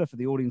be harder for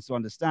the audience to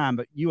understand,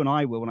 but you and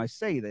I will when I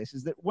say this,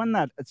 is that when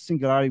that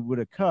singularity would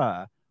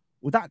occur,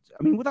 would that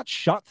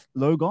shut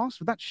logos?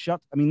 Would that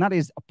shut? I mean, that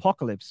is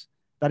apocalypse.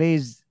 That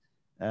is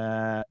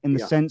in the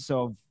sense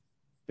of,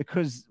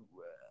 because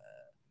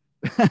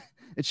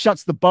it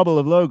shuts the bubble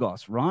of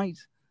logos, right?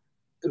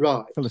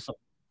 Right.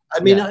 I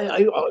mean,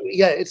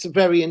 it's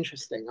very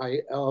interesting.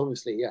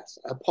 Obviously, yes,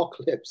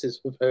 apocalypse is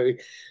very,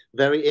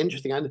 very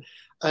interesting, and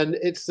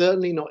it's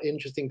certainly not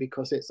interesting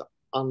because it's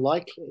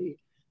unlikely.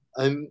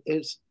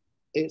 It's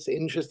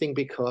interesting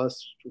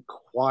because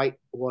quite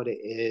what it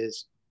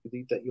is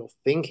that you're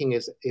thinking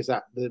is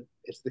at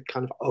it's the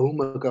kind of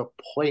omega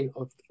point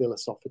of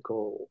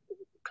philosophical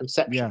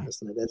conception,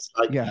 isn't it? It's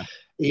like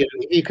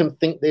you can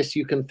think this,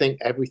 you can think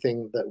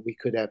everything that we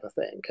could ever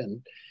think,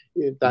 and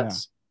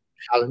that's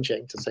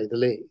challenging to say the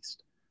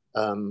least.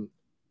 But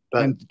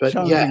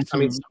yeah, I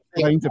mean,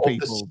 explain to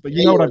people, but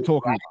you know what I'm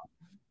talking about.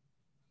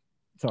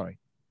 Sorry,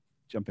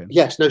 jump in.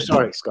 Yes, no,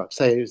 sorry, Scott.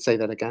 Say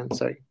that again.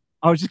 Sorry.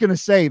 I was just going to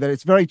say that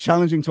it's very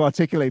challenging to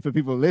articulate for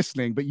people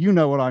listening, but you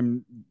know what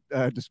I'm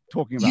just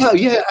talking about.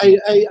 Yeah.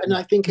 And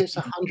I think it's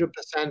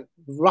 100%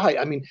 right.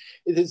 I mean,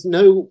 there's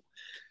no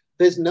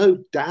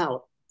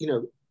doubt.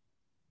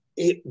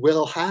 It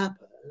will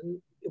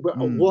happen.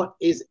 What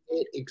is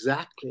it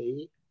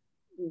exactly?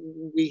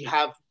 We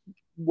have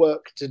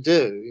work to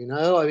do.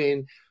 I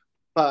mean,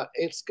 but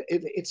it's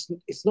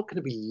not going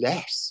to be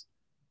less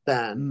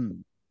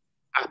than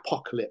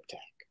apocalyptic.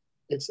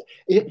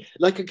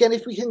 Like, again,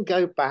 if we can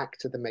go back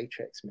to the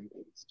Matrix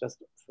movies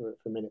just for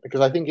a minute, because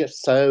I think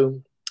it's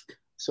so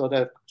sort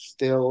of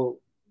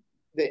still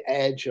the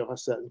edge of a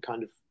certain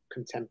kind of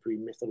contemporary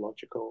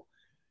mythological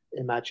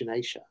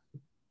imagination.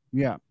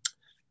 Yeah.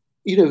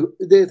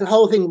 The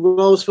whole thing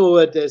rolls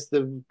forward. There's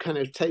the kind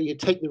of you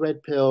take the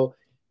red pill,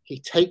 he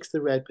takes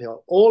the red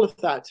pill. All of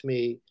that, to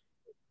me,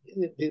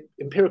 the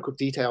empirical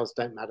details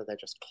don't matter. They're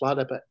just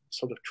clutter, but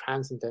sort of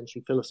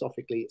transcendentally,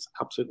 philosophically, it's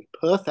absolutely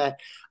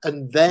perfect.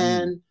 And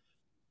then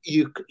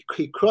you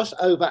cross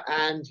over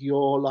and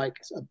you're like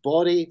a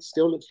body, it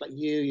still looks like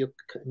you're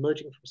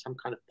emerging from some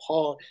kind of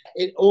pod.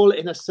 It all,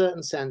 in a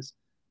certain sense,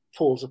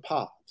 falls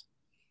apart.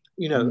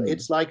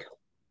 It's like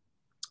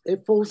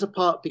it falls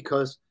apart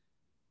because,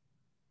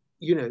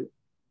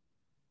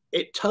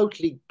 it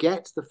totally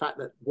gets the fact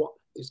that what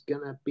is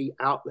going to be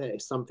out there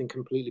is something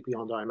completely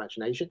beyond our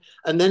imagination.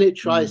 And then it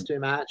tries to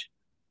imagine,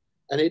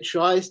 and it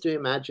tries to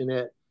imagine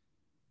it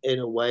in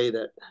a way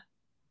that,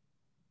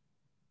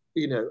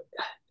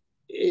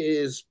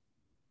 is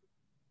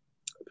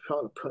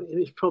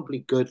probably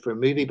good for a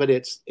movie, but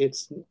it's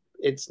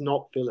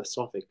not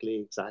philosophically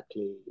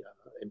exactly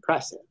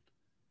impressive.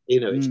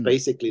 It's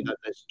basically that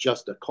there's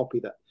just a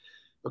copy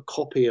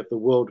of the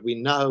world we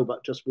know,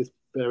 but just with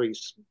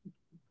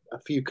a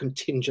few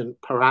contingent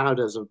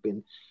parameters have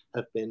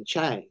been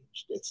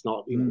changed. It's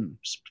not,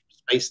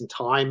 space and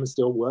time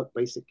still work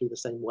basically the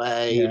same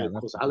way.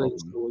 Causality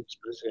still works.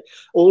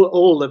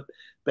 All the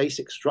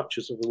basic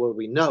structures of the world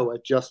we know are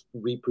just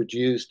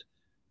reproduced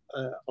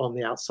on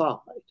the outside.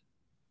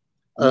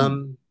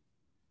 And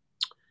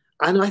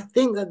I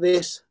think that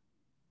this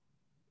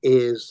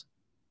is,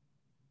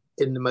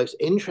 in the most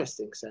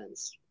interesting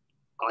sense,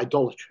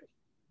 idolatry.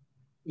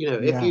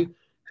 If you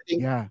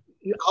think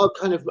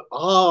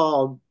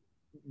our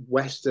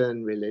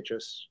Western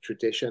religious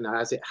tradition,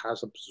 as it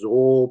has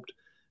absorbed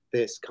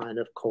this kind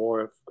of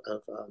core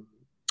of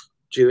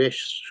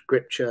Jewish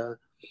scripture,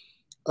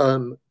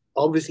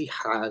 obviously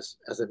has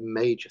as a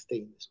major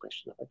theme this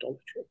question of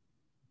idolatry,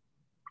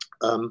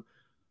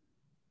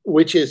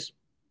 which is,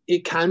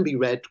 it can be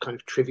read kind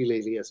of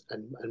trivially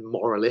and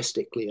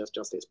moralistically as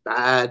just it's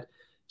bad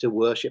to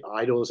worship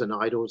idols, and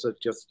idols are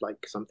just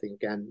like something,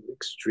 again,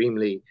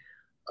 extremely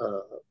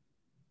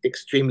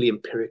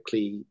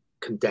empirically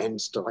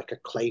condensed, like a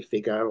clay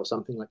figure or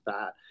something like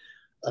that.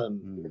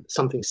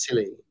 something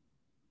silly.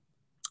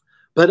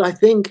 But I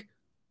think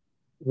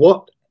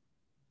what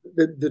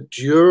the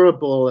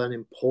durable and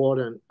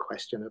important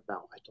question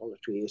about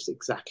idolatry is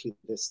exactly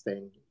this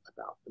thing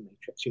about the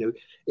Matrix. You know,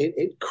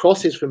 it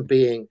crosses from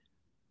being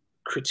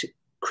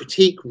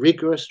critique,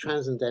 rigorous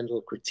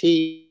transcendental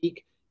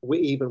critique,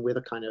 even with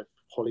a kind of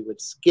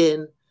Hollywood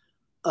skin,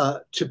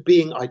 to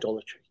being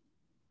idolatry.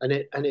 And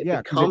it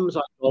becomes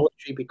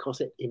idolatry because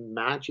it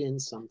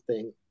imagines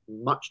something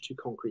much too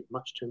concrete,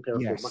 much too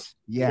empirical, much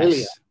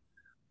familiar,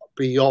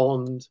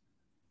 beyond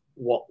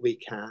what we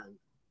can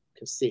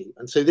conceive.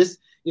 And so this,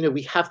 you know,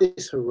 we have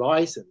this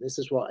horizon. This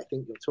is what I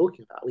think you're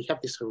talking about. We have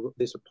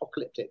this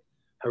apocalyptic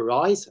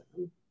horizon,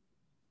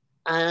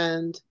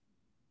 and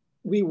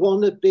we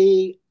want to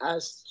be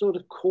as sort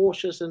of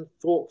cautious and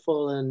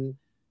thoughtful and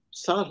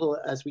subtle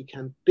as we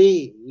can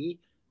be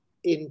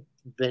in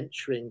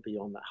venturing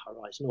beyond that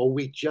horizon, or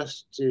we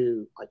just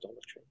do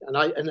idolatry. And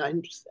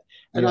I'm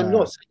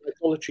not saying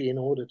idolatry in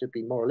order to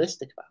be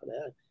moralistic about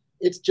it.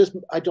 It's just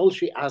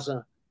idolatry as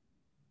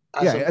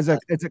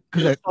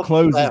because it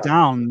closes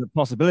down the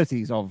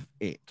possibilities of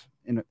it.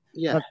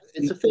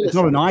 It's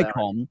not an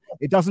icon.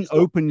 It doesn't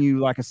open you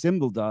like a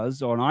symbol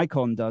does or an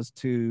icon does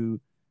to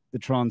the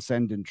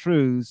transcendent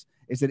truths.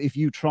 Is that if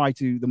you try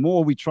to, the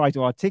more we try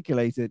to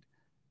articulate it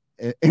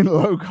in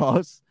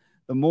logos,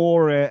 the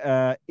more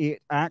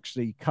it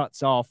actually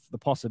cuts off the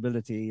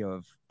possibility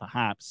of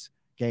perhaps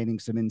gaining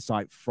some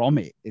insight from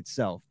it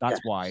itself.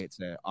 That's why it's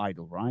an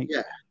idol, right?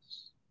 Yeah.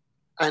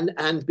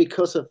 And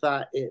because of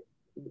that, it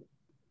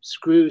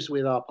screws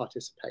with our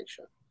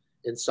participation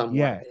in some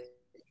way.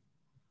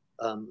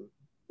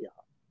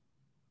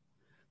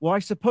 Well, I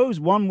suppose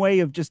one way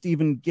of just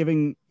even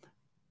giving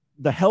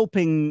the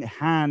helping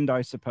hand,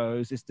 I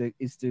suppose, is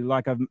to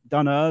like I've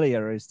done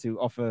earlier, is to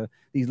offer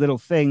these little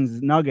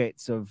things,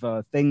 nuggets of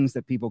things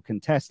that people can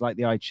test, like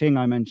the I Ching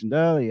I mentioned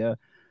earlier.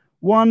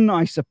 One,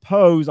 I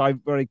suppose, I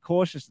very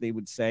cautiously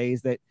would say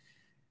is that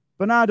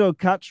Bernardo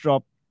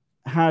Kastrup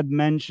had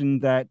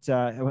mentioned that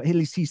at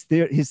least his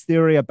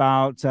theory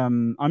about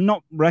I'm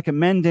not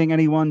recommending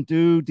anyone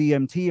do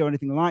DMT or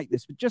anything like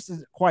this, but just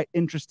as quite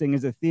interesting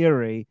as a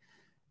theory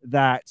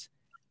that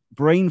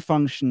brain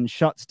function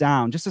shuts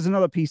down. Just as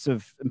another piece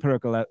of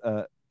empirical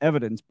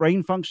evidence,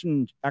 brain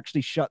function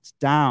actually shuts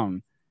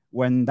down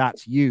when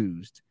that's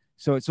used.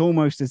 So it's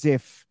almost as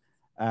if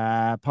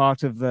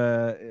part of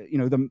the, you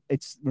know,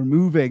 it's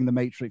removing the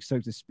matrix,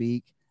 so to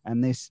speak.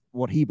 And this,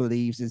 what he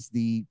believes is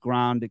the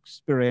ground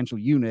experiential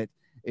unit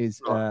is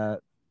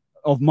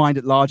of mind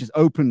at large, is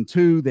open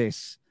to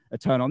this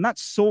eternal. And that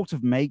sort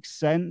of makes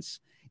sense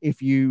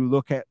if you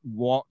look at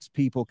what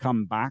people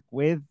come back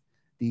with,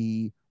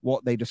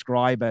 what they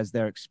describe as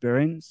their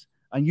experience.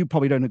 And you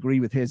probably don't agree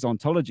with his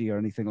ontology or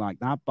anything like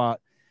that,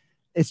 but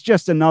it's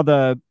just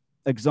another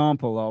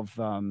example of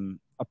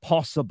a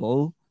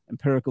possible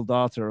empirical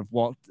data of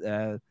what,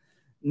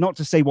 not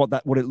to say what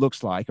it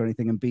looks like or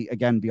anything, and be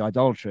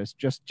idolatrous,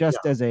 just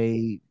as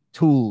a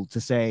tool to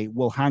say,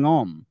 well, hang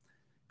on,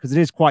 because it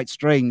is quite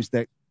strange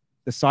that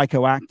the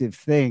psychoactive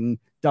thing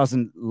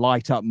doesn't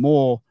light up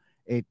more,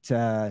 it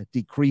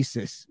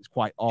decreases. It's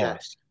quite odd.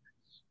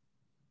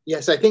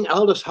 Yes, I think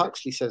Aldous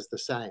Huxley says the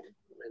same,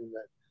 in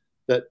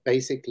that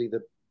basically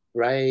the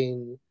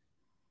brain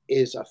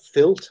is a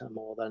filter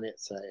more than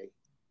it's a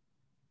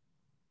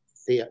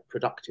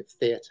productive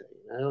theater,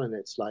 you know, and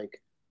it's like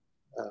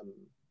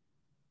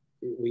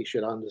we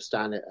should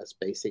understand it as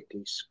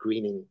basically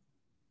screening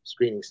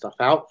stuff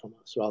out from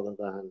us rather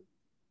than,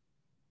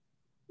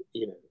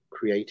 you know,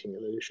 creating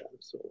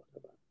illusions or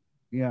whatever.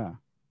 Yeah.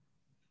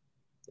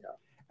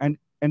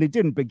 And it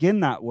didn't begin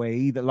that way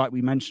either, like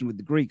we mentioned with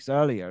the Greeks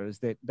earlier, is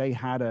that they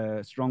had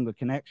a stronger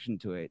connection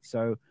to it.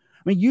 So,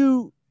 I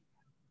mean,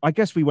 I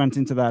guess we went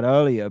into that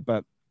earlier,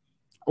 but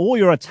all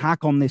your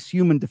attack on this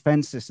human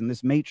defense system,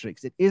 this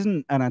matrix, it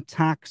isn't an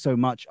attack so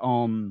much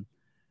on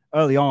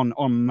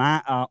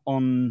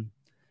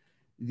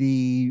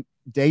the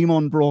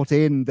daemon brought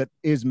in that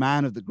is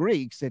man of the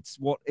Greeks. It's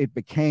what it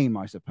became,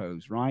 I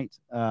suppose, right?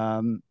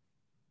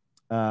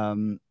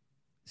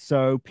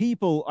 So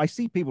I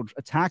see people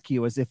attack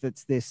you as if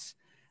it's this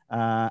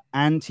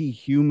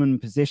anti-human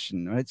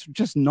position. It's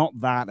just not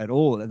that at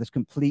all. It's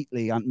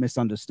completely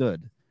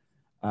misunderstood,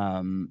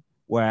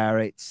 where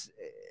it's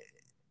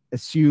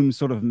assumes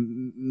sort of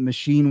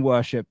machine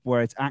worship,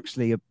 where it's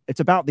actually it's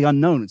about the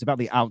unknown. It's about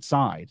the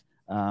outside.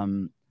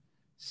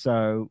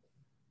 So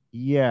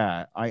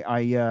yeah,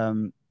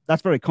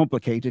 that's very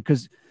complicated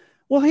because,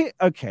 well,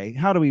 okay,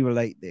 how do we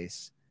relate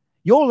this?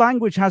 Your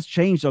language has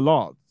changed a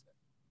lot.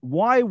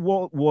 Why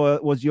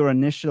was your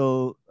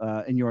initial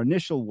in your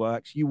initial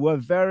works, you were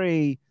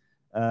very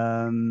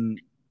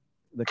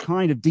the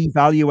kind of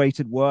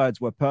devaluated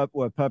words were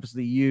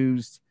purposely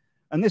used,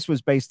 and this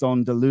was based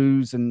on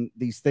Deleuze and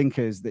these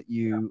thinkers that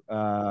you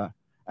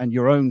and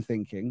your own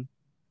thinking.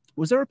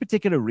 Was there a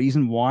particular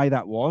reason why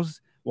that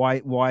was?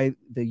 Why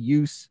the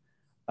use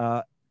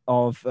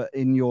of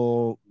in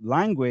your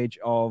language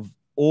of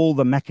all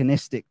the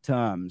mechanistic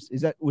terms?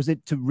 Was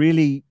it to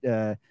really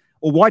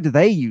or why do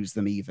they use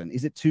them even?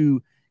 Is it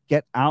to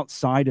get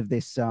outside of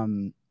this,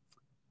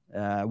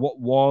 what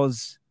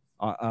was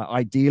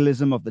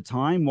idealism of the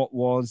time, what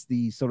was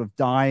the sort of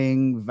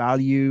dying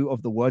value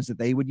of the words that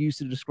they would use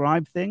to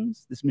describe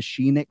things, this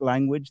machinic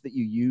language that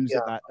you use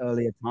at that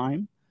earlier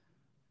time?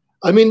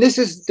 I mean, this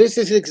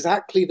is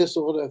exactly the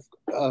sort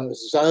of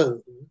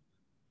zone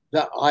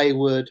that I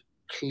would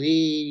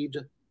plead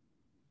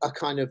a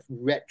kind of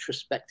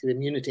retrospective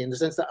immunity, in the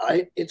sense that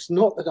it's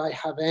not that I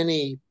have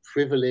any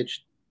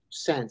privileged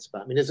sense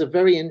about. I mean, it's a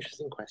very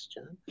interesting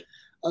question.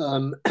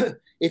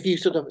 If you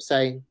sort of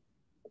say,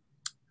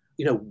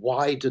 you know,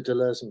 why do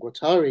Deleuze and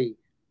Guattari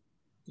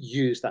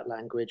use that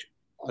language,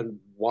 and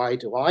why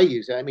do I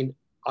use it? I mean,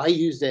 I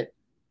use it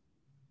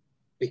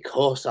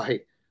because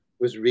I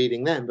was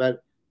reading them,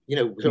 but you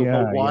know,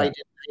 why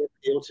did they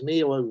appeal to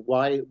me, or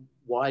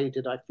why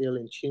did I feel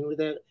in tune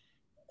with it?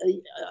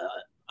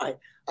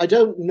 I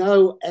don't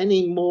know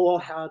any more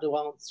how to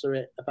answer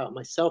it about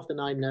myself than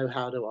I know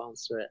how to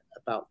answer it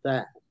about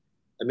them.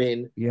 I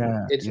mean,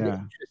 it's an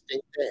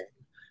interesting thing.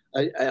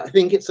 I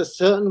think it's a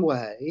certain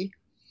way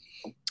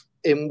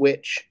in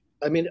which,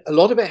 I mean, a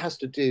lot of it has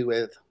to do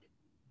with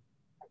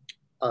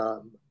a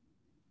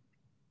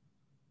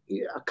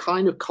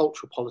kind of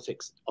cultural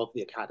politics of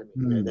the academy.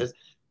 You know, there's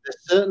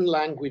certain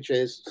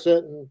languages,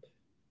 certain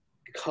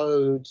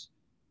codes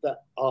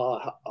that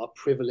are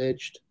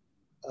privileged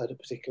at a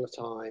particular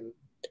time.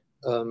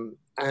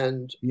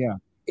 And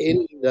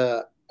in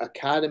the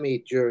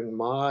academy, during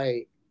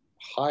my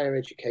higher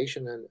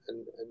education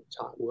and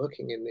time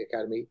working in the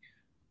academy,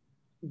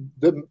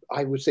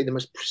 I would say the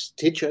most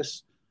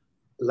prestigious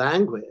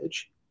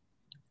language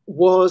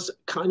was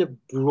kind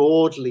of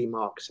broadly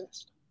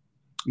Marxist.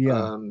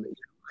 I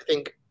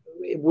think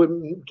it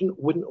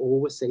wouldn't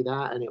always say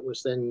that, and it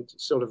was then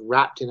sort of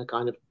wrapped in a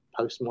kind of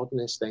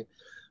postmodernist thing,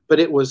 but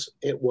it was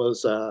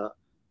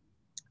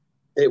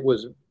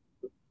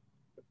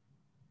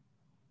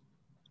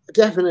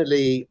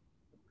definitely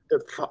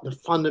the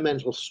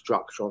fundamental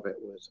structure of it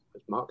was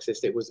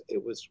Marxist. It was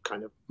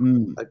kind of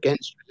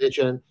against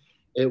religion.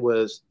 It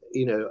was,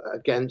 you know,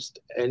 against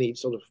any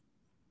sort of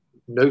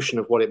notion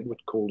of what it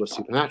would call the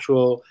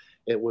supernatural.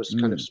 It was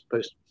kind of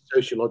supposed to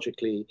be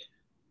sociologically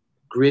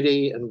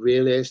gritty and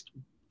realist,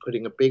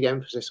 putting a big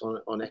emphasis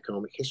on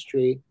economic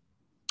history.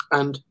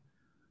 And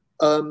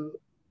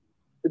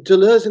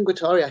Deleuze and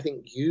Guattari, I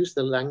think, use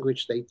the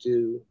language they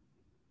do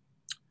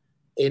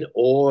in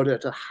order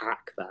to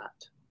hack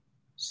that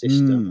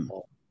system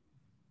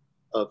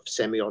of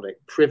semiotic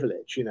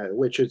privilege, you know,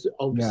 which is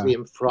obviously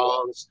in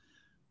France,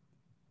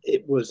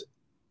 it was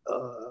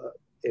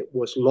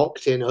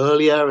locked in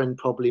earlier and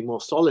probably more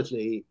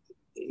solidly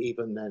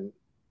even than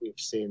we've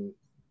seen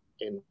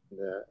in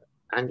the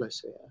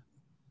Anglosphere.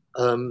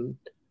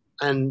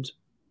 And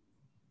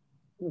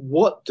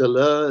what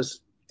Deleuze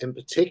in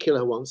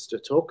particular wants to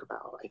talk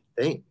about, I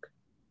think,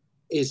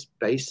 is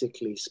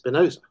basically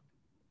Spinoza.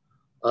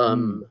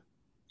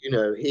 You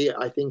know,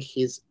 I think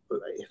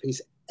if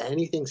he's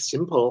anything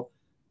simple,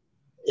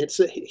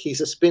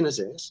 he's a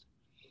Spinozist.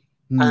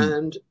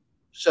 And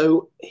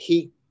so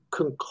he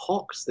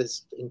concocts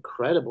this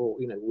incredible,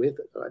 you know,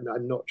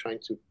 I'm not trying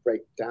to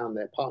break down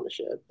their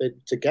partnership.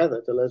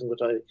 Together, Deleuze and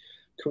Guattari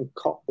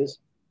concoct this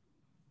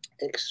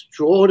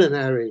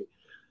extraordinary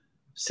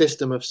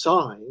system of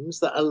signs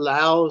that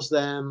allows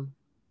them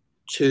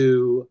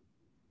to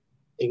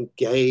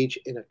engage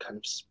in a kind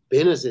of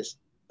Spinozist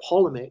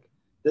polemic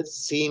that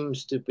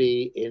seems to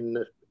be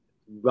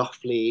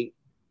roughly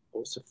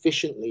or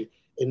sufficiently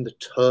in the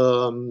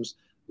terms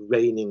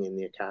reigning in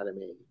the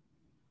academy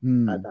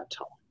at that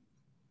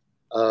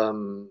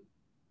time.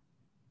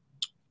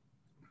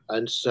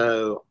 And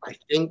so I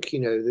think, you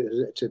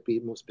know, to be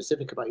more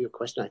specific about your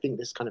question, I think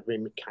this kind of very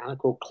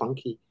mechanical,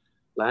 clunky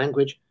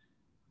language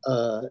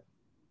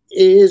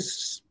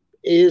is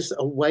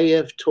a way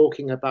of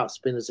talking about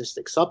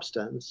Spinozistic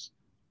substance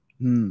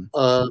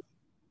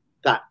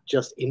that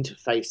just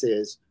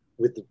interfaces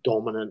with the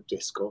dominant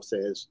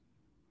discourses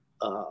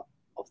of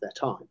their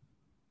time.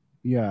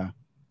 Yeah.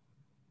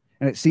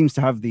 And it seems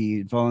to have the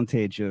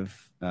advantage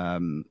of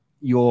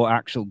your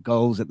actual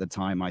goals at the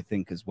time, I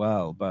think, as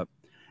well. But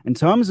in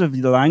terms of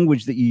the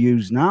language that you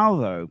use now,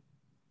 though,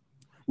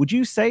 would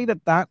you say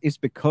that that is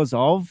because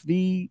of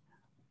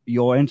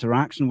your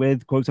interaction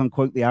with, quote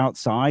unquote, the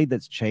outside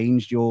that's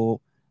changed your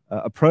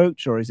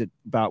approach? Or is it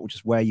about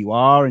just where you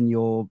are in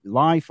your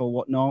life or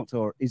whatnot?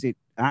 Or is it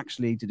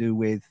actually to do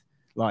with,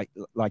 like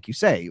you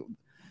say,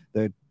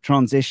 the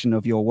transition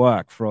of your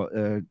work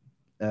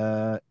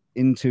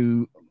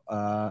into,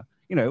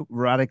 you know,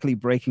 radically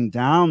breaking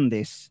down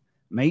this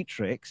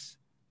matrix?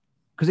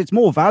 Because it's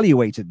more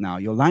valuated now.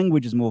 Your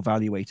language is more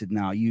valuated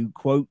now. You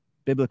quote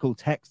biblical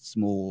texts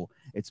more.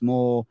 It's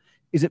more.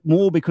 Is it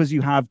more because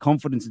you have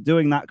confidence in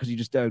doing that because you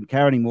just don't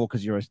care anymore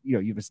because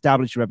you've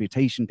established your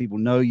reputation, people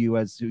know you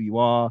as who you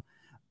are,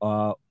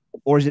 or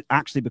is it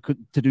actually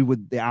to do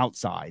with the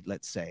outside,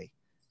 let's say,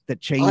 that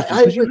changed?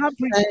 I would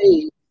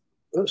say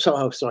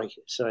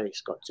sorry,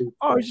 Scott.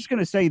 I was just going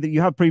to say that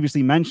you have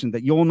previously mentioned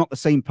that you're not the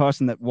same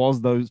person that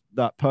was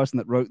that person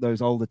that wrote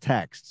those older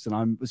texts, and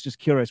I was just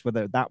curious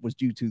whether that was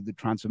due to the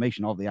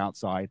transformation of the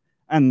outside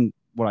and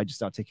what I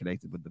just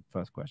articulated with the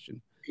first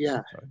question.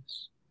 Yeah, sorry.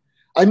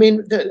 I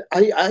mean,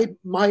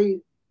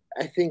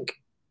 I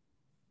think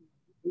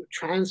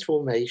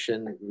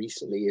transformation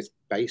recently is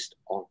based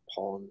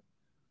upon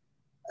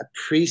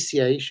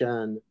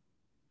appreciation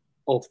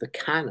of the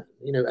canon,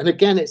 and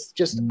again, it's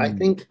just I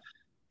think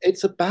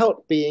it's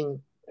about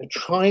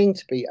trying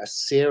to be as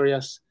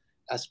serious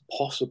as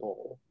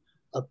possible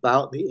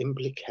about the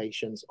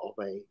implications of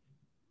a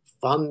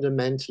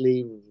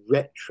fundamentally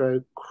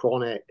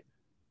retrochronic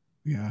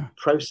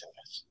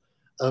process,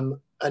 and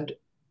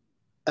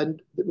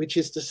which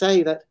is to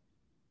say that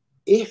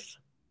if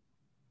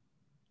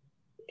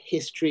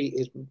history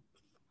is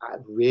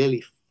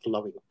really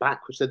flowing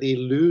backwards, that the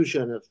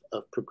illusion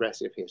of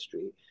progressive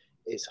history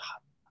is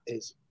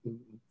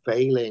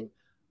veiling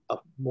a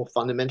more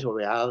fundamental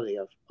reality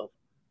of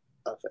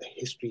a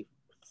history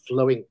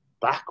flowing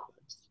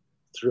backwards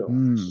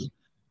through us,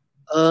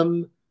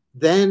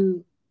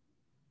 then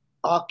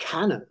our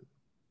canon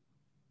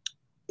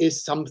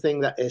is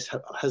something that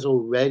has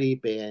already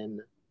been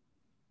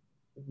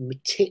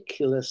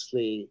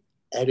meticulously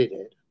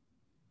edited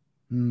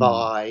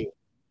by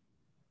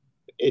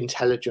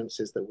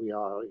intelligences that we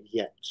are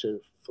yet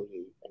to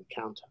fully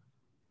encounter.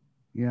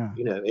 Yeah,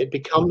 it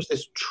becomes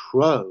this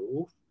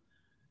trove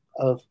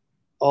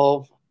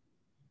of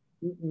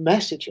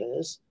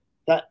messages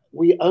that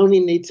we only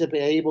need to be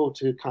able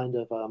to kind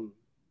of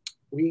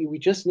we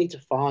just need to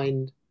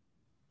find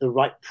the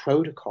right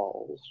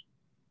protocols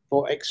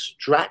for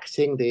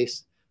extracting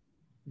these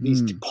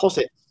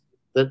deposits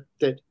that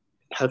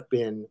have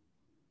been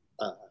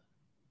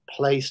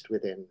placed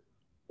within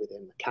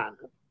the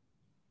canon.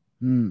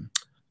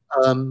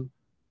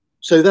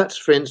 So that's,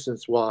 for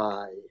instance,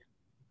 why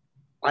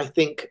I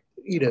think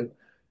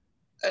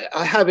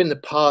I have in the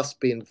past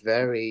been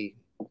very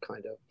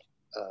kind of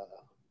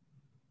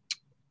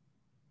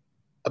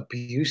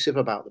abusive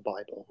about the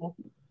Bible.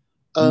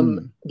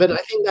 But I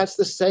think that's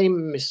the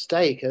same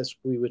mistake as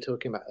we were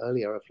talking about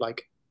earlier of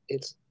like,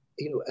 it's,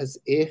 as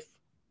if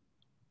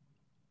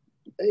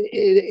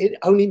it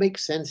only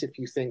makes sense if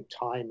you think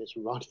time is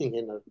running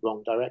in the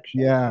wrong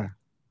direction. Yeah.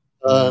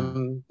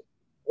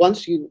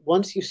 Once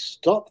you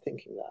stop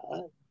thinking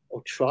that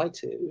or try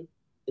to,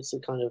 it's a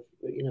kind of,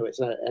 it's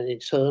an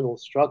internal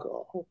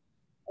struggle.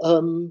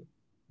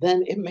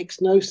 Then it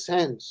makes no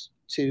sense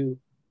to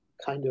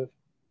kind of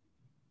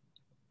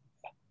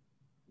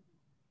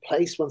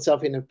place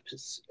oneself in a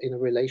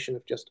relation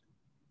of just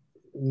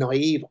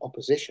naive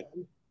opposition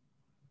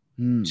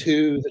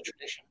to the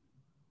tradition.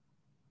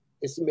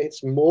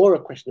 It's more a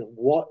question of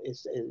what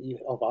is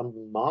of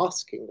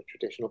unmasking the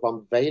tradition, of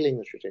unveiling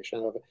the tradition,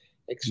 of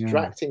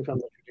extracting from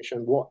the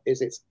tradition what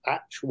is its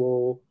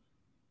actual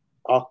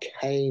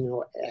arcane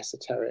or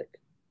esoteric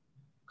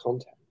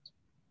content.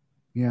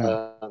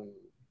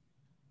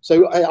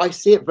 So I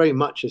see it very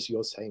much as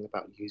you're saying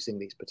about using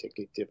these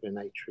particularly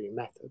divinatory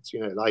methods.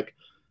 Like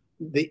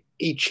the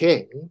I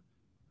Ching,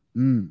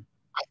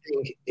 I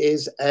think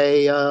is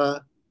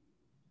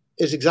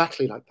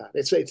exactly like that.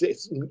 It's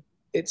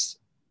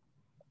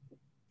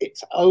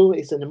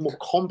in a more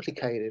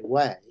complicated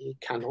way,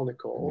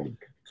 canonical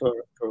for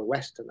a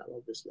Westerner,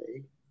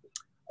 obviously.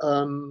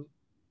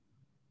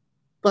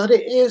 But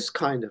it is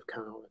kind of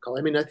canonical.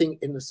 I mean, I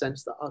think in the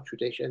sense that our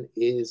tradition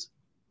is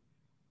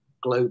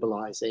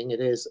globalizing. It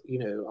is,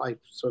 I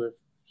sort of,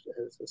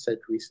 as I said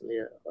recently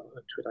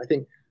on Twitter, I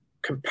think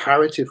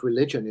comparative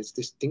religion is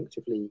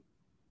distinctively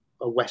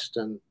a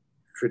Western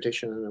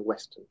tradition and a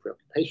Western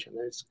preoccupation.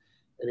 It's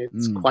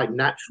quite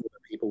natural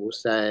that people will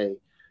say,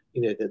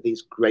 that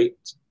these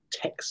great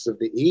texts of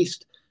the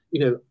East,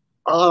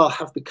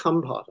 have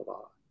become part of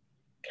our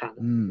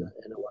canon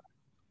in a way.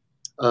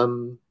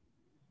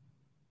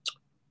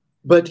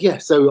 But yeah,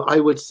 so I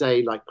would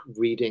say like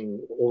reading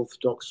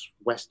Orthodox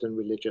Western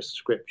religious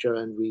scripture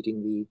and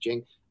reading the I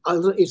Ching,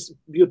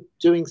 you're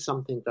doing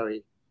something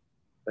very,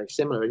 very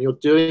similar, and you're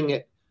doing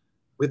it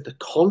with the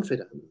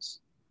confidence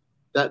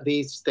that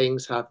these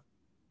things have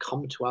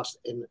come to us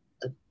in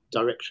a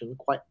direction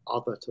quite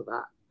other to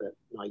that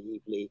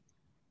naively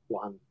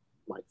one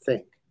might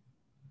think.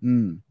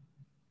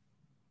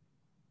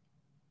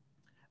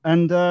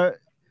 And well,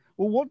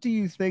 what do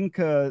you think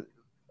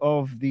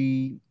of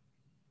the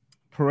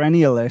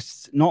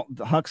perennialists, not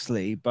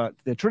Huxley, but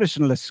the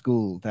traditionalist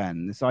school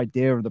then, this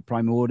idea of the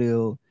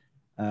primordial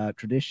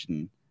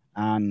tradition,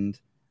 and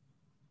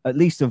at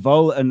least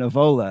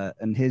Evola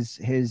and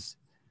his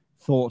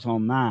thought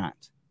on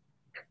that?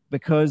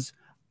 Because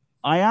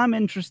I am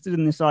interested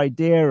in this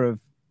idea of,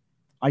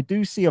 I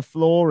do see a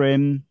flaw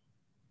in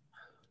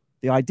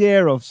the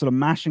idea of sort of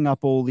mashing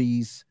up all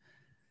these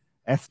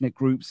ethnic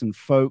groups and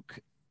folk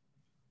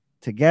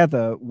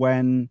together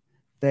when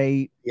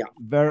they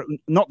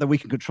not that we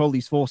can control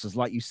these forces,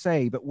 like you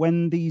say, but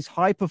when these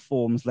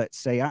hyperforms, let's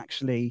say,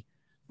 actually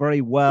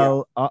very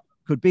well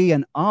could be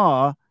and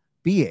are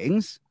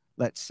beings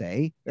let's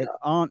say, that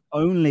aren't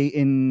only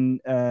in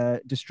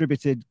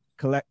distributed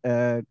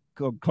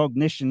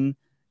cognition,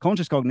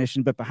 conscious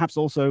cognition, but perhaps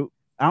also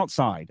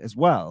outside as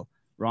well,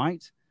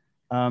 right?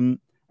 And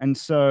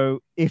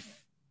so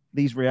if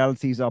these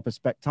realities are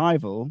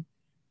perspectival,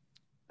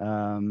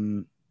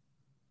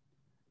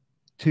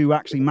 to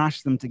actually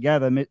mash them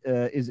together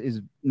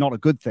is not a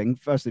good thing.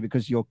 Firstly,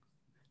 because you're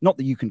not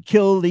that you can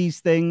kill these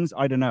things.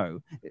 I don't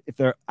know if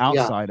they're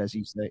outside, as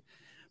you say.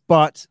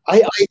 But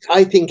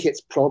I think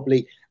it's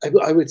probably,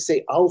 I would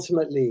say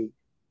ultimately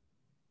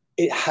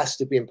it has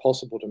to be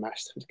impossible to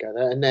mash them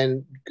together. And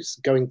then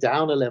going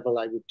down a level,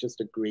 I would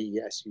just agree,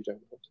 yes, you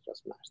don't want to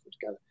just mash them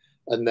together.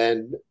 And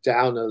then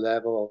down a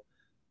level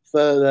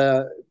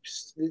further,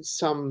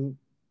 some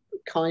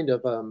kind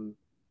of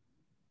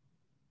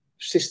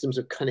systems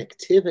of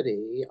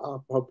connectivity are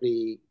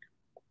probably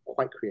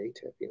quite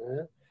creative, you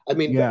know? I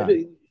mean,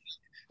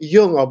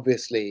 Jung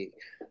obviously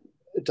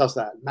does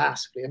that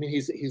massively. I mean,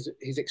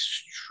 he's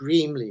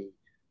extremely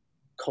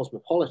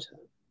cosmopolitan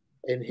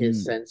in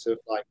his sense of,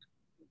 like,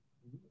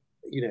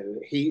 you know,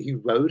 he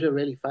wrote a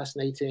really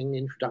fascinating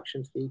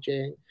introduction to the I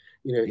Ching.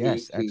 You know,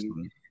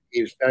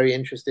 he was very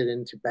interested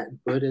in Tibetan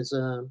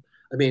Buddhism.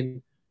 I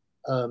mean,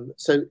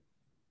 so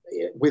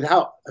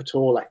without at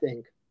all, I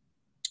think,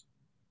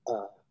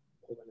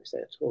 when I say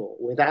at all,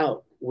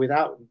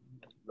 without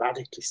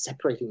radically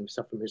separating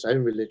himself from his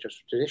own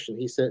religious tradition,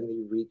 he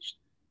certainly reached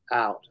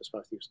out, as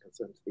far as he was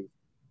concerned,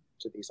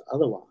 to these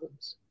other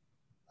ones.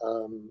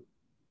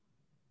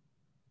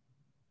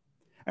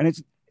 And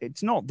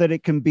it's not that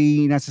it can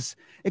be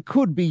necessary. It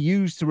could be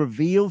used to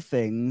reveal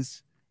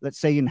things, let's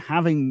say, in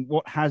having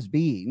what has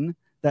been,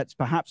 that's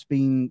perhaps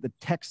been, the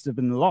texts have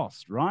been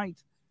lost, right?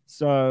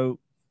 So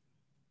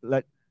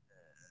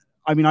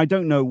I mean, I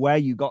don't know where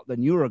you got the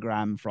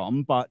neurogram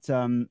from, but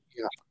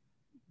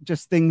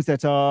just things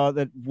that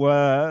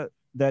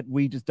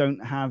we just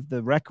don't have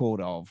the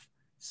record of.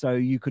 So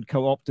you could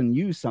co-opt and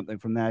use something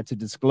from there to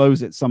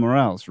disclose it somewhere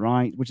else,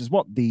 right? Which is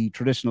what the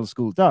traditional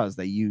school does.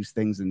 They use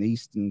things in the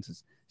East and to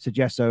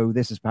suggest, oh,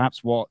 this is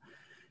perhaps what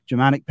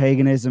Germanic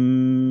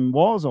paganism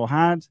was or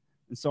had.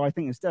 And so I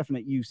think there's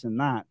definite use in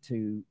that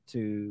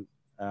to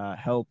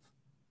help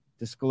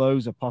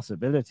disclose a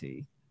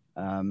possibility.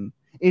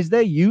 Is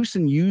there use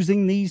in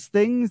using these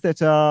things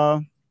that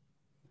are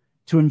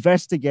to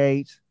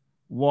investigate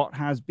what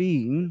has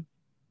been?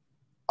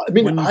 I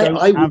mean,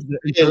 I would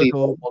really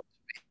not want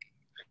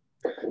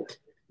to be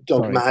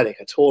dogmatic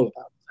at all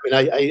about it.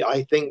 I mean,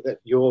 I think that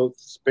your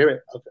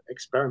spirit of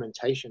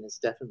experimentation is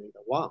definitely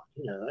the one.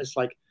 You know, it's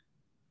like,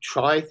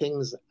 try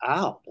things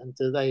out, and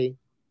do they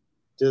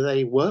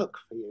work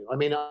for you? I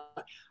mean,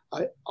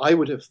 I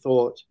would have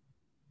thought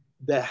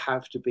there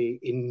have to be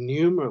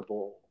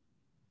innumerable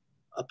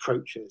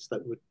approaches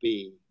that would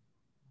be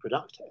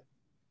productive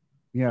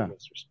in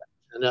this respect.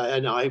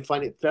 And I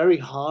find it very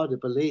hard to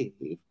believe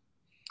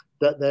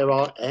that there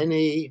are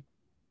any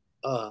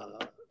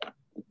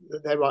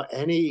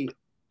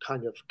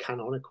kind of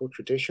canonical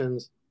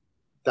traditions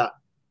that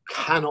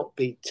cannot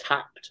be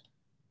tapped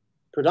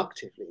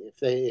productively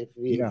if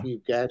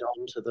you get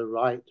onto the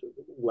right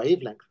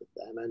wavelength with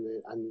them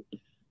and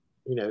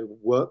you know,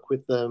 work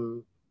with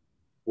them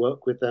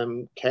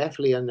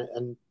carefully and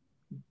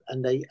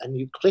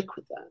you click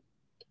with them.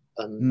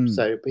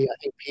 So I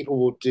think people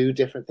will do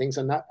different things,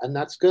 and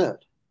that's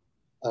good.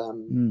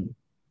 In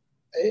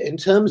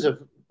terms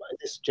of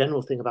this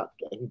general thing about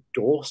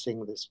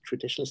endorsing this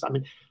traditionalist, I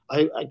mean,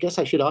 I guess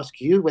I should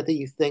ask you whether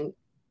you think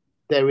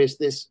there is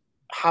this,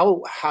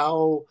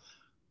 how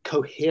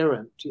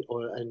coherent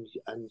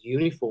and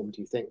uniform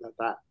do you think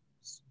that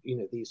you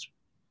know, these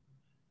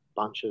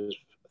bunch of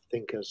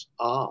thinkers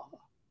are?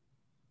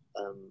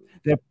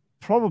 They're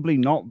probably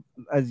not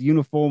as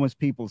uniform as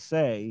people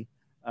say.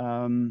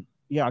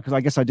 Yeah, because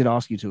I guess I did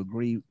ask you to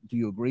agree. Do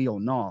you agree or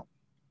not?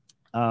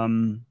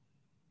 Well,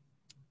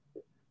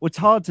 it's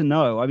hard to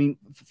know. I mean,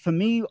 for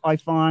me, I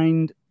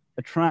find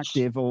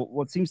attractive, or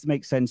what seems to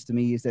make sense to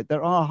me, is that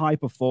there are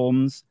hyper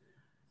forms,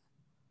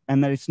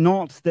 and that it's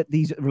not that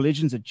these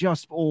religions are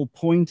just all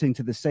pointing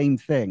to the same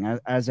thing,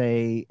 as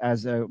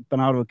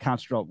Bernardo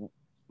Kastrup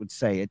would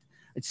say.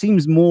 It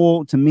seems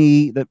more to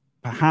me that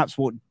perhaps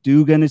what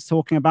Dugan is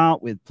talking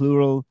about with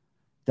plural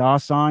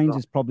Daseins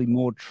is probably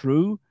more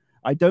true.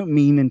 I don't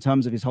mean in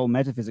terms of his whole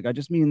metaphysic. I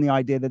just mean the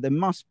idea that there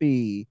must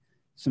be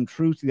some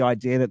truth to the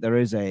idea that there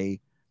is a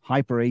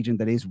hyper agent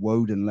that is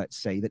Woden, let's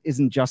say, that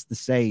isn't just the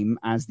same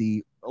as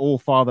the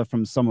All-Father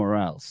from somewhere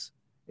else.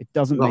 It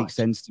doesn't make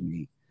sense to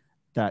me.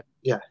 That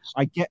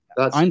I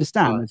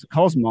understand it's a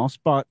cosmos,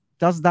 but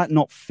does that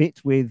not fit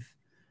with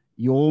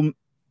your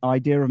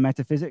idea of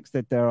metaphysics,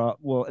 that there are,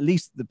 well, at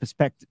least the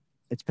perspective,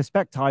 it's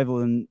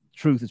perspectival, and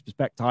truth is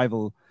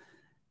perspectival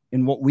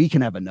in what we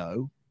can ever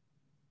know.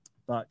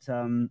 But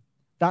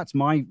that's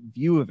my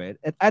view of it.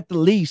 At the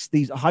least,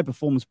 these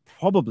hyperforms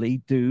probably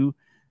do,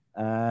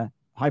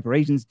 hyper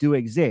agents do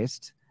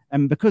exist.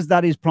 And because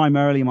that is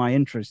primarily my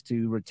interest,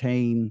 to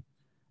retain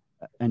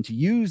and to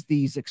use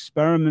these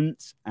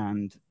experiments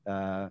and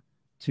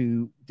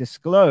to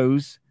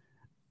disclose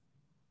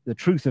the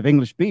truth of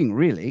English being,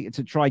 really,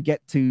 to try get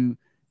to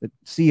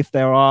see if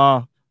there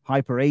are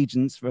hyper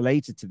agents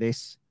related to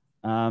this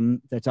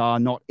that are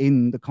not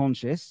in the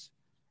conscious,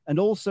 and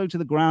also to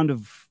the ground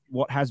of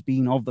what has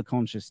been of the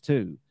conscious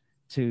too,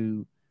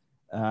 to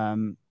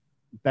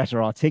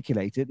better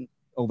articulate it,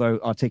 although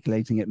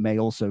articulating it may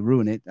also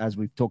ruin it, as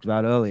we've talked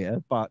about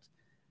earlier. But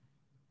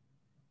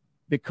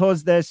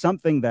because there's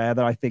something there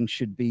that I think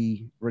should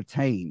be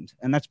retained,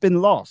 and that's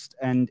been lost,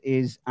 and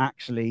is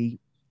actually,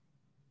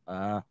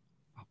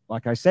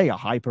 like I say, a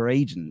hyper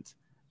agent.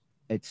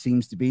 It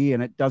seems to be,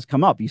 and it does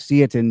come up. You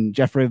see it in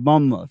Geoffrey of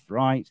Monmouth,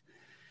 right?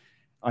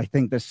 I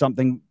think there's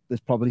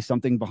probably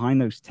something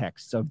behind those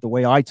texts. Of the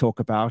way I talk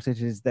about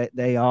it is that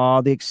they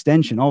are the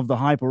extension of the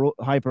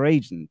hyper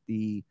agent.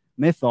 The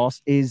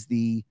mythos is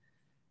the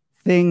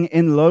thing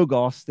in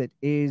logos that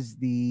is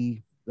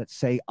the, let's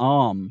say,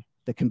 arm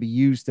that can be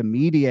used to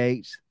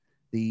mediate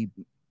the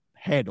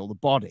head or the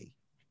body.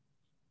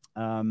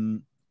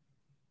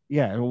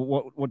 Yeah,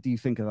 what do you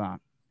think of that?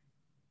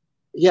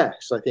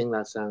 Yes, I think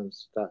that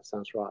sounds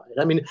right.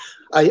 I mean,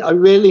 I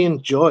really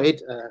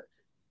enjoyed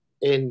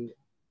in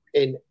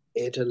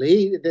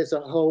Italy, there's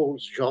a whole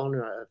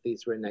genre of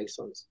these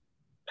Renaissance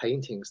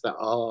paintings that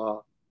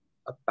are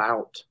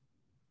about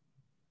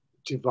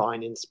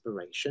divine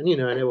inspiration, you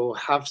know, and it will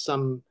have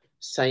some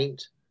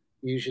saint,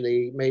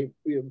 usually, maybe,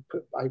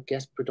 I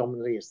guess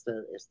predominantly it's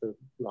the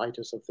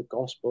writers of the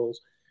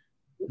Gospels,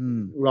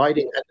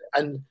 writing,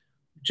 and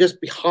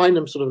just behind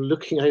them, sort of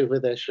looking over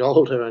their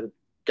shoulder and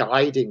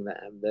guiding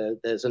them,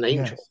 there's an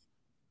angel,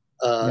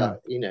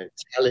 you know,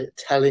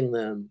 telling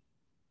them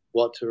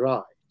what to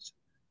write.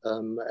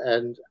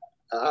 And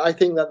I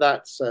think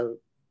that's a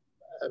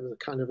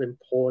kind of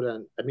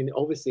important. I mean,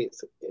 obviously,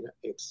 it's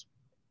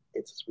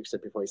as we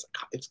said before,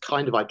 it's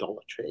kind of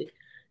idolatry.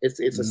 It's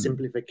a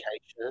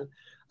simplification,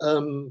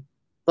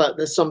 but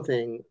there's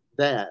something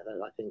there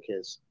that I think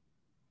is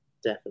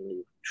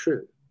definitely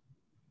true.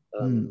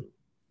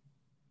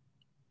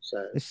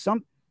 So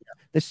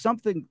there's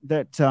something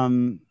that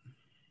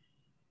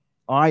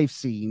I've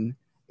seen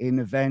in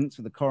events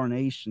with the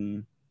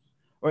coronation,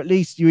 or at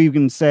least you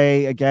even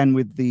say, again,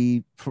 with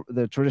the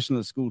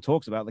traditional school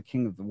talks about the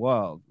king of the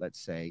world, let's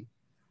say.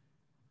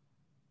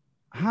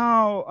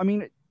 How, I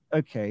mean,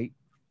 okay,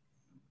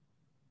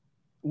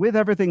 with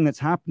everything that's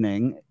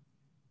happening,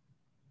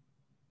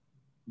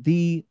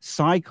 the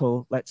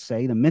cycle, let's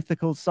say, the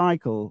mythical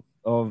cycle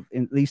of,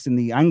 at least in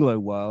the Anglo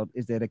world,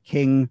 is that a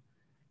king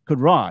could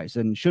rise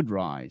and should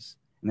rise.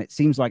 And it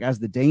seems like as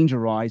the danger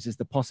rises,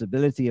 the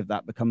possibility of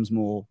that becomes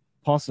more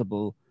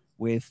possible,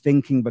 with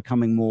thinking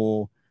becoming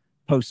more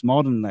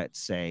postmodern, let's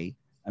say,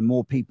 and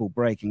more people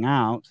breaking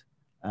out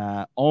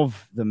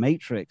of the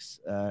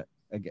matrix,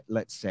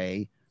 let's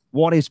say.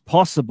 What is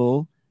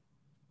possible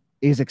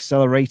is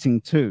accelerating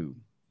too.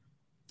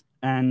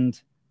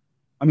 And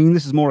I mean,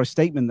 this is more a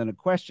statement than a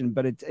question,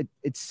 but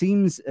it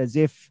seems as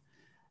if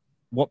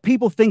what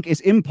people think is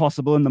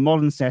impossible in the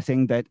modern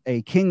setting, that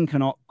a king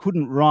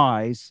couldn't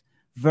rise,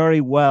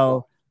 very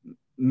well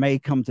may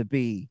come to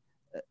be,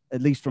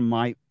 at least from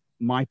my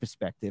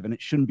perspective, and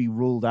it shouldn't be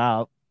ruled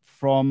out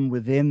from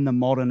within the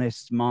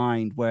modernist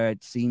mind, where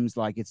it seems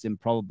like it's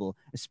improbable,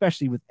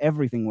 especially with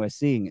everything we're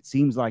seeing. It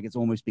seems like it's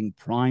almost being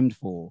primed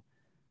for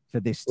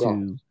this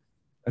to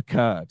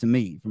occur, to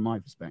me, from my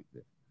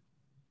perspective.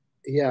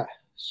 Yeah,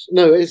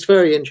 no, it's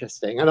very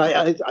interesting, and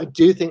I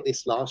do think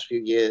this last few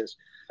years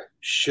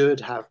should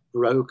have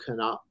broken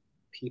up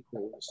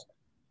people's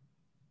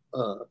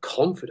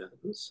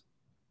confidence.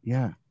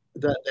 Yeah,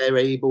 that they're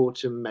able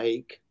to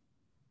make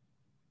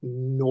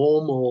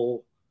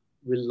normal,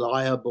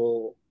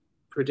 reliable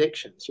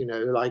predictions. You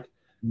know, like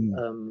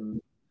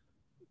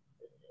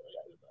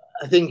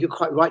I think you're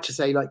quite right to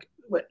say, like,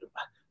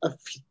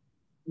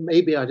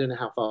 maybe, I don't know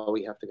how far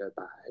we have to go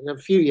back. In a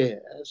few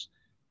years,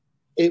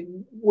 it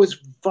was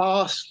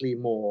vastly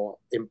more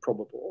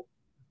improbable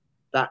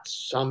that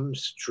some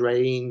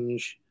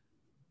strange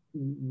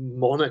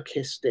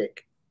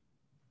monarchistic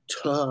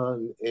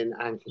turn in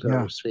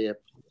Anglosphere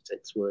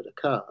politics would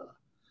occur.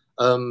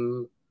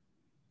 I'm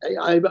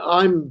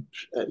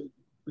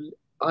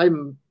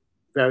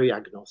very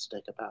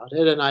agnostic about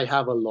it, and I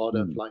have a lot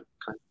of like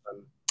kind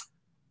of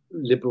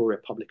liberal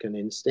Republican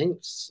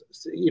instincts,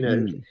 you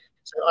know.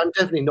 So I'm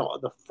definitely not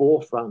at the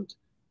forefront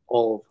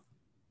of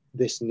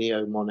this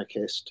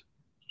neo-monarchist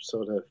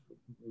sort of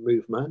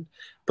movement,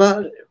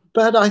 but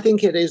I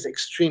think it is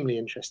extremely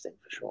interesting,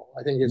 for sure.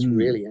 I think it's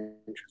really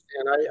interesting,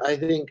 and I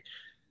think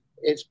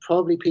it's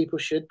probably, people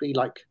should be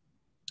like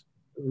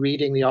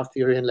reading the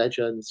Arthurian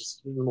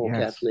legends more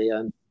carefully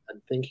and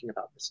thinking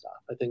about this stuff.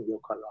 I think you're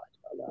quite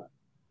right about that.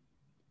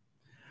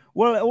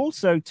 Well,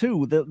 also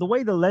too, the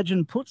way the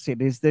legend puts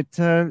it is that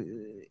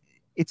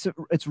it's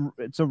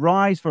a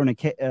rise for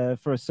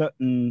a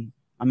certain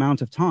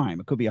amount of time.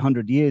 It could be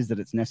 100 years that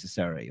it's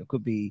necessary. It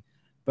could be,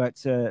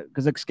 but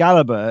because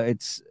Excalibur,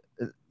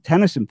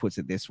 Tennyson puts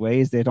it this way: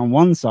 is that on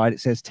one side it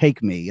says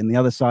 "take me," and the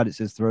other side it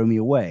says "throw me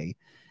away."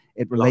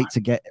 It relates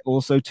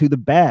also to the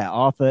bear.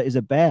 Arthur is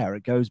a bear.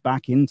 It goes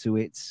back into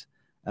its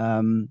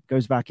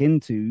goes back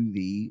into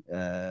the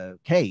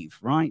cave,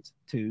 right?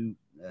 To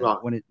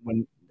Right.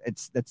 when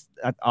that's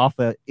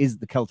Arthur is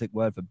the Celtic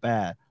word for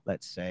bear,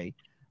 let's say,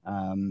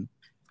 and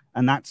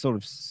that sort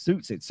of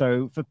suits it.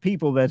 So for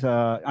people that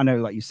are, I know,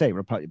 like you say,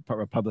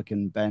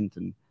 Republican bent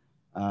and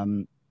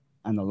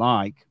the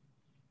like,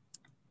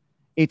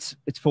 it's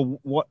for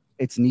what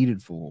it's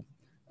needed for.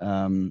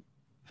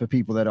 For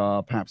people that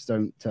are perhaps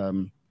don't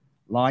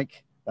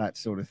like that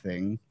sort of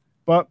thing,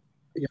 but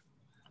yeah.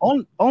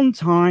 on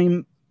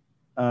time.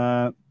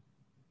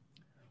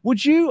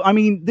 Would you, I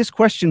mean, this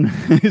question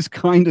is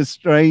kind of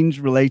strange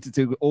related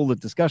to all the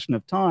discussion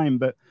of time,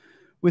 but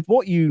with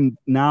what you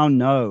now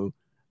know,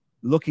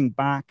 looking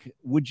back,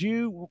 would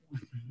you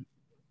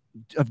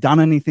have done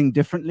anything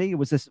differently?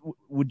 Was this,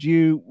 would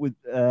you,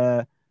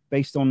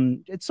 based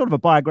on, it's sort of a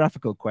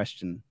biographical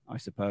question, I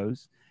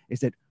suppose,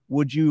 is that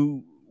would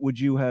you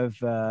have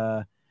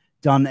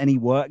done any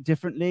work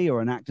differently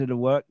or enacted a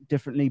work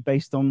differently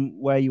based on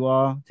where you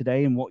are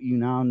today and what you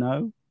now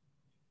know?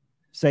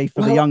 Say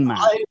for the young man.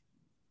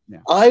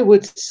 I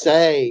would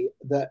say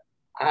that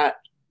at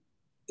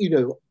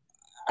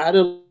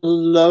a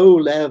low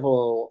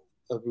level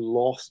of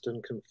lost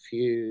and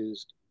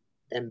confused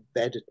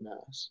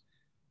embeddedness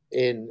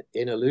in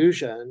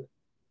illusion,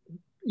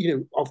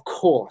 of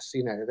course,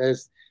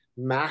 there's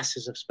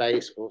masses of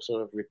space for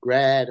sort of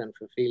regret and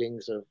for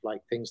feelings of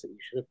like things that you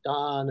should have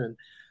done, and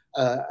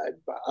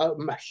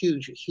a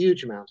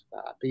huge amount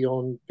of that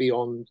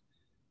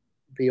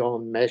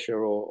beyond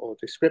measure or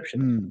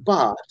description.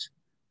 But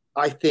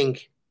I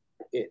think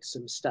it's a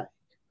mistake.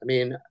 I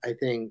mean, I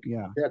think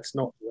that's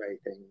not the way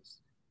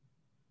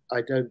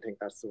I don't think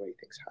that's the way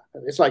things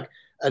happen. It's like,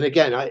 and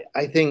again,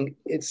 I think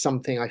it's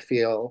something I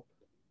feel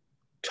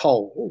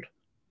told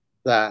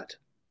that,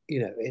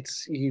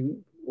 it's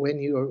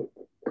when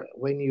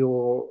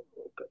you're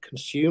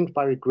consumed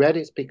by regret,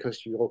 it's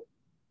because you're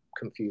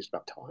confused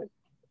about time.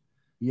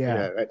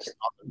 It's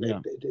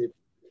not,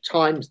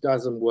 time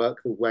doesn't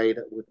work the way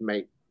that would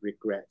make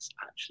regrets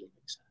actually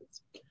make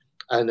sense.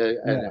 And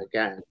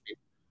again,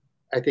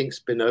 I think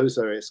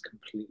Spinoza is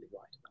completely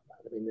right about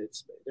that. I mean,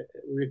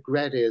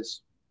 regret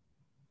is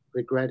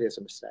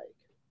a mistake.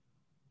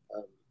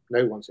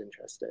 No one's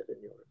interested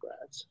in your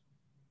regrets.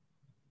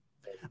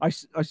 I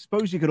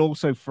suppose you could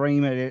also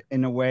frame it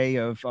in a way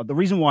of the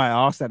reason why I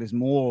asked that is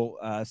more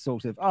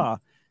sort of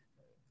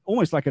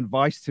almost like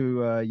advice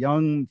to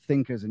young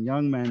thinkers and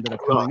young men that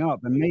are coming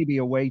up, and maybe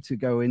a way to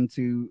go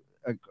into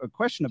a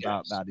question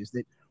about that is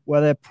that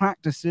were there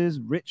practices,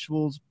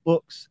 rituals,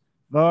 books,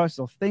 verse,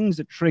 or things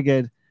that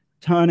triggered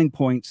turning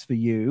points for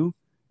you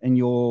in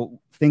your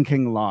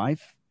thinking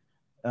life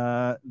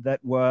that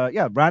were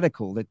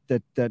radical,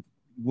 that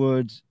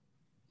would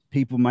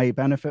people may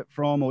benefit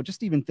from, or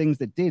just even things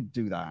that did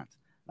do that?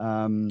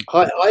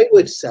 I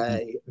would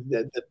say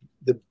that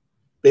the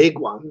big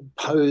one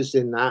posed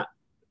in that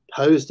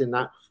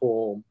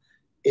form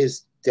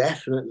is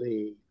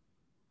definitely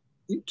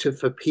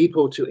for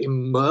people to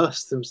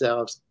immerse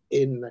themselves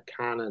in the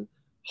canon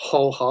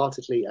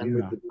wholeheartedly and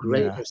with the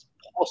greatest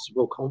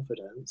possible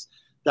confidence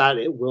that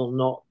it will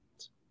not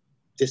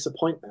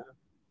disappoint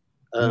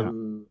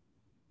them.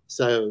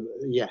 So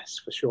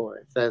yes, for sure,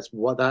 if there's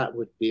that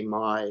would be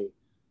my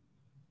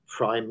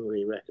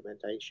primary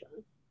recommendation.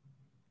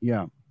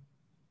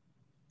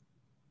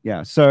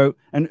 So,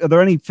 and are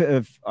there any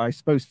I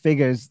suppose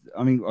figures?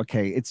 I mean,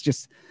 okay, it's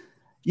just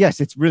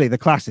it's really the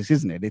classics,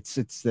 isn't it? It's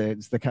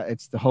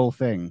the whole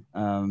thing.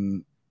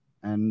 And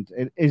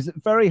it is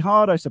very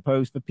hard, I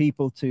suppose, for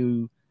people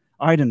to,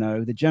 I don't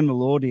know, the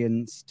general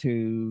audience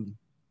to,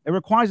 it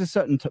requires a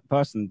certain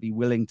person to be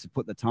willing to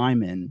put the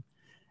time in.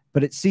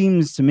 But it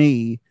seems to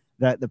me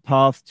that the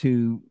path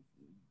to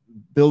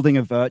building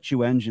a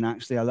virtue engine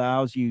actually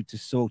allows you to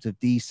sort of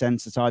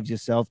desensitize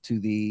yourself to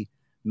the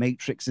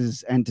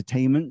Matrix's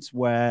entertainments,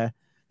 where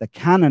the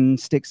canon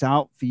sticks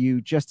out for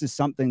you just as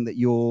something that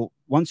you're,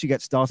 once you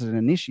get started and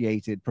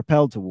initiated,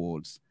 propelled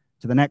towards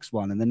to the next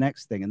one and the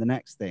next thing and the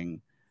next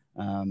thing.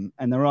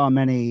 And there are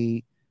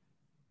many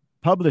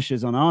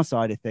publishers on our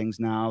side of things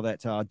now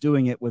that are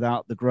doing it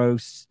without the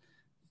gross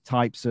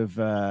types of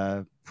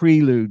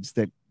preludes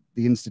that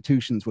the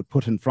institutions would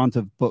put in front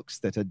of books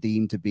that are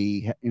deemed to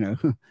be,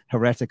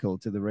 heretical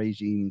to the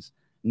regime's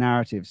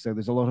narrative. So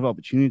there's a lot of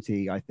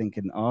opportunity, I think,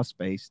 in our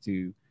space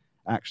to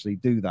actually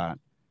do that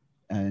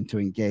and to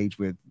engage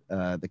with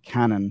the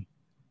canon.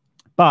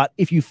 But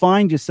if you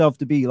find yourself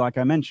to be, like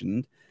I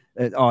mentioned,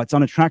 it's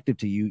unattractive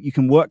to you, you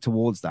can work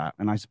towards that.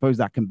 And I suppose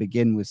that can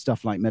begin with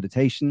stuff like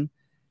meditation.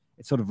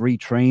 It's sort of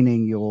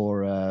retraining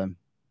your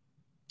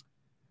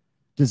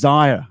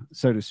desire,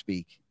 so to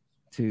speak,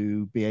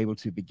 to be able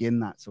to begin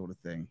that sort of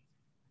thing.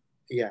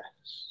 Yes.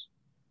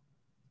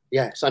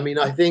 I mean,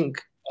 I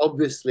think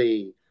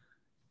obviously,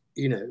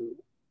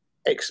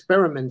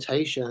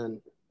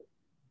 experimentation,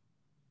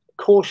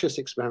 cautious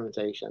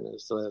experimentation,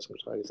 as I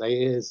would say,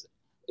 is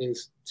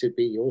to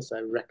be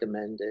also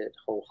recommended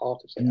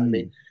wholeheartedly. I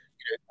mean,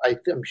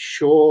 I'm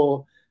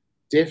sure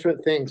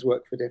different things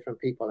work for different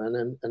people,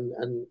 and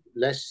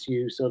unless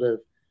you sort of,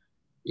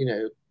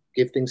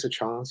 give things a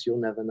chance. You'll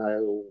never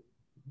know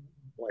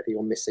whether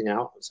you're missing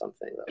out on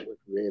something that would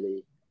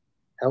really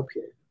help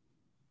you.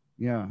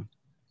 Yeah.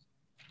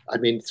 I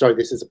mean, sorry,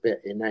 this is a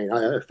bit inane.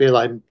 I feel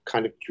I'm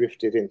kind of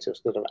drifted into a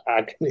sort of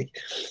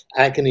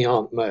agony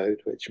aunt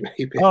mode, which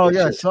maybe. Oh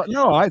yes,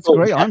 no, it's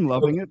great. I'm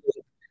loving it.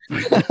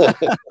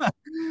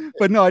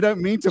 But no, I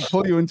don't mean to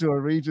pull you into a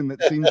region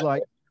that seems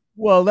like.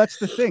 Well, that's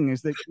the thing,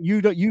 is that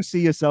you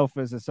see yourself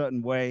as a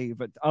certain way,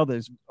 but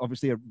others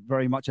obviously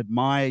very much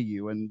admire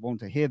you and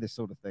want to hear this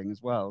sort of thing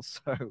as well.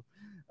 So,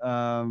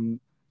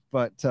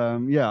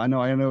 yeah, I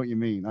know what you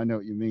mean. I know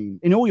what you mean.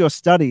 In all your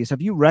studies,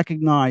 have you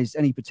recognized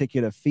any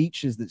particular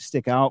features that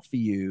stick out for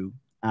you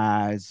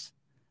as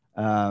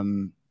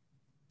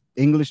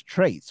English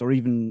traits, or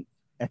even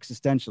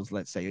existentials,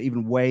 let's say, or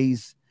even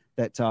ways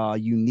that are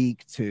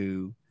unique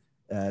to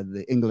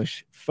the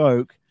English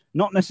folk,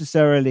 not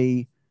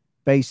necessarily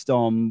based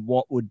on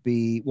what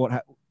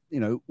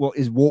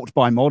is warped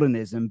by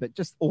modernism, but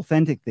just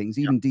authentic things,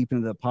 even deep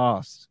into the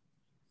past?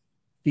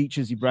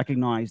 Features you've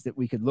recognized that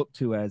we could look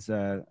to as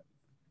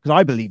because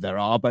I believe there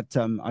are, but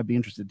I'd be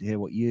interested to hear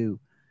what you.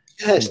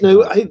 Yes,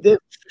 no, for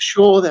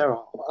sure there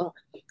are.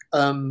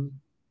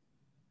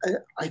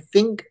 I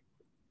think,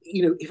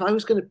 if I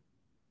was going to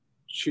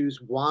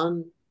choose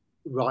one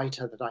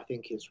writer that I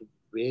think is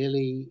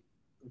really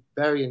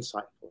very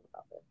insightful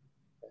about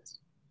this,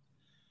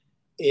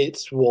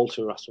 it's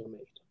Walter Russell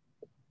Mead,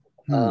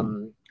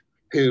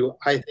 who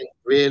I think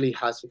really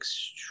has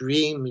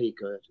extremely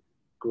good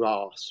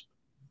grasp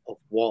of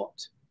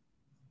what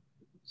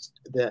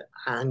the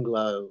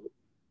Anglo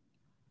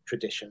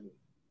tradition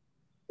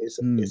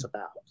is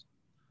about.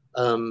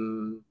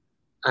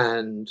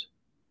 And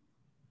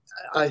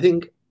I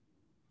think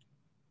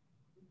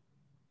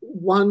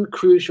one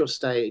crucial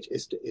stage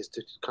is to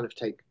kind of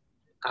take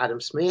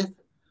Adam Smith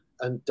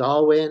and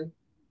Darwin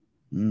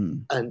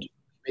and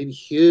maybe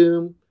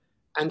Hume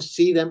and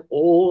see them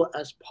all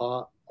as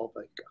part of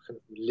a kind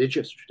of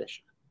religious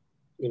tradition.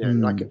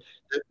 Like the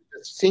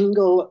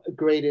single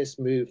greatest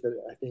move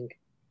that I think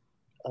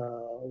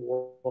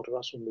Walter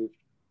Russell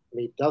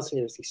Mead does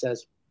here is he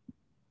says,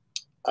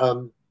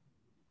 the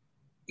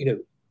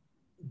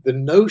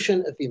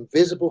notion of the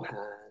invisible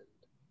hand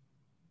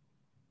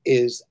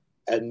is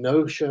a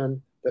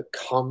notion that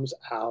comes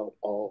out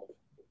of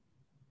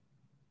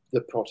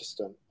the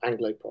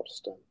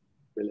Anglo-Protestant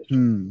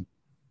religion.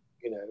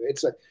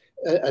 It's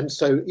and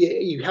so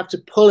you have to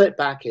pull it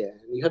back in.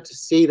 You have to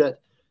see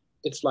that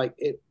it's like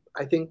it.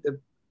 I think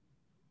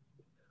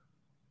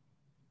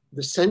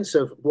the sense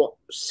of what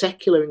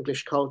secular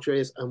English culture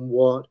is and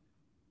what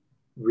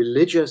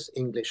religious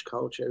English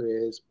culture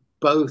is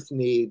both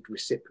need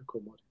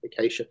reciprocal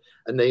modification,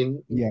 and they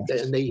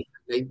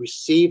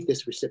receive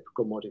this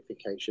reciprocal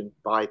modification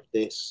by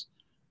this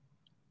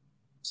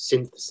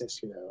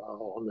synthesis,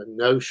 on the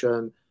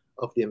notion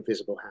of the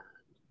invisible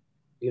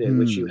hand,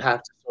 which you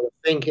have to sort of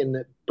think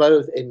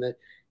both in the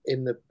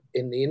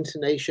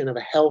intonation of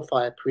a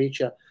hellfire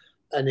preacher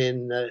and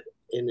in the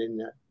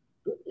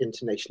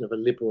intonation of a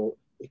liberal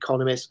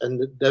economist,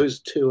 and those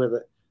two are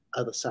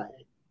the same.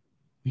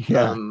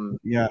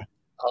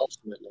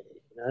 Ultimately,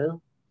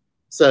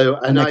 So,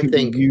 and I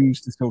think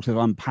used to sort of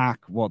unpack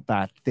what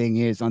that thing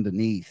is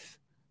underneath.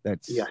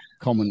 That's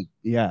common.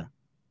 Yeah.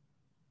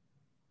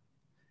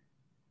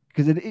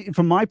 Because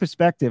from my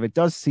perspective, it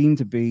does seem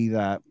to be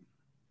that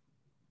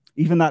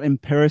even that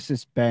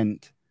empiricist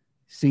bent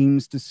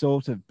seems to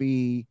sort of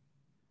be,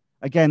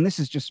 again, this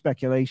is just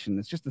speculation.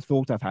 It's just the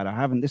thought I've had.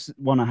 This is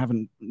one I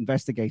haven't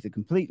investigated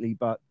completely,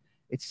 but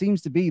it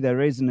seems to be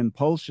there is an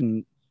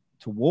impulsion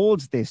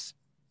towards this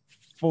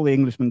fully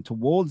Englishman,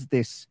 towards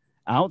this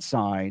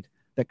outside,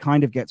 that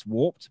kind of gets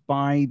warped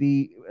by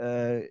the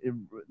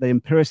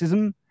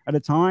empiricism at a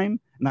time,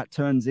 and that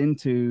turns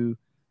into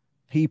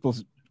people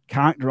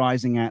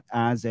characterizing it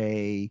as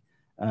a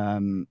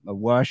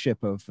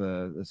worship of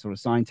the sort of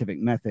scientific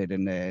method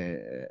and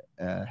a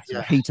sort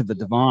of hate of the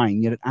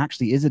divine. Yet it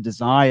actually is a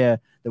desire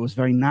that was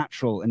very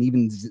natural and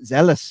even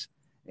zealous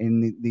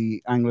in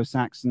the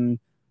Anglo-Saxon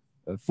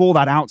for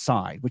that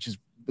outside, which is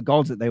the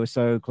gods that they were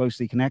so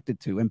closely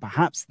connected to. And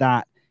perhaps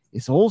that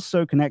is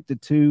also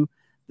connected to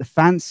the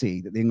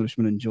fancy that the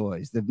Englishman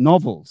enjoys, the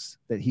novels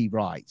that he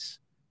writes,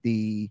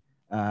 the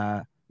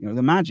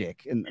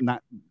magic, and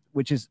that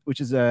which is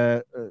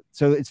so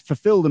it's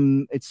fulfilled,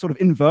 and it's sort of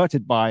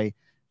inverted by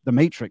the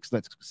Matrix,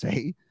 let's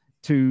say,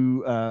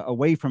 to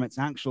away from its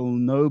actual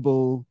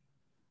noble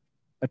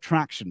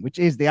attraction, which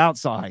is the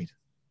outside.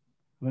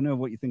 I don't know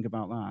what you think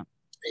about that.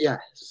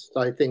 Yes,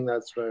 I think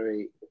that's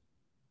very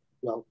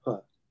well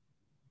put,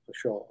 for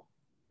sure.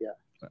 Yeah.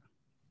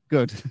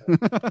 Good.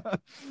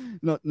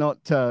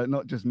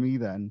 Not just me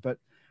then, but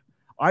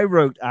I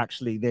wrote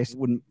actually this,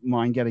 wouldn't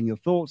mind getting your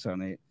thoughts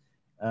on it,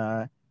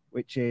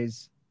 which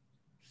is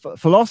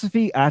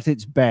philosophy at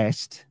its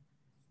best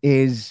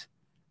is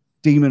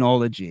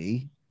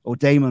demonology or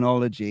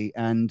daemonology,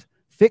 and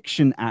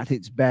fiction at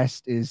its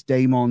best is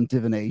daemon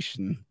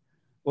divination.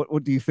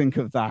 What do you think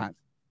of that?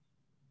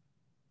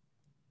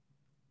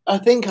 I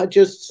think I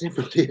just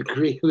simply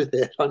agree with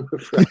it, I'm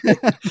afraid.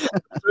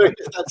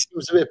 That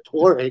seems a bit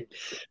boring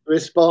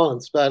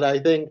response, but I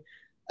think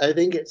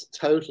it's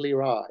totally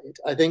right.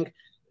 I think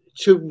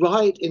to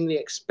write in the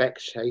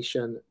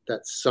expectation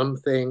that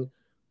something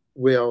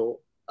will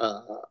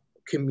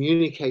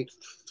communicate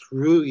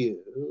through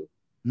you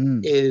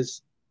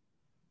is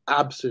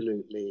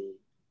absolutely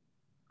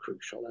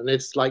crucial. And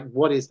it's like,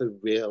 what is the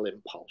real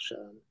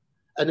impulsion?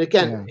 And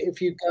again,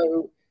 if you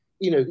go,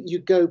 you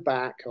go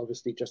back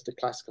obviously just to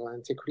classical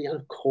antiquity, and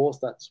of course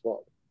that's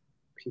what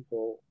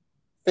people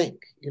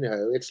think.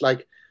 It's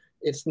like,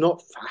 it's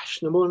not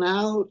fashionable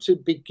now to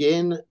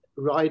begin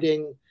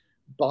writing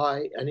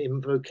by an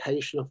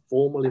invocation, a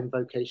formal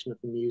invocation of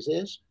the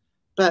muses,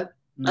 but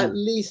at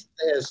least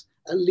there's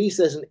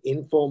an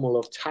informal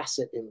or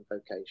tacit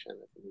invocation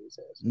of the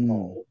muses.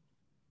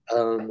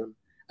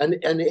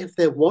 And if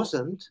there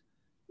wasn't,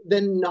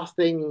 then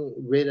nothing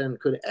written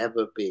could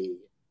ever be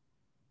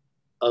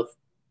of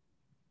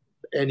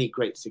any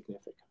great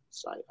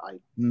significance. I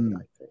think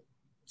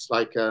it's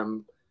like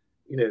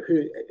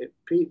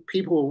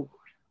people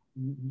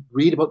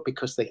read a book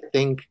because they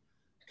think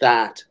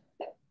that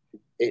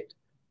it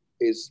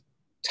is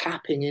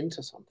tapping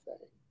into something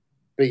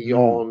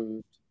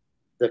beyond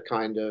the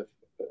kind of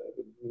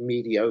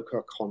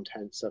mediocre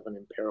contents of an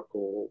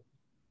empirical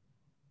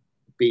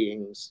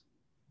being's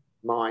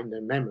mind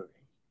and memory.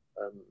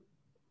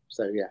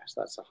 So yes,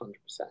 that's 100%.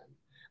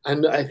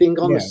 And I think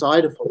on the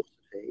side of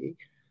philosophy,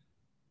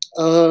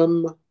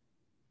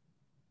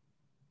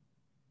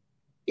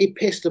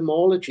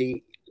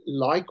 epistemology,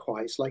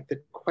 likewise, like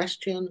the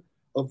question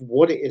of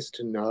what it is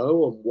to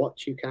know and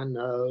what you can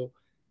know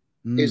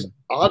is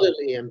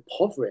utterly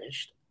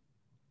impoverished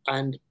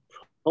and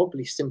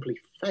probably simply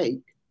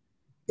fake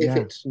if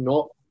it's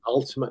not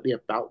ultimately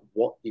about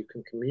what you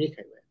can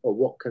communicate with, or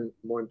what can,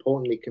 more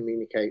importantly,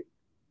 communicate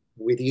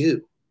with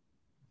you.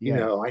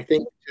 I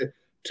think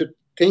to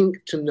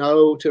think, to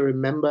know, to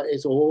remember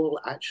is all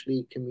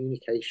actually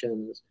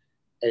communications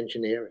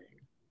engineering.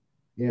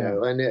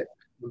 And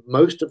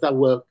most of that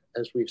work,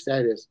 as we've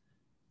said, is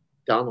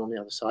done on the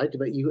other side,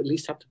 but you at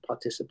least have to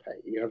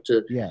participate. You have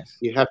to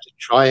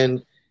try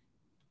and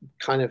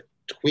kind of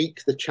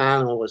tweak the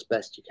channel as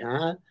best you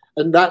can,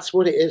 and that's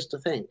what it is to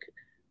think.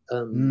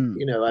 And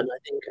I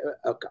think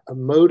a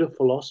mode of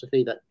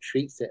philosophy that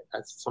treats it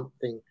as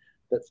something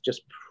that's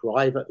just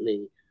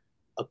privately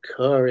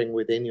occurring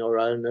within your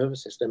own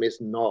nervous system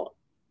is not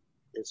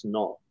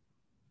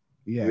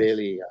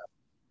really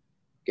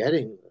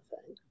getting the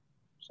thing.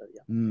 So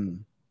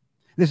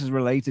this is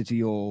related to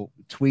your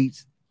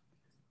tweet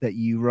that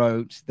you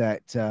wrote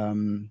that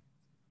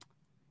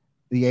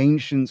the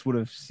ancients would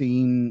have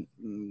seen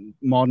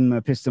modern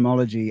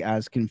epistemology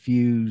as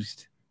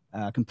confused,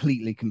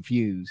 completely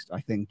confused.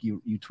 I think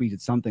you tweeted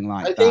something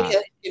like that. I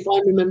think if I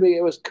remember,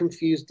 it was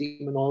confused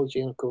demonology,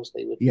 and of course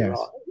they would be right.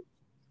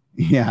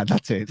 Yeah,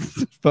 that's it.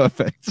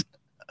 Perfect.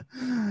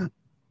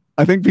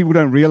 I think people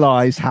don't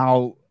realize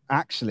how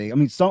actually, I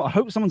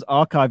hope someone's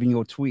archiving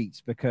your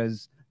tweets,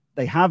 because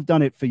they have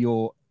done it for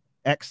your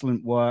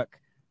excellent work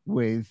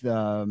with,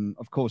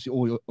 of course,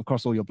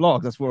 across all your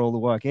blogs. That's where all the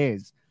work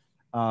is.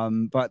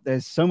 But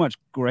there's so much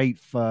great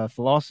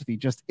philosophy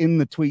just in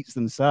the tweets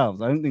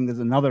themselves. I don't think there's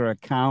another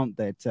account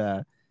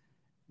that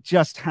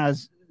just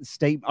has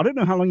I don't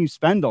know how long you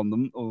spend on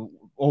them or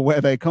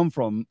where they come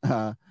from.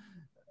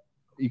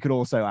 You could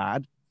also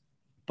add,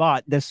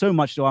 but there's so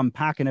much to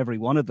unpack in every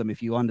one of them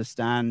if you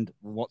understand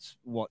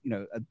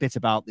a bit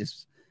about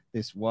this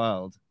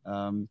world.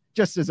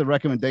 Just as a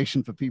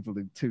recommendation for people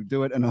to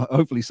do it, and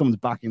hopefully someone's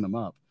backing them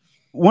up.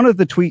 One of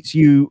the tweets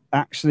you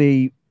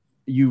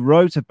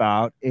wrote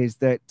about is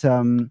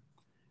that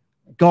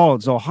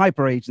gods or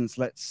hyper agents,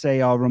 let's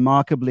say, are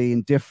remarkably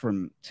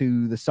indifferent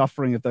to the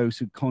suffering of those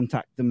who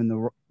contact them in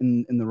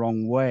the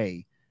wrong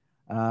way.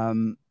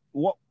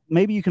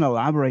 Maybe you can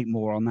elaborate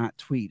more on that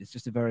tweet. It's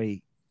just a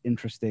very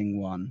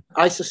interesting one.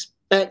 I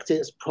suspect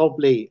it's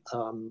probably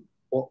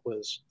what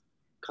was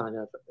kind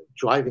of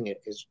driving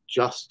it is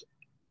just,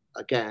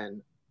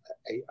 again,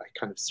 a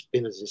kind of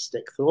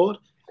Spinozistic thought.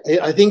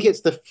 I think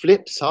it's the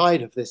flip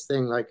side of this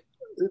thing. Like,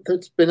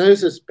 that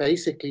Spinoza's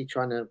basically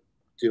trying to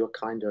do a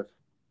kind of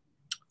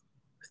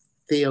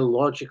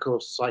theological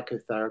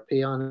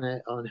psychotherapy on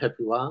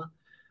everyone.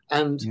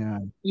 And,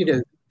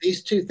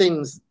 these two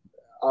things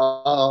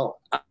are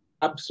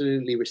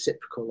absolutely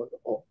reciprocal.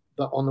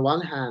 But on the one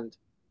hand,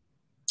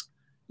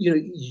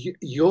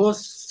 your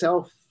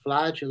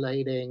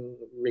self-flagellating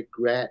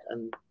regret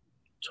and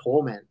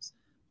torment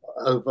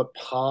over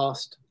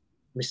past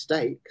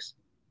mistakes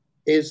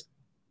is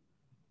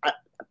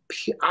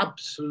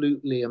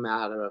absolutely a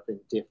matter of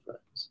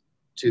indifference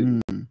to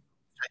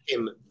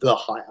him, the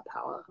higher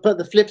power. But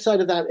the flip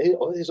side of that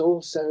is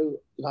also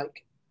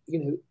like,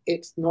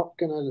 it's not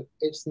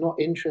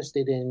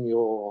interested in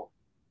your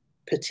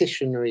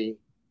petitionary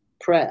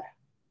prayer.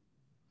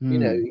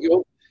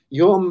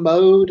 Your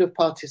mode of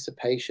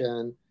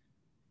participation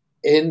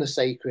in the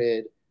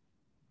sacred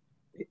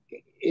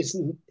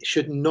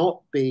should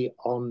not be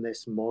on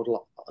this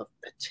model of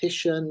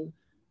petition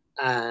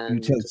and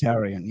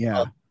utilitarian.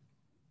 Yeah,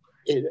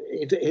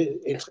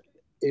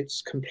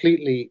 it's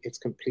completely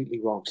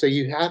wrong. So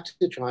you have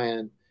to try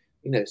and,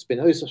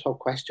 Spinoza's whole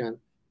question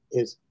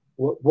is,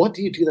 what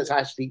do you do that's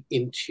actually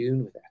in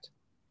tune with it?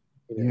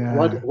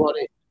 What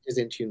is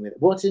in tune with it?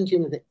 What's in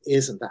tune with it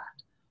isn't that.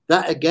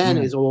 That again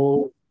is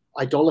all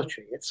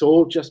idolatry. It's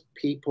all just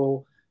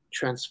people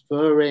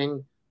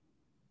transferring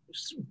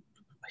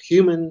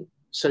human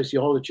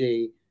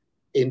sociology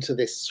into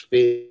this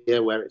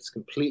sphere where it's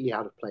completely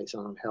out of place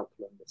and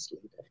unhelpful and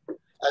misleading.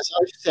 As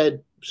I've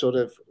said sort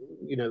of,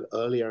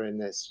 earlier in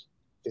this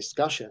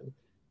discussion,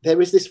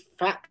 there is this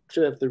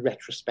factor of the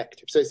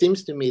retrospective. So it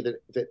seems to me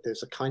that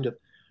there's a kind of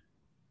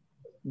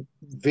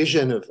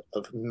vision of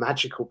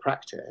magical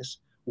practice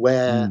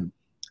where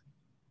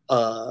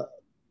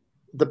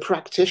the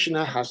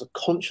practitioner has a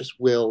conscious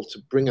will to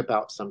bring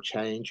about some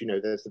change.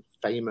 There's the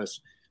famous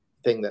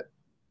thing that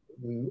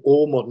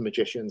all modern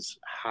magicians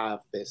have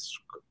this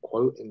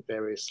quote in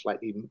various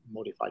slightly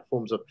modified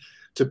forms of,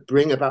 to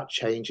bring about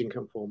change in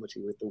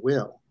conformity with the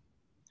will.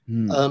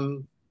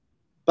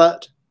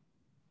 But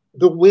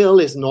the will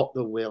is not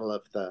the will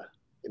of the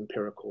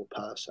empirical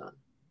person.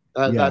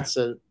 That's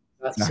a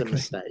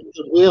mistake.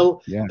 The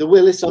will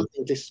is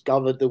something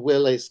discovered. The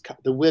will is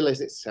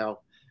itself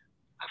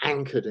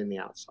anchored in the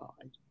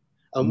outside,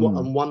 and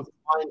one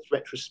finds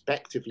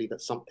retrospectively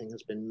that something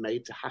has been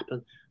made to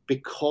happen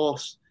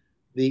because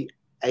the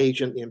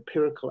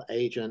empirical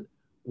agent,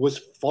 was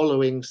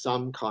following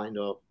some kind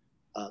of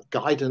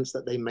guidance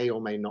that they may or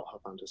may not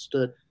have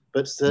understood,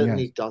 but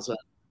certainly doesn't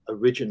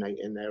originate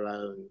in their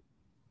own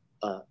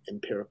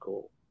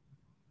empirical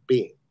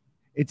being.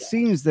 It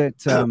seems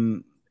that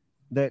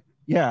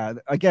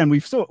again,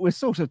 we're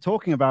sort of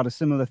talking about a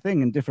similar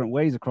thing in different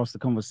ways across the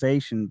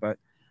conversation, but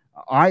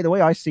the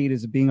way I see it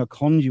is being a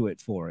conduit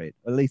for it.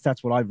 At least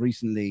that's what I've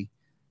recently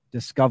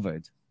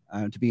discovered,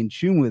 to be in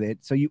tune with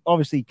it. So you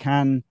obviously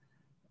can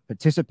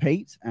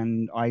participate,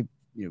 and I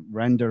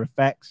render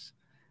effects,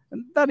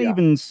 and that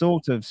even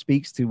sort of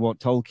speaks to what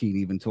Tolkien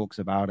even talks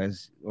about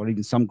or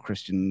even some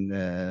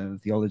Christian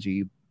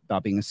theology,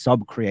 about being a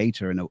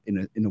sub-creator in a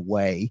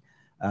way,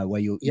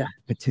 where you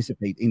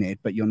participate in it,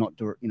 but you're not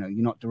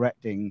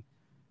directing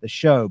the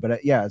show,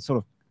 but sort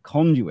of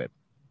conduit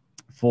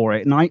for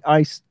it. And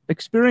I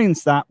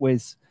experienced that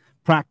with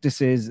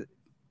practices.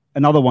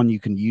 Another one you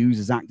can use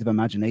is active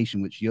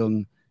imagination, which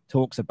Jung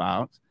talks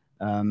about.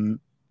 And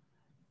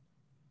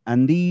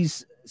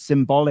these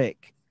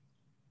symbolic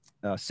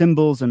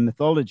symbols and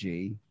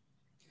mythology,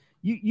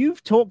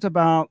 you've talked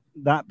about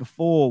that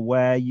before,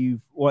 where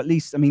or at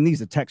least, I mean,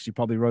 these are texts you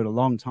probably wrote a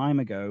long time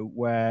ago,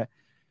 where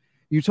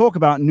you talk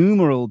about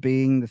numeral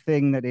being the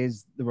thing that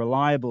is the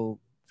reliable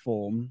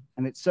form,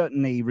 and it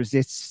certainly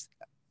resists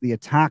the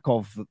attack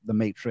of the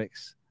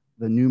matrix,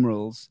 the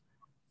numerals.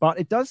 But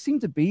it does seem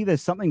to be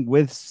there's something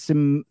with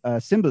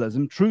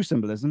symbolism, true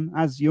symbolism,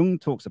 as Jung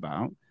talks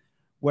about,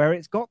 where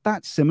it's got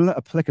that similar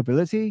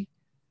applicability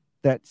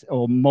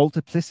or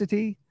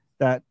multiplicity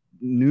that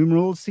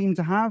numerals seem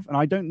to have. And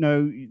I don't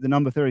know the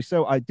number theory,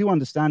 so I do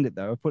understand it,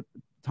 though. I put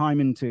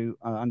time into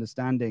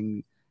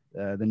understanding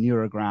the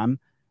neurogram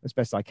as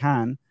best I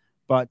can.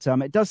 But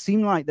it does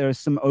seem like there is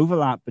some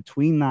overlap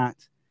between that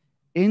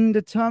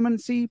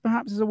indeterminacy,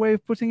 perhaps is a way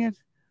of putting it,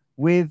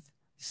 with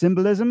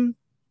symbolism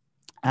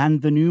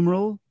and the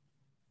numeral.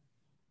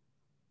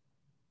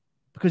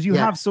 Because you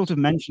have sort of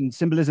mentioned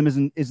symbolism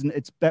isn't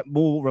it's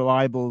more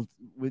reliable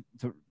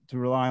to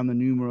rely on the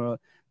numeral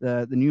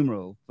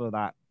for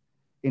that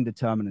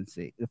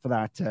indeterminacy, for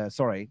that I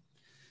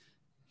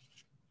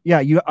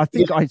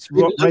think I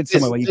read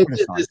somewhere where you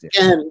criticized it.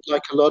 Again,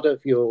 like a lot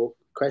of your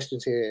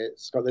questions here,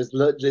 Scott, there's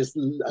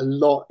a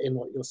lot in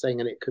what you're saying,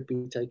 and it could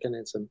be taken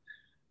in some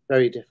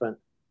very different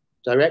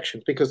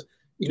directions, because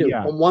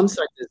on one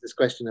side there's this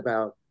question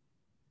about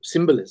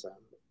symbolism,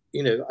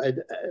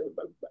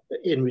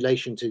 in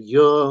relation to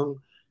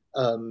Jung,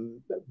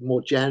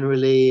 more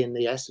generally in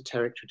the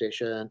esoteric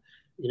tradition,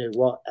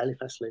 what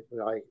Eliphas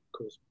Levi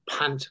calls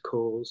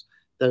pantacles,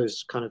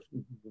 those kind of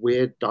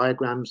weird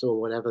diagrams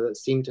or whatever that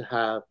seem to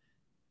have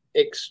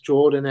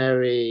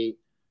extraordinary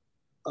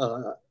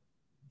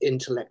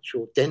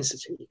intellectual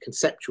density,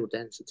 conceptual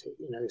density.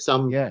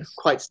 Some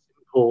quite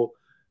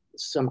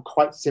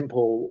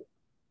simple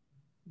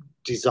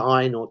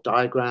design or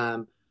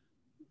diagram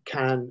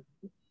can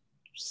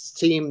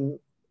seem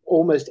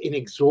almost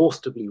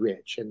inexhaustibly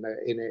rich in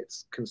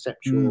its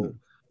conceptual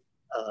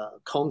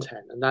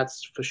content, and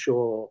that's for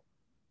sure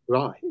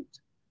right.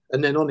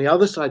 And then on the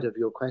other side of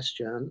your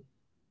question,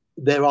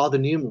 there are the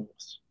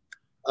numerals,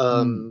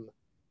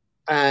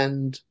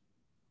 and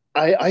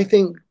I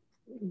think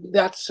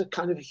that's a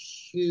kind of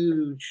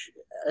huge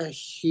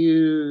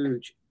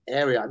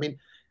area. I mean,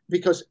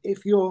 because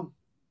if you're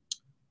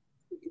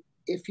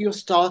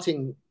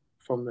starting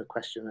from the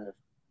question of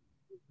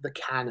the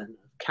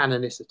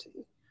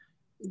canonicity,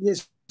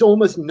 there's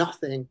almost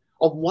nothing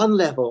on one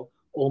level.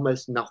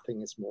 Almost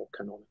nothing is more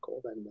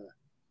canonical than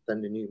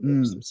the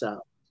numerals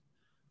themselves.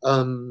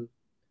 And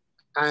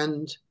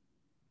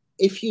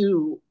if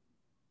you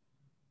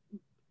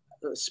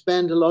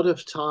spend a lot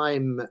of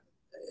time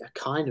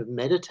kind of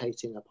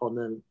meditating upon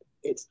them,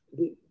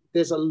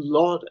 there's a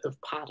lot of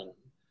pattern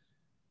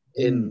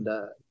in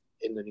the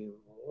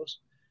numerals.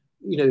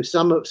 You know,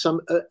 some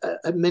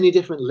at many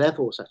different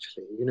levels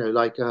actually. You know,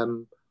 like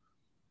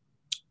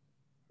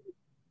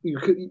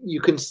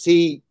you can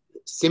see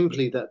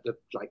simply that the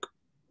like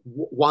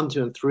 1,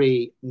 2, and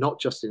 3, not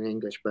just in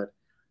English, but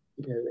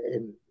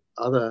you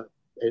know,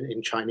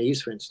 in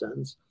Chinese, for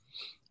instance,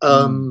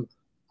 are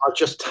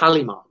just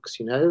tally marks.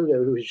 You know,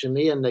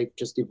 originally, and they've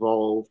just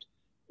evolved.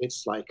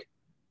 It's like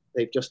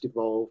they've just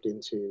evolved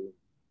into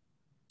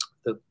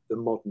the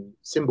modern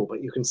symbol,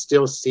 but you can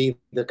still see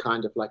the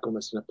kind of like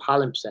almost in a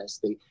palimpsest,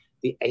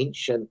 the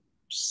ancient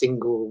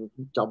single,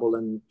 double,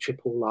 and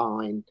triple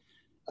line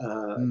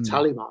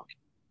tally mark.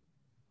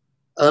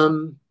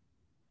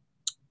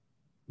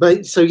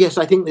 But so yes,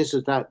 I think this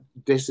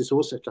is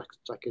also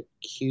like a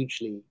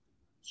hugely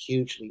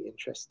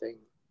interesting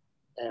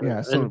area.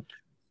 Yeah. So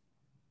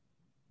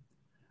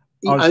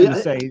I was going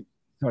to say,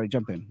 sorry,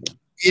 jump in.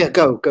 Yeah,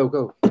 go.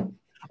 Oh,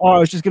 I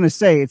was just going to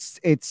say it's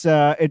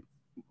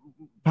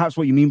perhaps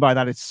what you mean by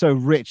that, it's so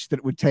rich that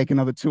it would take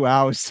another 2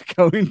 hours to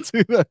go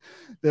into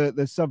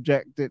the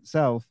subject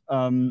itself.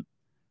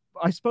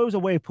 I suppose a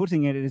way of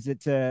putting it is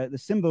that the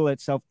symbol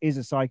itself is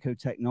a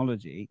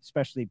psychotechnology,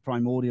 especially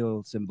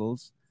primordial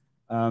symbols,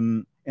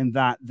 in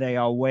that they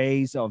are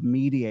ways of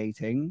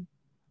mediating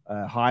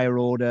higher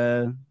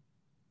order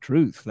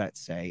truth,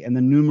 let's say. And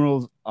the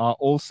numerals are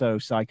also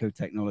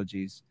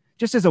psychotechnologies,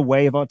 just as a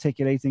way of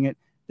articulating it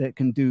that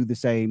can do the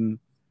same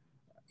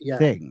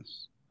thing.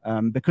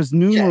 Because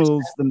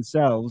numerals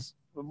themselves,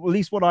 at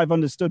least what I've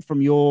understood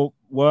from your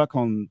work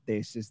on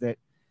this, is that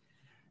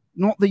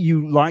not that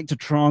you like to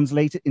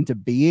translate it into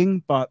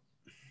being, but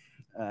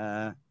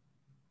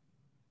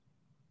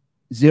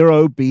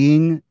 0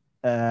 being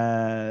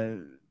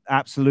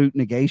absolute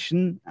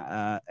negation,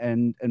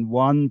 and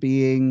 1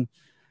 being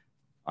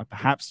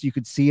perhaps you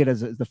could see it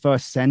as the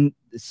first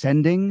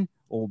sending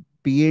or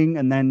being,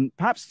 and then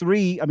perhaps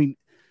 3. I mean,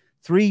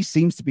 3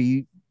 seems to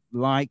be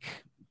like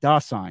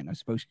Dasein, I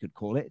suppose you could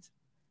call it.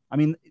 I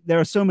mean, there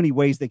are so many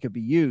ways they could be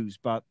used,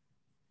 but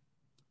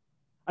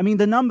I mean,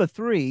 the number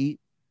 3,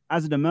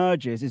 as it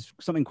emerges, is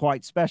something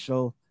quite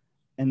special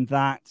in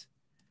that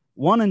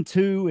 1 and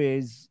 2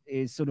 is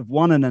sort of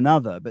one and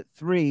another, but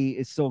 3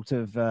 is sort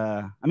of,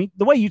 I mean,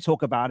 the way you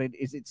talk about it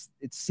is it's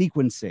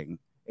sequencing,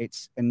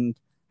 and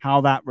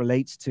how that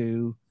relates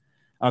to,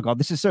 oh God,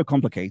 this is so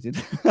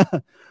complicated.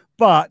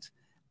 But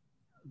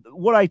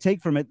what I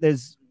take from it,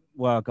 there's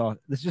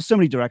just so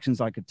many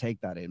directions I could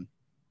take that in.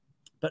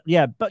 But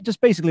yeah, but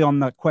just basically on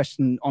that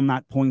question, on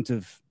that point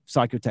of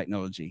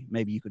psychotechnology,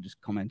 maybe you could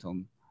just comment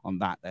on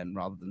that then,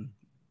 rather than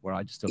where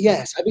I just took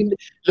Yes, I mean,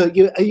 look,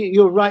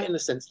 you're right in the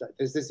sense that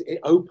there's this. It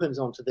opens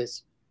onto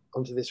this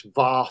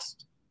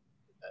vast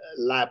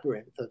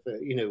labyrinth of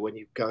you know, when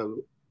you go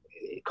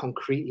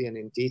concretely and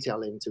in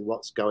detail into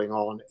what's going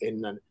on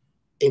in the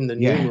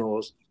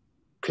numerals,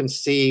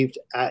 conceived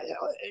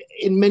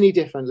in many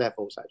different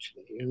levels.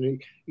 Actually,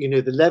 you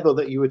know, the level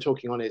that you were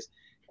talking on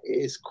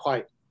is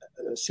quite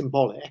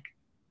symbolic,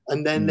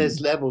 and then there's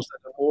levels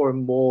that are more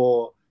and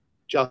more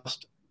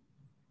just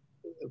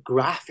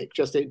graphic,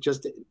 just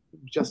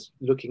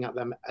looking at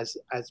them as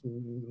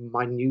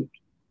minute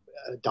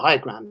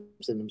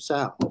diagrams in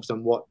themselves,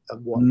 and what they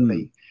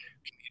communicate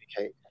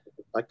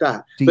like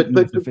that. But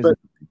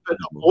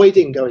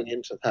avoiding going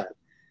into that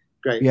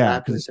great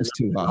because it's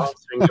too hard.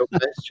 Answering your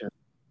question,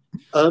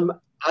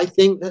 I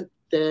think that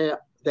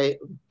they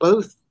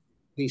both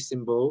these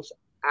symbols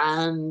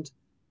and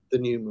the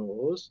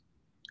numerals,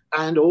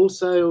 and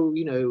also,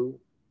 you know,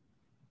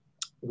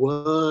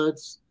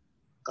 words,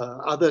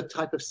 other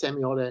type of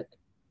semiotic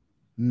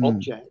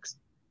objects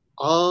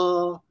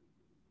are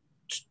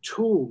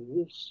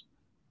tools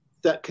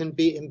that can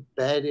be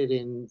embedded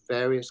in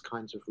various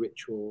kinds of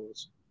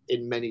rituals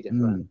in many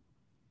different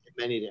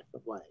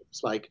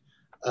ways. Like,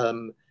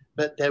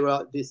 but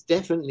there's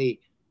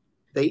definitely,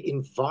 they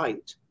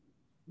invite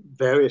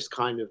various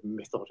kind of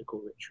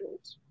methodical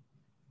rituals,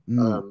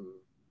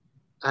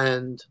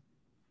 and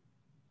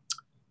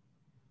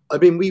I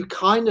mean, we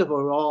kind of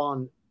are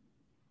on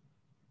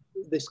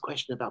this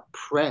question about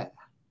prayer,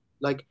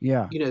 like,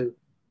 you know,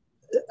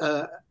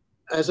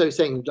 as I was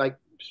saying, like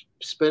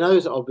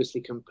Spinoza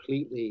obviously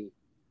completely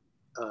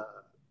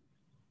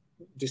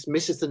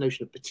dismisses the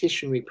notion of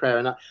petitionary prayer,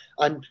 and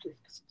I'm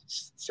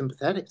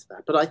sympathetic to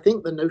that. But I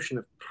think the notion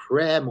of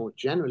prayer more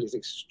generally is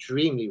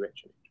extremely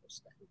rich and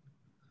interesting,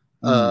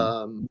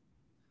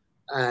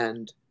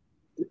 and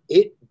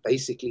it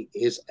basically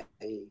is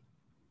a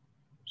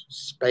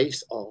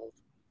space of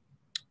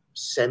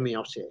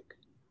semiotic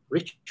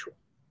ritual.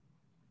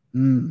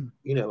 You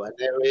know, and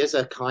there is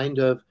a kind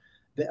of,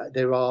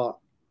 there are,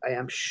 I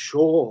am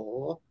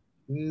sure,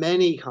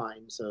 many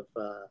kinds of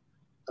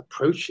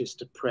approaches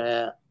to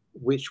prayer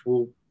which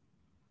will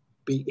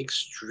be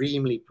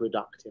extremely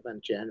productive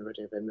and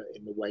generative in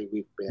the way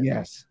we've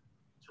been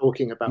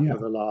talking about for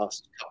the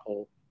last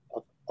couple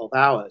of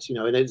hours. You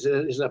know, and it's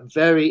a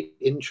very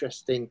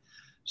interesting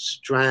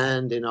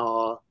strand in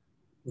our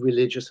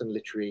religious and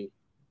literary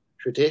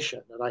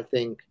tradition. And I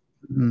think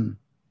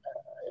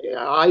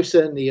I've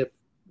certainly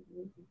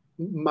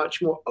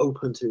much more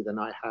open to than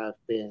I have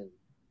been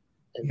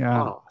in the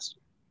past.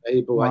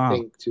 Able, I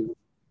think, to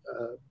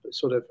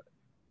sort of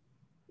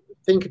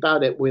think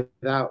about it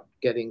without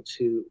getting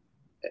too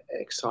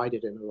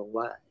excited in the wrong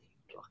way.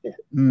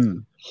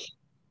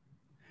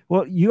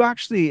 Well, you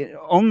actually,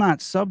 on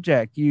that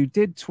subject, you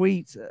did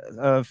tweet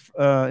of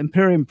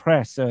Imperium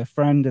Press, a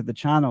friend of the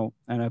channel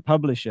and a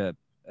publisher,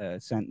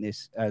 sent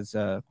this as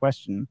a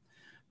question,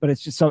 but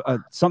it's just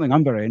something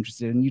I'm very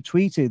interested in. You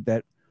tweeted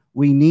that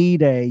we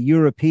need a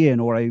European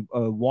or a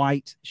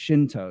white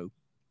Shinto,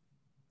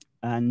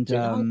 and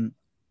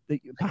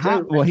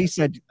perhaps, well, he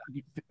said,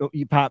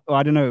 perhaps,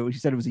 I don't know, he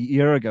said it was a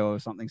year ago or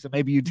something, so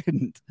maybe you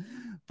didn't,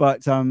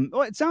 but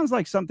well, it sounds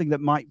like something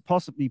that might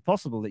possibly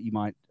possible that you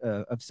might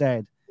have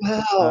said.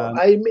 Well,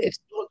 it's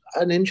not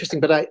uninteresting,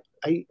 but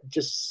I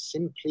just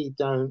simply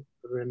don't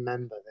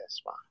remember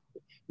this one.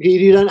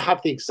 You don't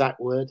have the exact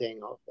wording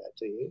of it,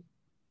 do you?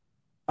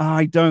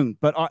 I don't,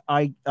 but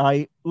I'll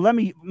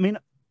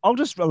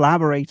just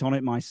elaborate on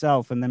it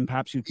myself, and then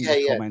perhaps you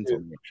can comment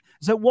on it.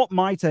 So what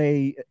might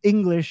a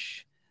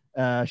English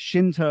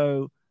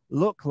Shinto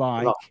look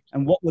like,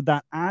 and what would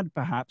that add,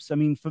 perhaps? I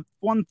mean, for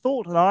one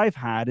thought that I've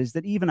had is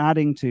that even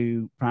adding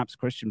to perhaps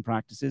Christian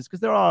practices, because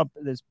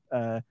there's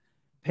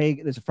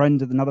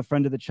another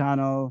friend of the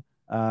channel,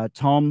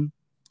 Tom.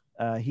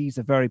 He's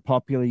a very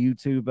popular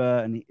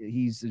YouTuber, and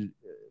he's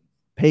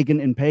pagan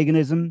in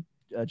paganism,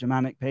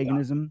 Germanic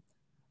paganism.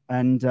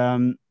 And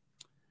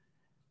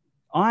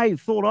I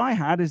thought I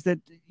had is that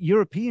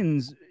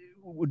Europeans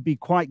would be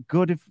quite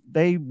good if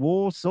they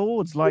wore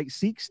swords like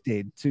Sikhs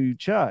did to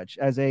church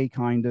as a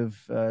kind of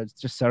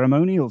just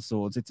ceremonial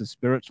swords. It's a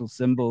spiritual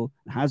symbol,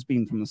 it has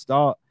been from the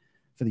start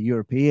for the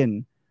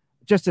European.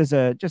 Just as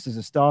a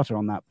starter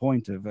on that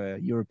point of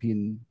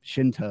European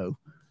Shinto.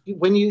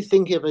 When you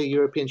think of a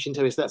European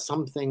Shinto, is that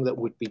something that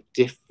would be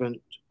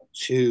different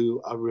to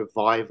a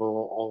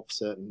revival of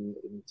certain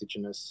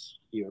indigenous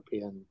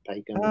European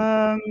pagan?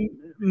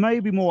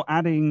 Maybe more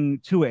adding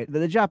to it.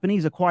 The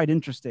Japanese are quite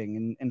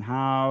interesting in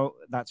how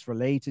that's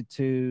related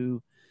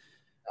to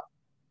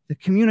the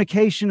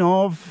communication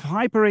of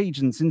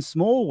hyperagents in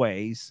small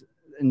ways.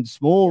 In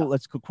small,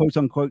 let's quote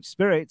unquote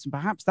spirits, and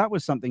perhaps that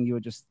was something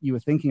you were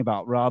thinking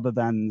about rather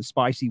than the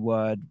spicy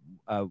word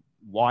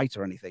white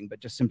or anything, but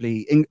just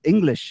simply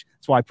English.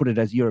 That's why I put it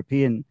as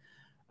European.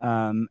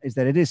 Is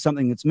that it is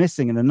something that's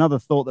missing. And another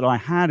thought that I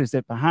had is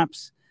that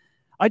perhaps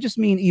I just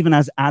mean even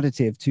as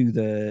additive to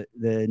the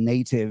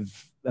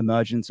native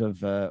emergence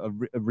of a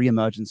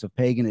re-emergence of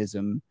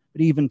paganism,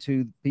 but even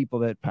to people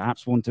that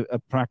perhaps want to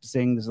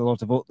practicing. There's a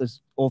lot of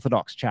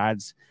Orthodox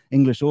Chads,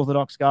 English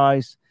Orthodox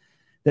guys,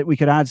 that we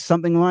could add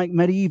something like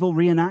medieval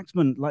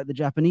reenactment, like the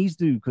Japanese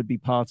do, could be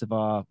part of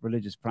our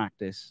religious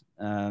practice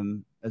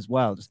as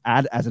well. Just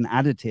add as an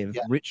additive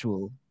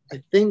ritual.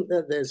 I think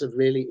that there's a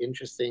really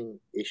interesting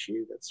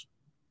issue that's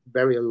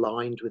very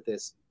aligned with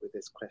this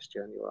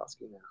question you're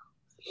asking now,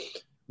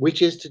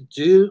 which is to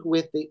do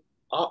with the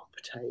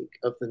uptake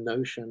of the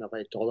notion of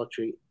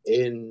idolatry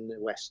in the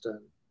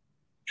Western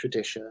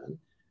tradition,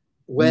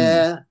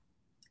 where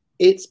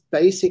it's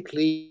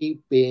basically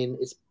been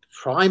its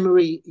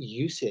primary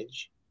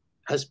usage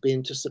has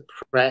been to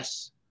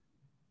suppress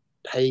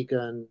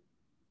pagan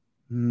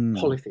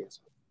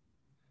polytheism.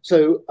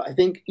 So I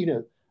think,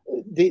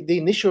 the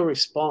initial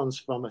response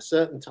from a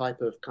certain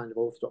type of kind of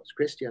Orthodox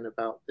Christian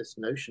about this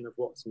notion of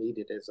what's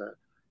needed is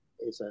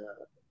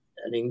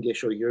an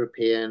English or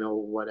European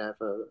or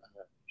whatever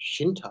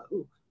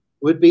Shinto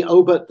would be,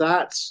 oh, but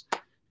that's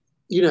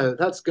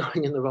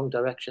going in the wrong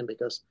direction,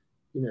 because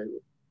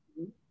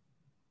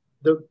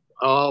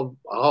our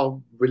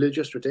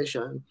religious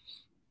tradition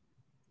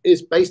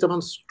is based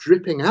upon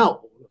stripping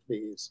out all of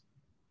these,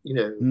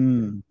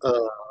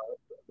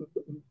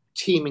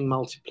 teeming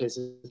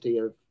multiplicity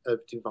of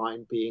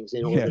divine beings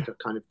in order to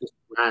kind of this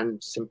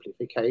grand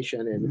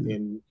simplification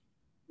in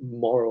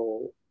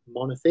moral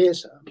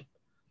monotheism.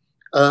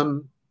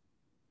 And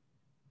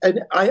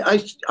I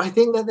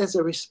think that there's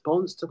a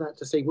response to that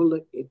to say, well,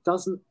 look, you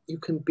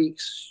can be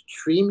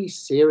extremely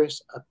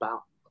serious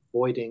about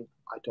avoiding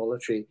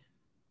idolatry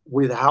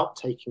without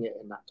taking it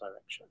in that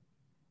direction.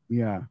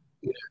 Yeah.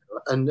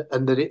 And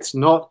that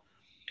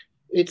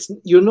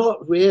you're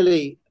not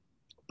really,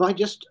 by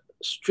just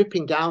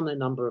stripping down the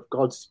number of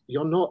gods,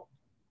 you're not,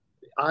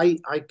 I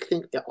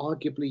think that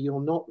arguably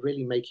you're not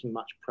really making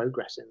much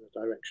progress in the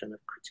direction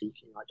of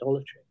critiquing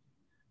idolatry.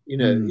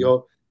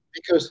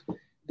 Because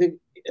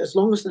as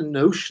long as the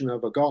notion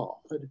of a god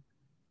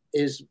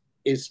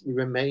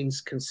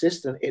remains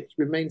consistent, it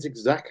remains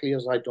exactly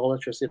as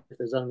idolatrous if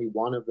there's only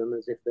one of them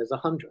as if there's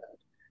 100.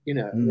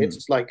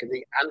 It's like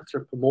the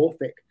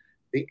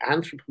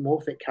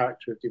anthropomorphic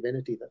character of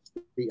divinity that's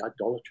the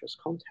idolatrous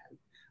content.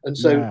 And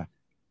so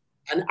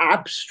an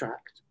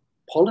abstract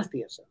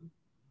polytheism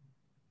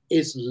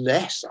is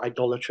less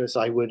idolatrous,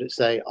 I would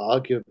say,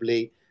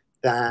 arguably,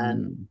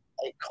 than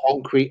a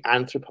concrete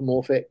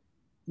anthropomorphic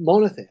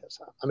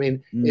monotheism. I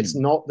mean, it's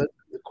not that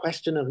the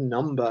question of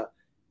number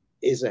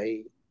is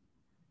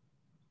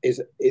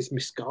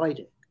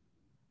misguided,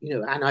 you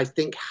know, and I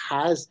think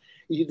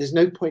there's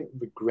no point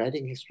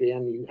regretting history,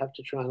 and you have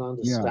to try and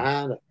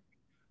understand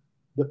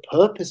the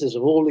purposes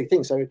of all these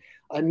things. So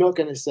I'm not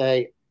going to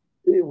say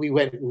we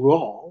went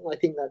wrong. I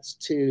think that's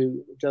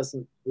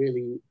doesn't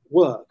really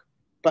work.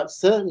 But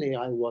certainly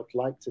I would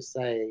like to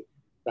say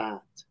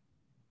that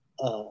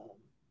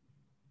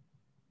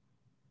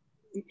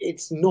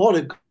it's not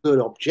a good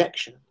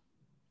objection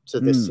to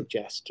this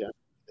suggestion,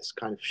 this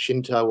kind of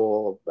Shinto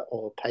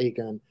or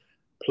pagan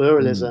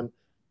pluralism,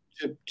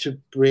 to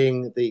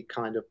bring the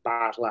kind of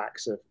battle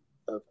axe of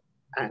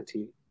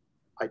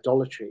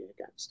anti-idolatry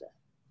against it,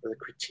 the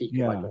critique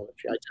of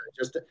idolatry.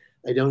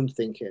 I don't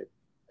think it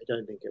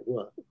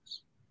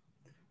works.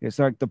 It's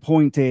like the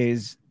point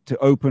is to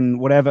open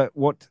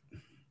what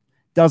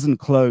doesn't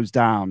close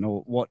down,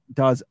 or what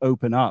does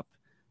open up,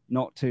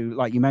 not to,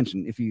 like you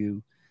mentioned,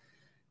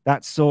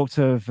 that sort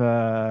of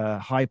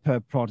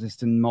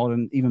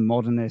hyper-Protestant, even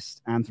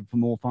modernist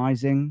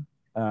anthropomorphizing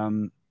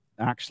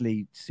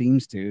actually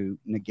seems to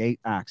negate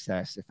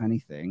access, if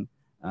anything.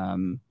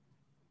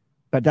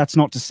 But that's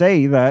not to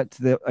say that,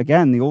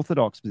 again, the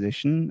Orthodox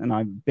position, and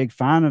I'm a big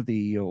fan of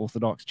the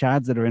Orthodox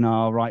Chads that are in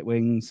our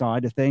right-wing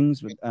side of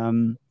things,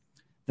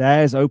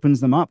 theirs opens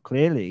them up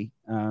clearly,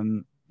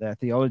 their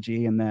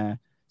theology and their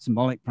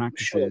symbolic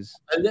practices.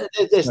 Sure. And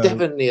there's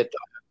definitely a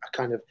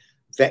kind of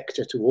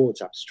vector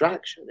towards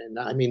abstraction in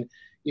that. I mean,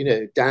 you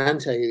know,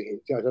 Dante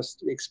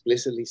just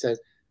explicitly says,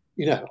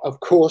 you know, of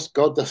course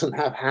God doesn't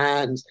have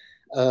hands,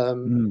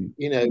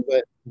 you know,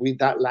 but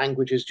that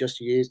language is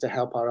just used to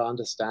help our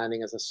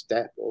understanding as a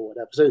step or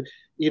whatever. So,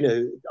 you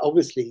know,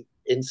 obviously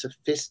in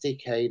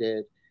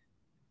sophisticated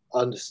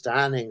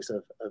understandings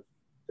of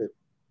the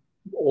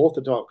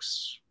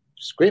Orthodox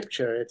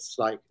scripture, it's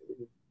like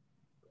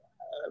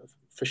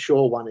for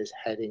sure one is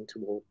heading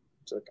towards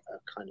a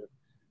kind of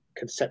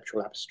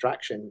conceptual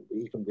abstraction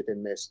even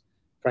within this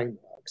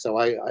framework. So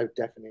I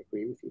definitely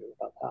agree with you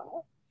about that.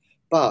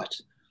 But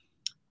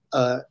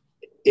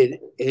it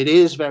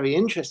is very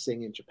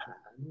interesting in Japan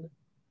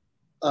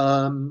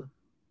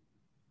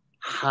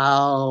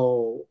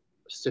how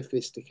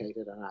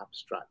sophisticated and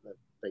abstract the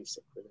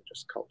basic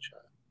religious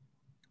culture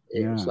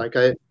is. Like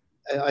I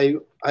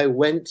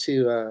went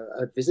to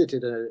I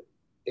visited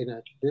in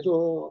a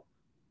little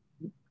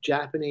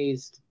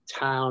Japanese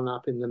town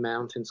up in the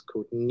mountains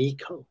called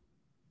Nikko.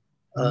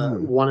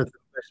 One of the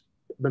most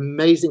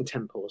amazing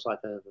temples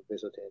I've ever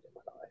visited in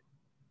my life.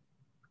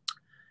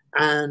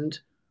 And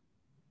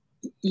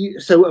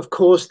so, of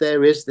course,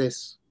 there is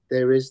this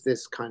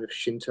kind of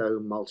Shinto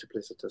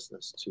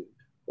multiplicitousness to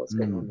what's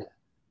going on there.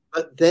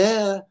 But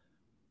the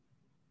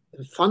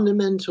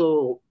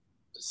fundamental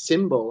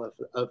symbol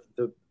of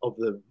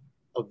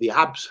the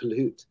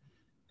absolute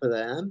for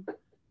them,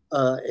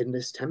 in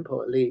this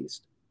temple at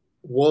least,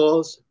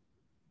 was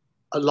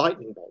a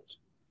lightning bolt.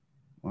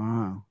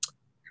 Wow.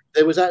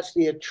 There was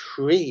actually a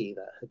tree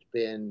that had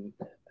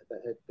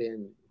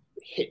been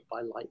hit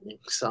by lightning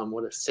a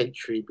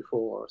century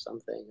before or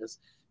something. It's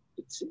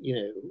you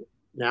know,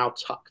 now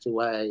tucked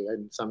away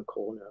in some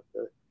corner of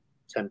the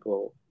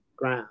temple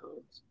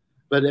grounds.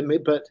 But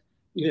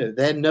you know,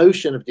 their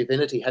notion of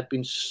divinity had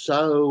been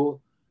so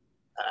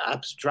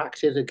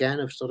abstracted again,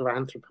 of sort of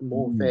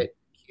anthropomorphic,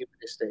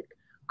 humanistic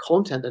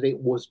content, that it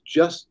was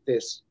just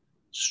this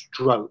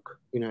stroke,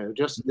 you know,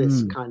 just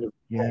this kind of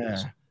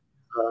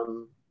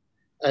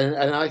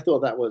and I thought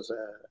that was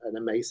an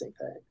amazing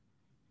thing.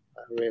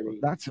 Really,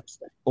 that's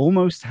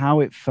almost how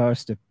it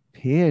first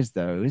appears,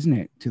 though, isn't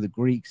it? To the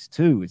Greeks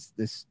too, it's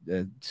this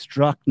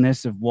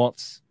struckness of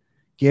what's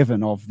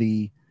given of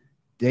the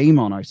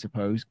daemon, I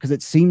suppose, because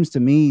it seems to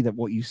me that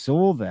what you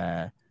saw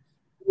there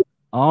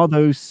are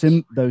those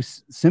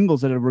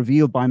symbols that are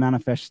revealed by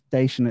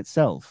manifestation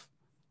itself,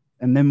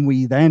 and then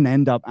we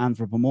end up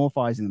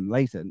anthropomorphizing them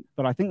later.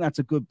 But I think that's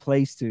a good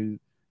place to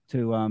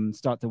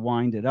start to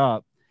wind it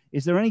up.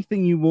 Is there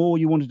anything you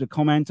wanted to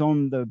comment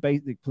on the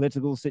basic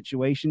political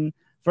situation?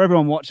 For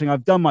everyone watching,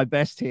 I've done my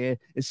best here.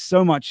 It's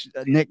so much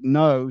Nick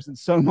knows and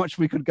so much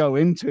we could go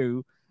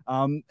into.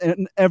 And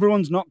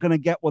everyone's not going to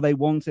get what they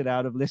wanted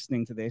out of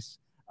listening to this.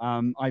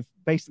 I've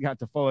basically had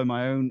to follow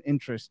my own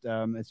interest.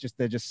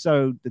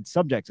 The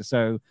subjects are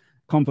so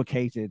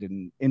complicated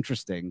and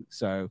interesting.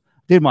 So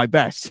did my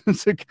best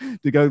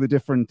to go in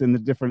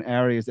the different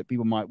areas that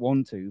people might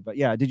want to. But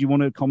yeah, did you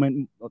want to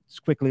comment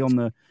quickly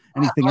on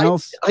anything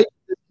else?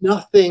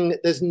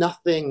 There's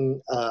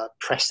nothing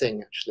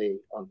pressing actually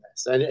on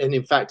this, and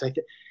in fact, I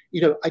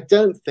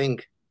don't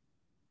think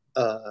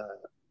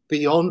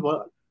beyond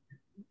what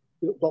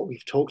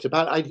we've talked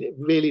about, I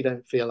really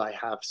don't feel I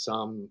have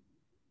some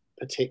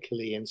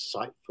particularly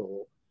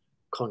insightful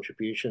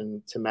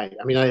contribution to make.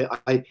 I mean,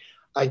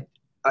 I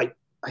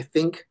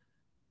think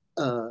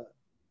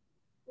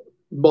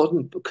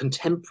modern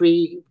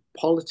contemporary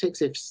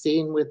politics, if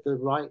seen with the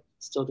right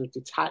sort of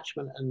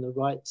detachment and the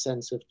right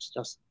sense of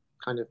just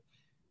kind of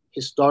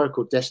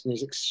historical destiny,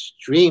 is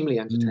extremely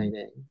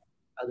entertaining.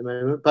 at the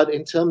moment. But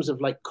in terms of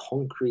like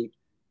concrete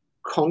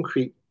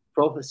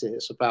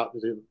prophecies about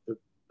the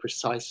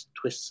precise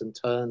twists and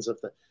turns of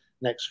the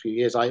next few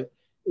years, I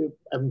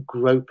am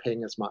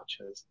groping as much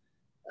as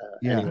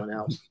anyone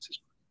else.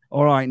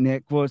 All right,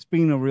 Nick. Well, it's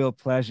been a real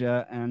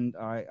pleasure. And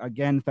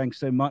again, thanks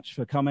so much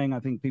for coming. I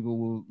think people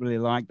will really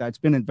like that. It's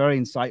been very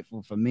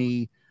insightful for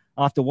me.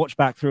 I have to watch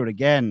back through it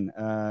again,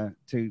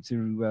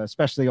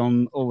 especially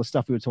on all the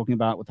stuff we were talking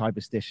about with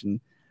Hyperstition.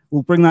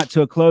 We'll bring that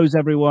to a close,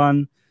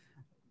 everyone.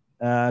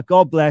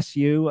 God bless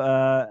you,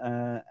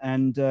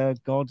 and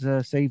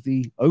God save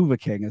the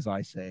Overking, as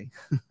I say.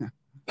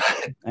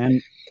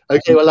 And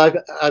okay, well,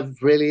 I've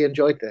really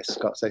enjoyed this,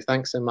 Scott. So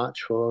thanks so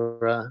much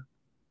for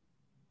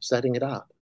setting it up.